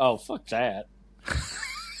 Oh, fuck that.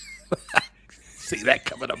 See that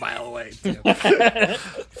coming a mile away, too.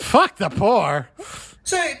 Fuck the poor.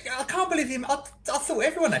 So I can't believe him. I thought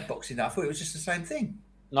everyone had Boxing Day. I thought it was just the same thing.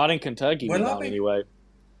 Not in Kentucky, anyway.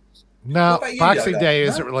 No, Boxing Day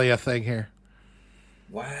isn't really a thing here.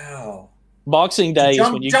 Wow. Boxing Day is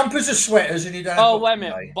when you jumpers are sweaters and you don't. Oh, wait a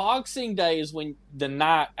minute. Day. Boxing Day is when the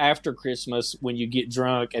night after Christmas when you get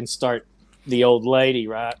drunk and start the old lady,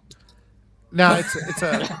 right? No, it's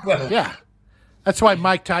a yeah. That's why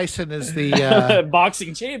Mike Tyson is the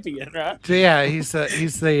boxing champion, right? Yeah, he's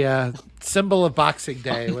the symbol of Boxing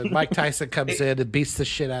Day when Mike Tyson comes in and beats the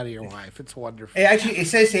shit out of your wife. It's wonderful. It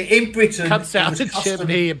says here in Britain, comes down the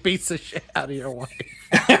chimney and beats the shit out of your wife.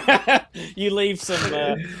 You leave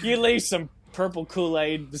some purple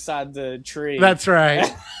Kool-Aid beside the tree. That's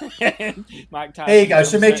right. Mike Tyson. There you go.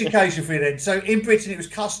 Some education for you then. So in Britain, it was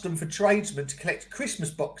custom for tradesmen to collect Christmas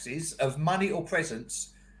boxes of money or presents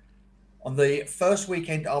on the first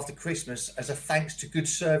weekend after Christmas as a thanks to good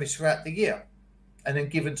service throughout the year, and then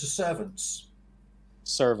given to servants.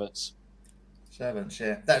 Servants,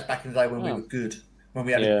 yeah. That's back in the day when we were good, when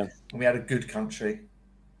we had a good country.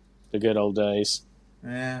 The good old days.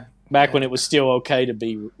 Yeah. Back when it was still okay to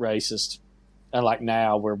be racist, unlike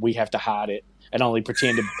now where we have to hide it and only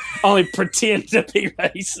pretend to be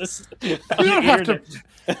racist.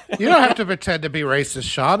 You don't have to pretend to be racist,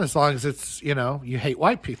 Sean, as long as it's, you hate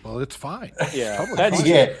white people. It's fine. Yeah. Totally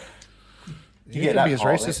fine. You can be as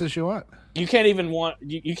racist as you want. You can't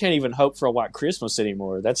even hope for a white Christmas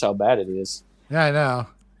anymore. That's how bad it is. Yeah, I know.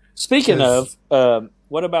 Speaking of,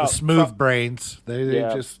 what The about smooth brains. They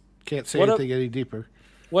Yeah. just can't say What anything any deeper.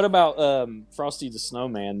 What about Frosty the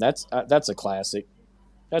Snowman? That's a classic.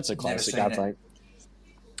 That's a classic, seen I it. think.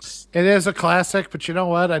 It is a classic, but you know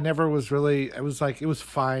what? I never was really. I was like, it was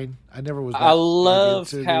fine. I never was. I love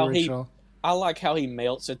into the how original. I like how he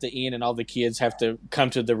melts at the end, and all the kids have to come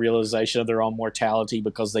to the realization of their own mortality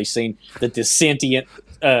because they've seen that this sentient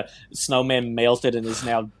snowman melted and is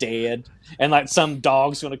now dead, and like some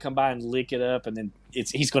dog's going to come by and lick it up, and then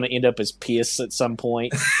he's going to end up as piss at some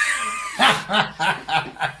point.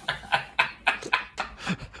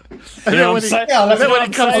 And You know then what I'm saying? Yeah, then when he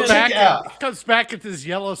I'm comes saying. back, Check it out. comes back at this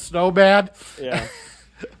yellow snowman, Yeah.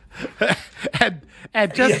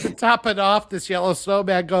 and just to top it off, this yellow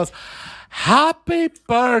snowman goes, "Happy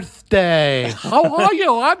birthday! How are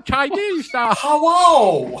you? I'm Chinese now."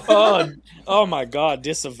 Hello. Oh my God!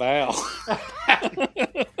 Disavow.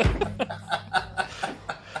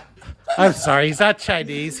 I'm sorry, he's not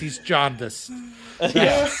Chinese. He's jaundiced.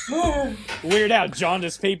 Yeah. Weird how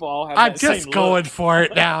jaundiced people all have. I'm that just same going look. for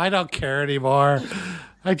it now. I don't care anymore.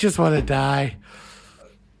 I just want to die.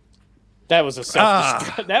 That was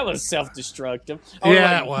that was self-destructive.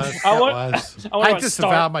 Yeah, it was. I It want- was. I wonder I what disavow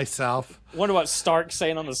Stark- myself. Wonder what Stark's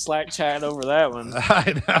saying on the Slack chat over that one.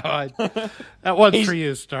 I know. That one's for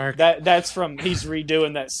you, Stark. That's from he's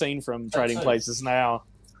redoing that scene from Trading Places Now.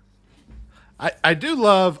 I still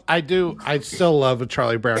love a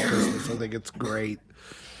Charlie Brown Christmas. I think it's great.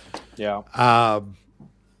 Yeah.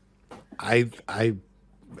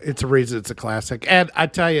 It's a reason it's a classic. And I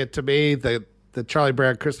tell you, to me, the Charlie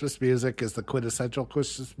Brown Christmas music is the quintessential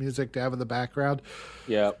Christmas music to have in the background.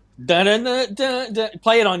 Yeah. Dun, dun, dun, dun, dun.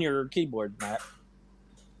 Play it on your keyboard, Matt.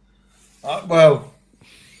 Well,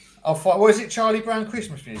 I'll find. What is it? Charlie Brown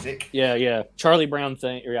Christmas music. Yeah. Charlie Brown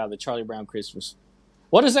thing. Yeah, the Charlie Brown Christmas.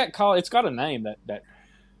 What is that called? It's got a name,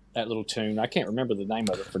 that little tune. I can't remember the name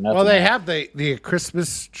of it for nothing. Well, they have the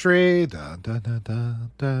Christmas tree. Da, da, da, da,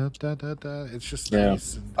 da, da, da, da. It's just Yeah.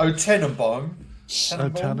 nice. And, Oh, Tenenbaum.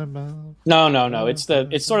 No.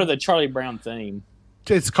 It's sort of the Charlie Brown theme.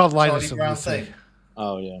 it's called Charlie Linus and Brown Lucy. thing.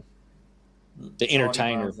 Oh yeah. The Charlie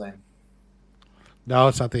Entertainer. Brown thing. No,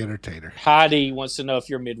 it's not the Entertainer. Heidi wants to know if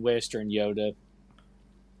you're Midwestern, Yoda.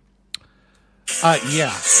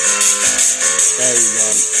 Yeah. There you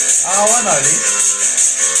go. Oh, I know this.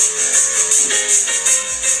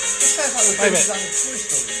 This sounds like the Wait a Beatles minute. and Toy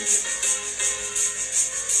Story music.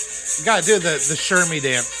 You gotta do the Shermie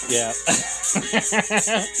dance. Yeah.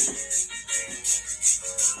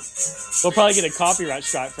 We'll probably get a copyright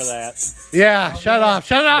strike for that. Yeah, shut off,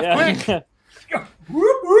 Yeah. quick.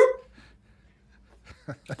 Whoop, whoop.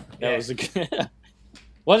 That was a good.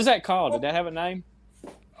 What is that called? Did that have a name?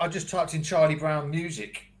 I just typed in Charlie Brown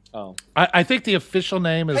music. Oh, I think the official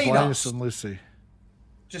name is Peanuts. Linus and Lucy.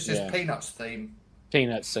 Just says Yeah. Peanuts theme.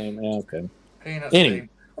 Peanut scene. Yeah, okay. Peanuts Any- theme.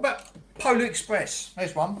 What about Polar Express?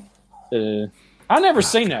 There's one. I've never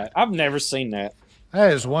seen that. I've never seen that.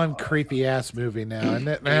 That is one creepy ass movie now, isn't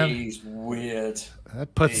it, man? He's weird.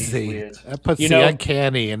 That puts He's the weird. You know-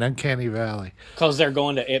 uncanny in Uncanny Valley. Because they're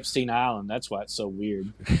going to Epstein Island. That's why it's so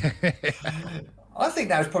weird. I think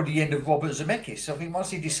that was probably the end of Robert Zemeckis. I think once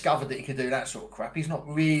he discovered that he could do that sort of crap, he's not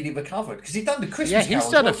really recovered because he'd done the Christmas. Yeah, he's Carol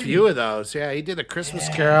as done well, a didn't few he? of those. Yeah, he did a Christmas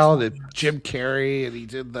Carol, and Jim Carrey, and he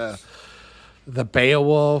did the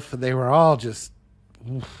Beowulf, and they were all just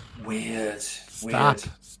Weird.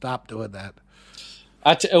 stop doing that.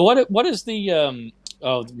 What is the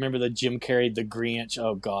remember the Jim Carrey, the Grinch?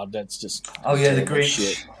 Oh God, that's just Oh yeah, the terrible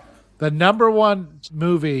Grinch. shit. The #1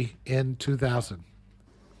 movie in 2000.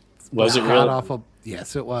 Was it God really? awful?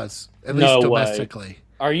 Yes, it was. At No least way. domestically.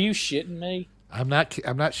 Are you shitting me? I'm not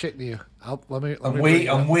shitting you. Let me And bring it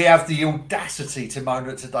up. we have the audacity to moan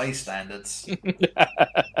at today's standards.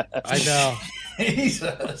 I know.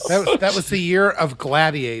 Jesus. That was the year of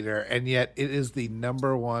Gladiator, and yet it is the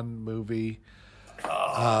 #1 movie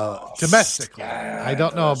domestically. I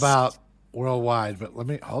don't know about worldwide, but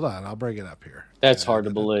hold on. I'll bring it up here. That's hard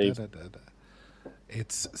to believe.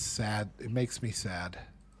 It's sad. It makes me sad.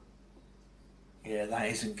 Yeah, that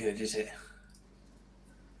isn't good, is it?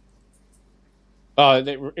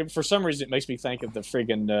 For some reason, it makes me think of the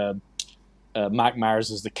friggin' Mike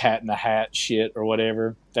Myers as the Cat in the Hat shit or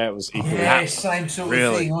whatever. That was equally. Yeah, same sort of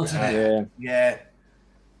Really? thing, wasn't it? Yeah.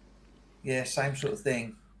 Yeah, same sort of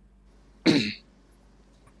thing.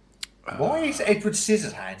 Why is Edward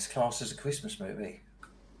Scissorhands classed as a Christmas movie?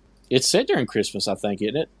 It's set during Christmas, I think,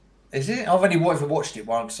 isn't it? Is it? I've only ever watched it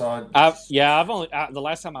once. So The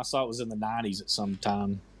last time I saw it was in the 90s at some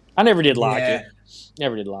time. I never did like Yeah. it.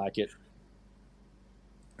 Never did like it.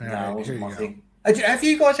 All No, right, it here wasn't you my go. thing. Have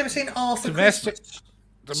you guys ever seen Arthur Domestic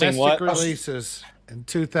Christmas? releases in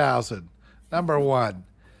 2000. Number 1,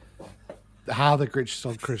 How the Grinch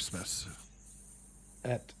Stole Christmas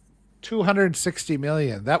at 260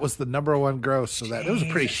 million. That was the number 1 gross. So that it was a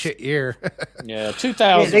pretty shit year. Yeah,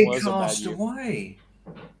 2000 then was a bad year. Castaway.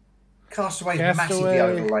 Castaway is massively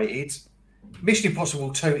overrated. Mission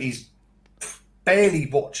Impossible 2 is barely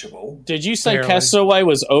watchable. Did you say Barely. Castaway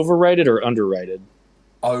was overrated or underrated?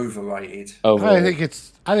 Overrated.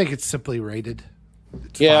 I think it's simply rated.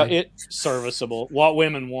 It's Yeah, fine. it's serviceable. What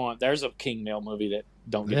Women Want. There's a King Nail movie that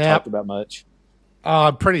don't get Yep. talked about much. Oh,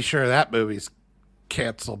 I'm pretty sure that movie's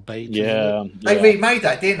cancel bait. isn't Yeah, it? They yeah. remade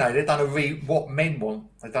that, didn't they? They've done What Men Want.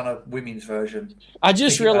 They've done a women's version. I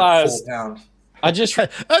just Thinking about realized. £4. I just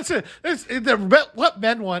What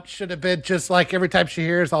Men Want should have been just like every time she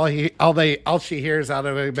hears all she hears out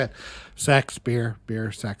of it, sex, beer,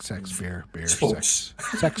 sex, beer, Sports.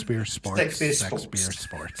 sex, beer, sports, Sex, beer, sex, sports. beer,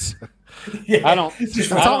 sports. Yeah. I don't. Just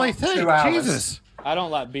That's I all don't- they think. 2 hours. Jesus. I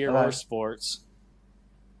don't like beer Hello. or sports.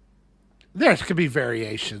 There could be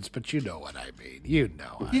variations, but you know what I mean. You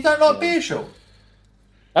know. You don't like beer, Sean?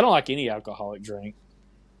 I don't like any alcoholic drink.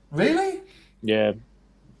 Really? Yeah.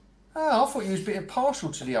 Oh, I thought you was a bit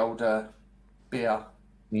partial to the old beer.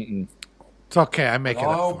 Mm-mm. It's okay. I make it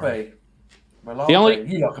Well, up I'll for it. be. Well, I'll The only-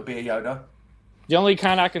 be. You like a beer, Yoda? The only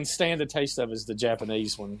kind I can stand the taste of is the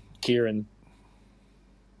Japanese one, Kirin.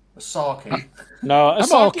 A sake. No, I'm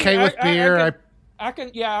sake, okay with beer. I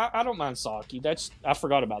can. Yeah, I don't mind sake. I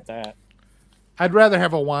forgot about that. I'd rather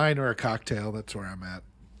have a wine or a cocktail. That's where I'm at.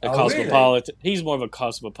 A Oh, cosmopolitan. He's more of a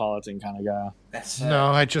cosmopolitan kind of guy. That's No,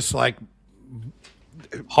 I just like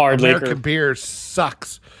Hard American liquor. beer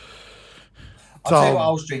sucks. It's I'll tell you all what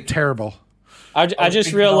I was drinking. terrible. I was just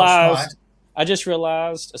drinking last realized. I just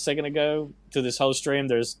realized a second ago to this whole stream.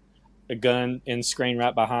 There's a gun in screen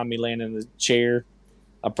right behind me, laying in the chair.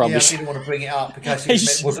 I probably. Yeah, I should- didn't want to bring it up because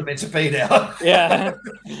it wasn't meant to be there. Yeah,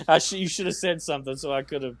 you should have said something so I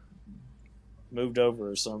could have moved over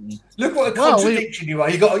or something. Look what a Well, contradiction you are.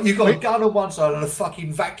 You got a gun on one side and a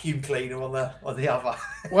fucking vacuum cleaner on the other.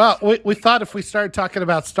 Well, we thought if we started talking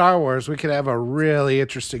about Star Wars, we could have a really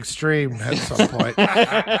interesting stream at some point.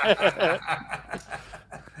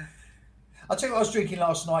 I'll tell you what I was drinking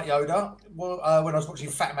last night, Yoda. Well, when I was watching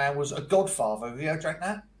Fat Man, was a Godfather. Have you ever drank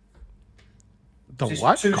that? The Just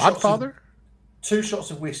what? 2 shots Godfather? 2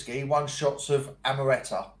 shots of whiskey, 1 shot of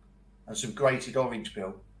amaretto, and some grated orange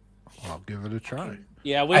peel. I'll give it a try.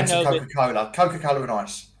 Yeah, we And some know that. Coca-Cola. Coca-Cola and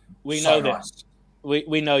ice. We So know that. nice.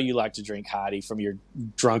 We know you like to drink Heidi from your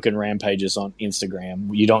drunken rampages on Instagram.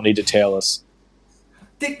 You don't need to tell us.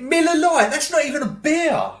 Miller Lite, that's not even a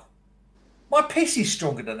beer. My piss is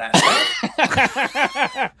stronger than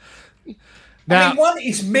that. Now, I mean, 1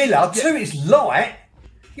 is Miller, 2 is light.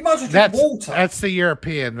 You might as well drink water. that's the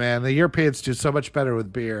European, man. The Europeans do so much better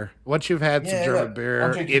with beer. Once you've had some Yeah, German look, I'm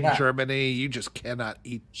beer drinking in that. Germany, you just cannot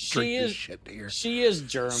drink this is- shit here. She is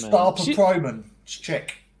German. Star Proman.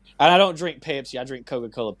 Check. And I don't drink Pepsi. I drink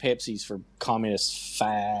Coca-Cola. Pepsi's for communist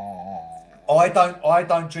fat. I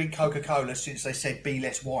don't drink Coca-Cola since they said be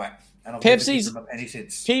less white. And I've Pepsi's- never given them any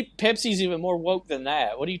since. Pepsi's even more woke than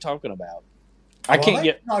that. What are you talking about? Oh, I can't are they?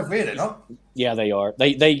 get. No, really not. Yeah, they are.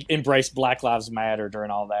 They embrace Black Lives Matter during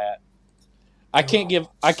all that. I can't give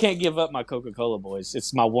up my Coca-Cola, boys.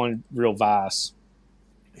 It's my one real vice.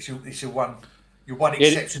 It's your one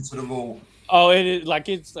exception to the rule. Oh, it is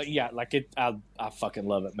I fucking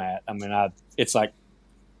love it, Matt. I mean, it's like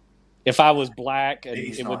if I was black, and It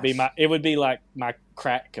is it would be like my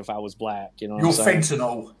crack if I was black. You know what Your I'm saying?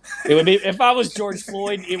 fentanyl. It would be if I was George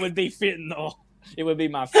Floyd. It would be fentanyl. It would be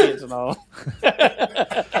my fentanyl.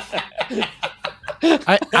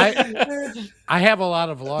 I have a lot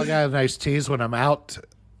of Long Island iced teas when I'm out.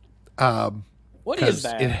 What is 'cause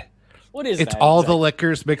that? What is It's that? all the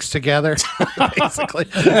liquors mixed together, basically.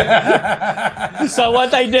 So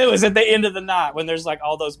what they do is at the end of the night, when there's like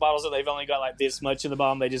all those bottles and they've only got like this much in the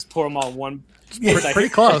bottom, they just pour them on one. Pretty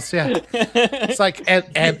close, yeah. It's like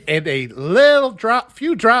and a little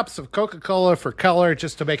few drops of Coca-Cola for color,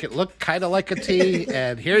 just to make it look kind of like a tea.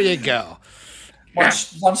 And here you go.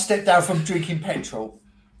 One step down from drinking petrol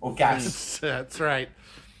or gas. That's right.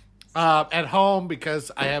 At home,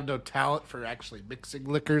 because I have no talent for actually mixing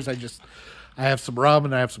liquors, I have some rum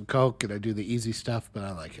and I have some Coke and I do the easy stuff, but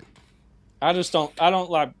I like it. I don't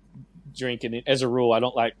like drinking it. As a rule, I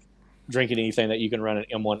don't like drinking anything that you can run an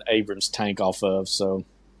M1 Abrams tank off of. So,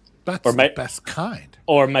 That's Or the ma- best kind.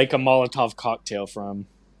 or make a Molotov cocktail from.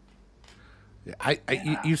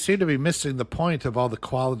 You seem to be missing the point of all the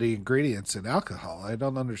quality ingredients in alcohol. I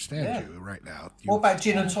don't understand Yeah. you right now. What about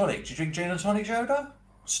gin and tonic? Do you drink gin and tonic, Yoda?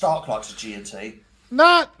 Stark likes a G&T.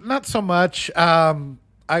 Not so much. I've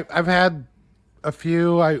had a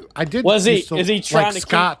few. I did. Is he trying to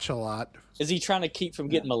Scotch a lot? Is he trying to keep from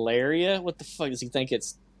getting malaria? What the fuck does he think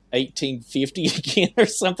it's 1850 again or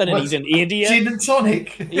something? And he's in India. Gin and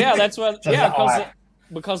tonic. Yeah, that's what.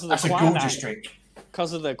 Because of the that's quinine. a gorgeous drink.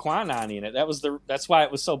 Because of the quinine in it. That's why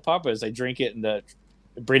it was so popular. Is they drink it in the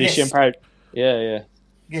British Empire. Yeah.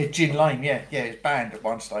 Yeah, Gin Lane. Yeah, it's banned at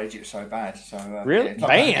one stage. It was so bad. So really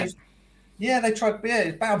banned. Yeah, they tried. Yeah,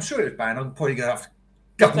 it's banned. I'm sure it was banned. I'm probably gonna have to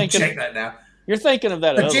go and check that now. You're thinking of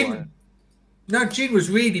that other gin, one. No, gin was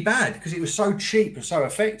really bad because it was so cheap and so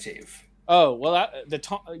effective. Oh well,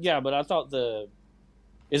 but I thought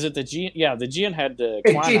is it the gin? Yeah, the gin had the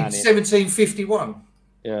gin, quinine 1751.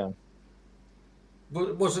 Yeah. But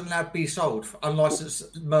it wasn't allowed to be sold for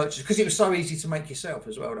unlicensed merchants because it was so easy to make yourself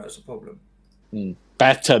as well. That was the problem.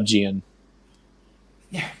 Bathtub gin.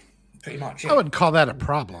 Yeah, pretty much. Yeah. I wouldn't call that a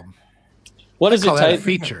problem. What does it taste?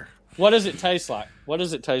 Feature. What does it taste like? What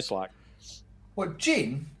does it taste like? What,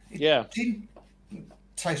 gin? Yeah. Gin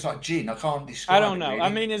tastes like gin. I can't describe. I don't know. Really. I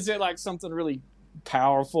mean, is it like something really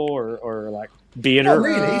powerful or like bitter? Not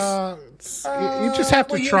really. You just have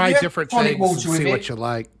to try different things and see what you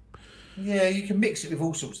like. Yeah, you can mix it with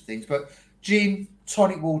all sorts of things, but gin,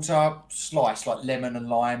 tonic water, slice like lemon and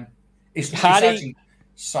lime. It's actually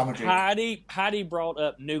summer drink. Heidi brought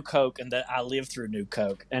up New Coke and that I lived through New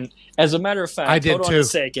Coke. And as a matter of fact, I did hold on too. a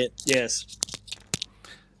second. Yes.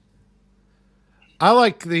 I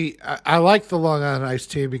like the Long Island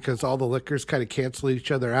iced tea because all the liquors kind of cancel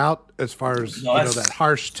each other out as far as that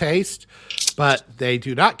harsh taste, but they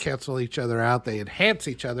do not cancel each other out. They enhance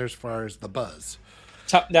each other as far as the buzz.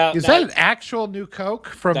 Is that an actual New Coke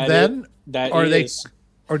from then?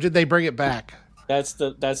 Or did they bring it back? That's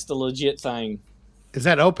the legit thing. Is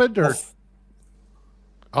that opened or?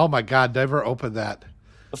 Oh my God! Never opened that.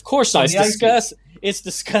 Of course not. It's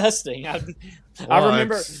disgusting. I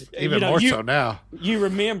remember even more so now. You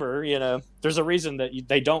remember, there's a reason that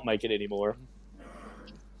they don't make it anymore.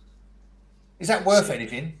 Is that worth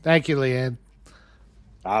anything? Thank you, Leanne.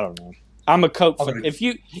 I don't know. I'm a Coke fan. If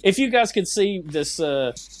you guys could see this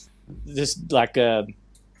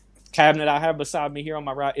cabinet I have beside me here on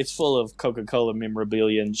my right, it's full of Coca-Cola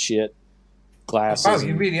memorabilia and shit, glasses. Oh,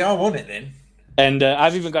 you really are on it then. And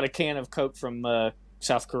I've even got a can of Coke from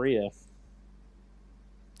South Korea.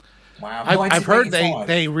 Wow, I've heard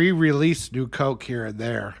they re-release New Coke here and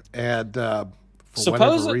there, and for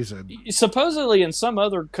whatever reason, supposedly in some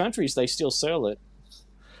other countries they still sell it.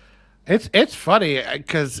 It's funny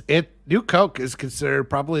because New Coke is considered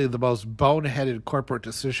probably the most boneheaded corporate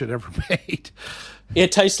decision ever made.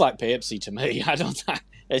 It tastes like Pepsi to me. I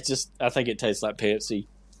think it tastes like Pepsi.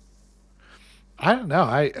 I don't know.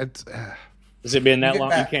 Has it been that long?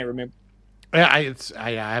 You can't remember. Yeah,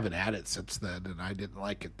 I haven't had it since then, and I didn't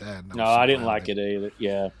like it then. No, I didn't like it either.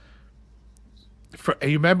 Yeah.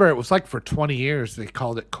 You remember it was like for 20 years they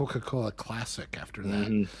called it Coca-Cola Classic after that.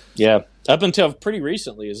 Mm-hmm. Yeah, up until pretty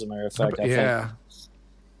recently, as a matter of fact. I think.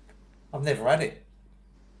 I've never had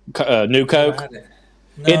it. New Coke.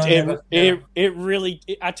 No, it really.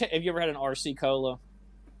 Have you ever had an RC Cola?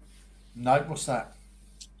 No, what's that?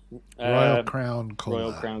 Royal Crown Cola.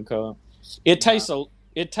 Royal Crown Cola. It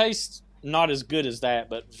tastes not as good as that,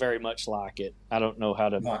 but very much like it. I don't know how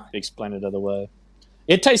to explain it other way.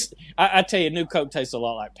 It tastes. I tell you, New Coke tastes a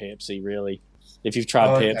lot like Pepsi. Really, if you've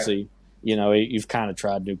tried Pepsi, you've kind of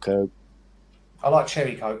tried New Coke. I like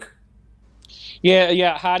cherry Coke.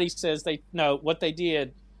 Yeah. Heidi says what they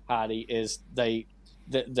did, Heidi, is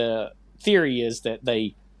the theory is that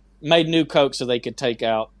they made New Coke so they could take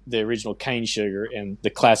out the original cane sugar and the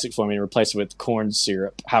classic formula and replace it with corn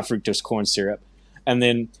syrup, high fructose corn syrup, and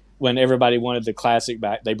then when everybody wanted the classic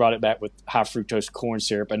back, they brought it back with high fructose corn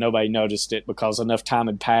syrup, and nobody noticed it because enough time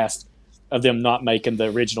had passed of them not making the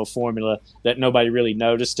original formula that nobody really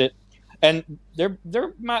noticed it. And there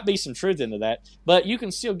might be some truth into that, but you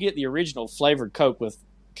can still get the original flavored Coke with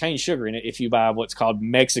cane sugar in it if you buy what's called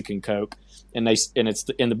Mexican Coke, and it's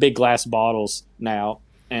in the big glass bottles now,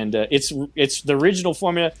 and it's the original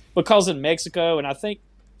formula because in Mexico, and I think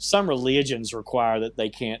some religions require that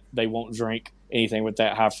they won't drink anything with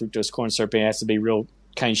that high fructose corn syrup. It has to be real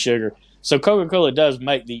cane sugar. So Coca-Cola does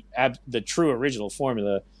make the true original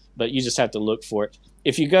formula, but you just have to look for it.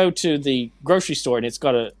 If you go to the grocery store and it's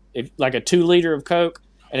got like a 2 liter of Coke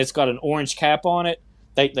and it's got an orange cap on it,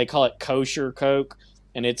 they call it kosher Coke,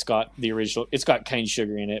 and it's got cane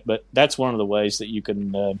sugar in it. But that's one of the ways that you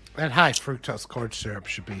can. That high fructose corn syrup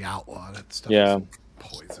should be outlawed. That stuff is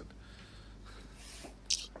poison.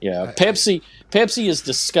 Yeah, Pepsi is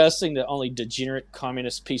disgusting that only degenerate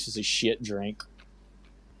communist pieces of shit drink.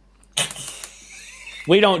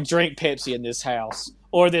 We don't drink Pepsi in this house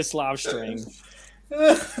or this live stream.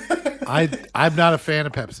 I'm not a fan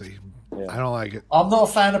of Pepsi. Yeah. I don't like it. I'm not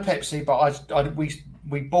a fan of Pepsi, but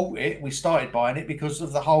we bought it. We started buying it because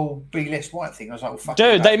of the whole Be Less White thing. I was like, well, fuck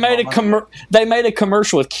dude, it, they made a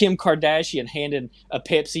commercial with Kim Kardashian handing a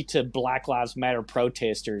Pepsi to Black Lives Matter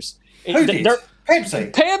protesters. Who did?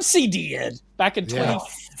 Pepsi. Pepsi did back in 20. Yeah.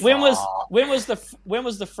 When was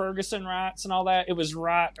the Ferguson riots and all that? It was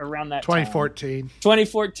right around that 2014. time.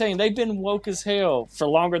 2014. They've been woke as hell for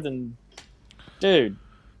longer than, dude.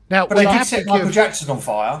 Now, But they did set Michael Jackson on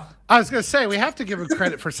fire. I was going to say, we have to give him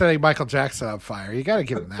credit for setting Michael Jackson on fire. You got to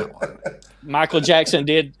give him that one. Michael Jackson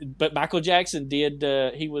did.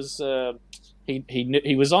 He was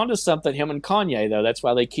he was onto something. Him and Kanye though. That's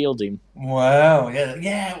why they killed him. Wow.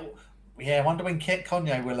 Yeah. I wonder when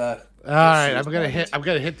Kanye will. All right, I'm gonna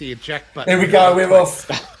hit the eject button. Here we go. We're off.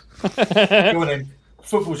 Go on in.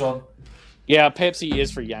 Football's on. Yeah, Pepsi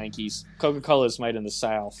is for Yankees. Coca-Cola is made in the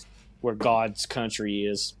South, where God's country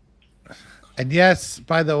is. And yes,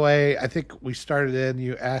 by the way, I think we started in.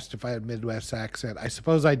 You asked if I had a Midwest accent. I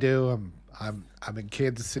suppose I do. I'm in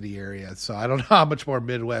Kansas City area, so I don't know how much more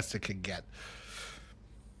Midwest it can get.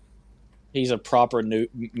 He's a proper new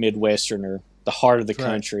Midwesterner, the heart of the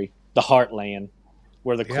country, the heartland,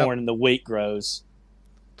 where the corn and the wheat grows.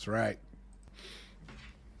 That's right.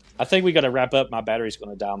 I think we got to wrap up. My battery's going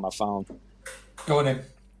to die on my phone. Go on in.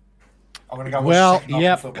 I'm going to go. Well,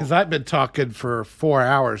 yeah, because I've been talking for 4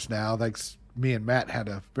 hours now. Thanks. Me and Matt had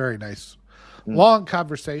a very nice, long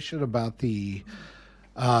conversation about the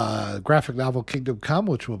graphic novel Kingdom Come,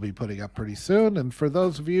 which we'll be putting up pretty soon. And for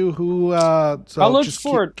those of you who,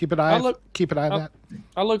 keep an eye on that.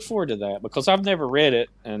 I look forward to that because I've never read it.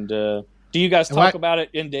 And do you guys talk about it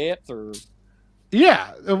in depth or?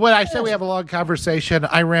 Yeah, when I said we have a long conversation,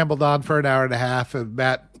 I rambled on for an hour and a half, and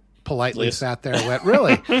Matt politely sat there and went,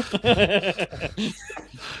 "Really?"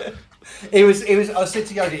 It was. I said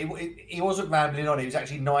to Yoda, he wasn't rambling on. It was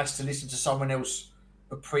actually nice to listen to someone else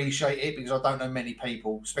appreciate it because I don't know many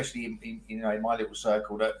people, especially in my little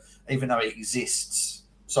circle, that even though it exists.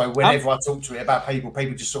 So whenever I talk to it about people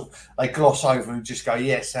just sort of they gloss over and just go,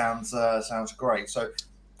 "Yeah, sounds great." So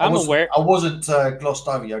I'm aware. I wasn't glossed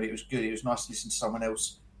over, Yoda. It was good. It was nice to listen to someone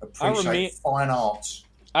else appreciate fine art.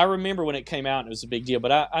 I remember when it came out and it was a big deal,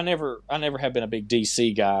 but I never have been a big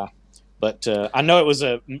DC guy. But I know it was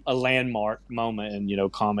a landmark moment in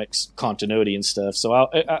comics continuity and stuff. So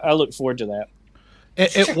I look forward to that.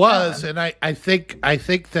 It was, and I think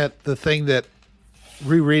that the thing that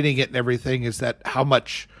rereading it and everything is that how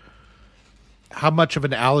much of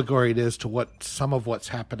an allegory it is to some of what's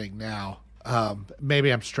happening now.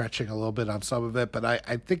 Maybe I'm stretching a little bit on some of it, but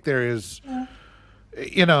I think there is,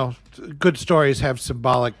 good stories have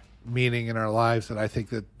symbolic meaning in our lives, and I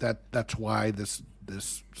think that's why this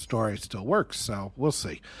story still works. So we'll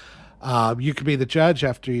see. You can be the judge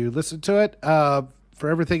after you listen to it. For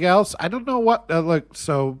everything else, I don't know what. Look,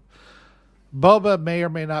 so Boba may or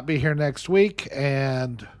may not be here next week,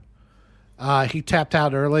 and he tapped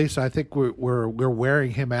out early, so I think we're wearing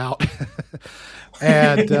him out.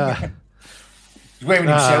 And he's wearing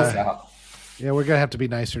himself out. Yeah, we're gonna have to be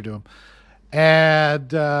nicer to him. And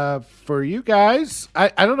for you guys,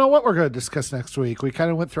 I don't know what we're going to discuss next week. We kind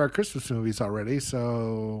of went through our Christmas movies already,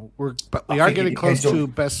 so we are getting close to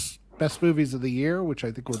best movies of the year, which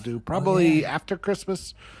I think we'll do probably after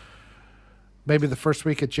Christmas, maybe the first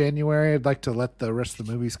week of January. I'd like to let the rest of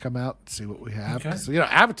the movies come out and see what we have. Okay. 'Cause,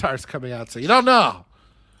 Avatar's coming out, so you don't know.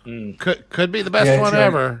 Could be the best one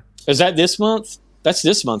ever. Is that this month? That's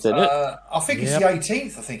this month, isn't it? I think it's the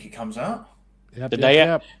 18th. I think it comes out.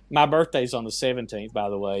 Yep. My birthday's on the 17th, by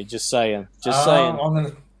the way. Just saying. Saying.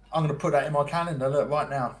 I'm gonna put that in my calendar. Look right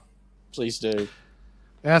now. Please do.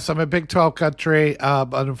 Yes, I'm a Big 12 country,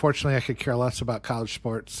 but unfortunately, I could care less about college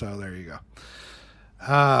sports. So there you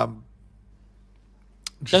go.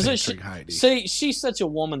 Doesn't she? See, she's such a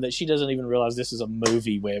woman that she doesn't even realize this is a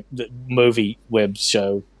movie web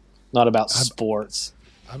show, not about sports.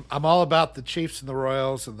 I'm all about the Chiefs and the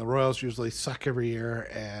Royals usually suck every year,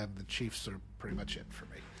 and the Chiefs are pretty much it for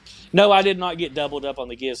me. No, I did not get doubled up on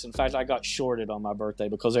the gifts. In fact, I got shorted on my birthday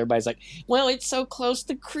because everybody's like, well, it's so close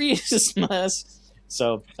to Christmas.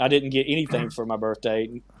 So I didn't get anything for my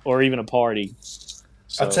birthday or even a party.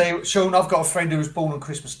 So. I'll tell you, Sean, I've got a friend who was born on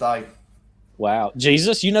Christmas Day. Wow.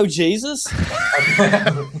 Jesus? You know Jesus?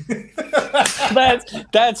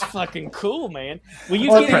 That's fucking cool, man. Will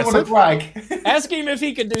you want to brag? Ask him if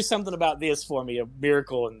he could do something about this for me, a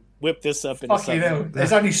miracle, and whip this up into something.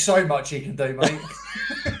 There's only so much he can do, mate.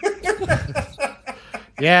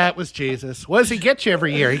 Yeah, it was Jesus. What does he get you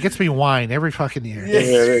every year? He gets me wine every fucking year. Yeah,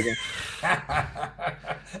 there you go.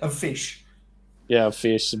 And fish. Yeah,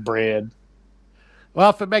 fish, bread. Well,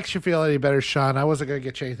 if it makes you feel any better, Sean, I wasn't going to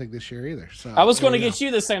get you anything this year either. So I was going to get you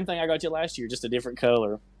the same thing I got you last year, just a different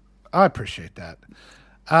color. I appreciate that.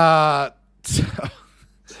 So,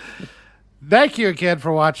 thank you again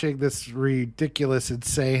for watching this ridiculous,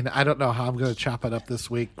 insane, I don't know how I'm going to chop it up this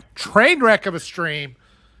week, train wreck of a stream.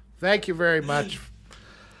 Thank you very much.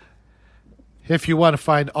 If you want to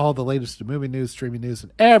find all the latest movie news, streaming news,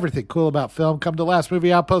 and everything cool about film, come to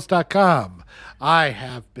lastmovieoutpost.com. I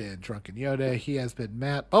have been Drunken Yoda. He has been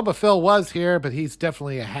Matt. Boba Phil was here, but he's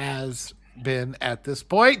definitely a has-been at this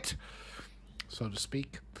point, so to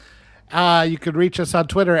speak. You can reach us on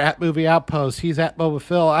Twitter at Movie Outpost. He's at Boba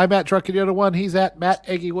Phil. I'm at Drunken Yoda 1. He's at Matt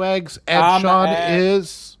Eggy Wags. And I'm Sean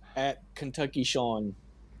is at Kentucky Sean.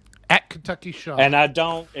 at Kentucky Sean. And I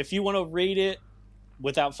don't. If you want to read it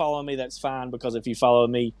without following me, that's fine. Because if you follow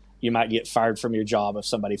me, you might get fired from your job if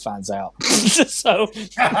somebody finds out. So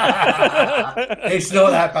It's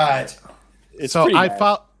not that bad. it's so pretty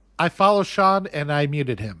bad. I follow Sean and I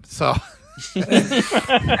muted him. So you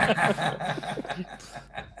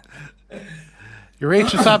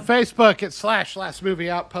reach us on Facebook at /Last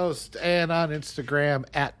Movie Outpost and on Instagram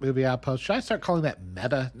at Movie Outpost. Should I start calling that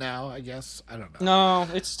Meta now? I guess I don't know. No,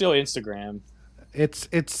 it's still Instagram. It's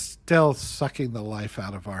still sucking the life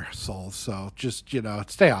out of our souls. So just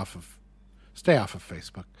stay off of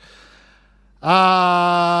Facebook.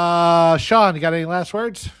 Sean, you got any last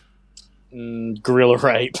words? Gorilla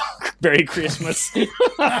rape. Merry Christmas.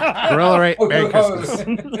 Gorilla Rape, Merry Christmas.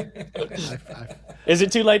 Is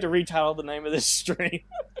it too late to retitle the name of this stream?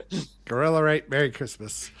 Gorilla Rape, Merry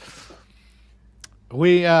Christmas.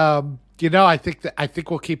 We I think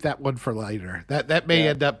we'll keep that one for later. That may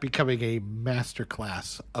end up becoming a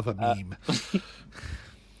masterclass of a meme.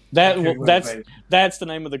 That's the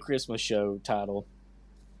name of the Christmas show title.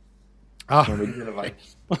 Oh,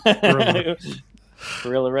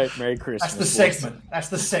 Gorilla Rape, Merry Christmas. That's the segment. That's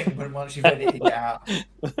the segment once you've edited it out.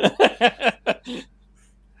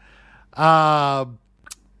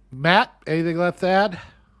 Matt, anything left to add?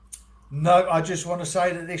 No, I just want to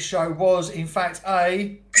say that this show was, in fact,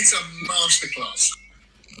 It's a masterclass.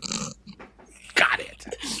 Got it.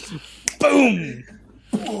 Boom.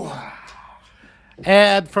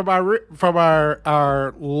 And from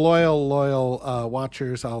our loyal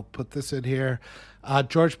watchers, I'll put this in here.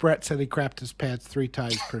 George Brett said he crapped his pants 3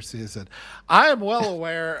 times per season. I am well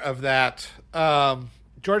aware of that.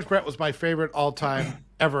 George Brett was my favorite all-time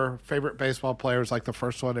favorite baseball player. It was like the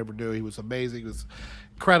first one I ever knew. He was amazing. He was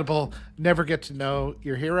incredible. Never get to know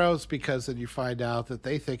your heroes because then you find out that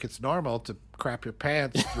they think it's normal to crap your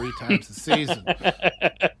pants 3 times a season.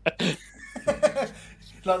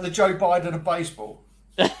 like the Joe Biden of baseball.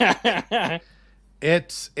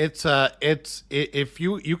 It's if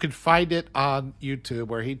you can find it on YouTube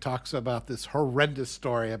where he talks about this horrendous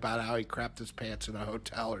story about how he crapped his pants in a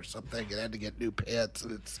hotel or something and had to get new pants,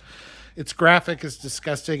 and it's graphic, it's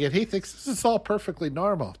disgusting, and he thinks this is all perfectly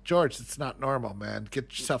normal. George, it's not normal, man.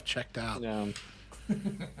 Get yourself checked out. Yeah.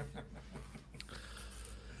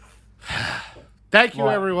 Thank you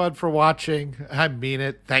everyone for watching. I mean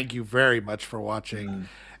it. Thank you very much for watching.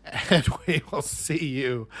 And we will see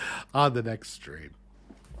you on the next stream.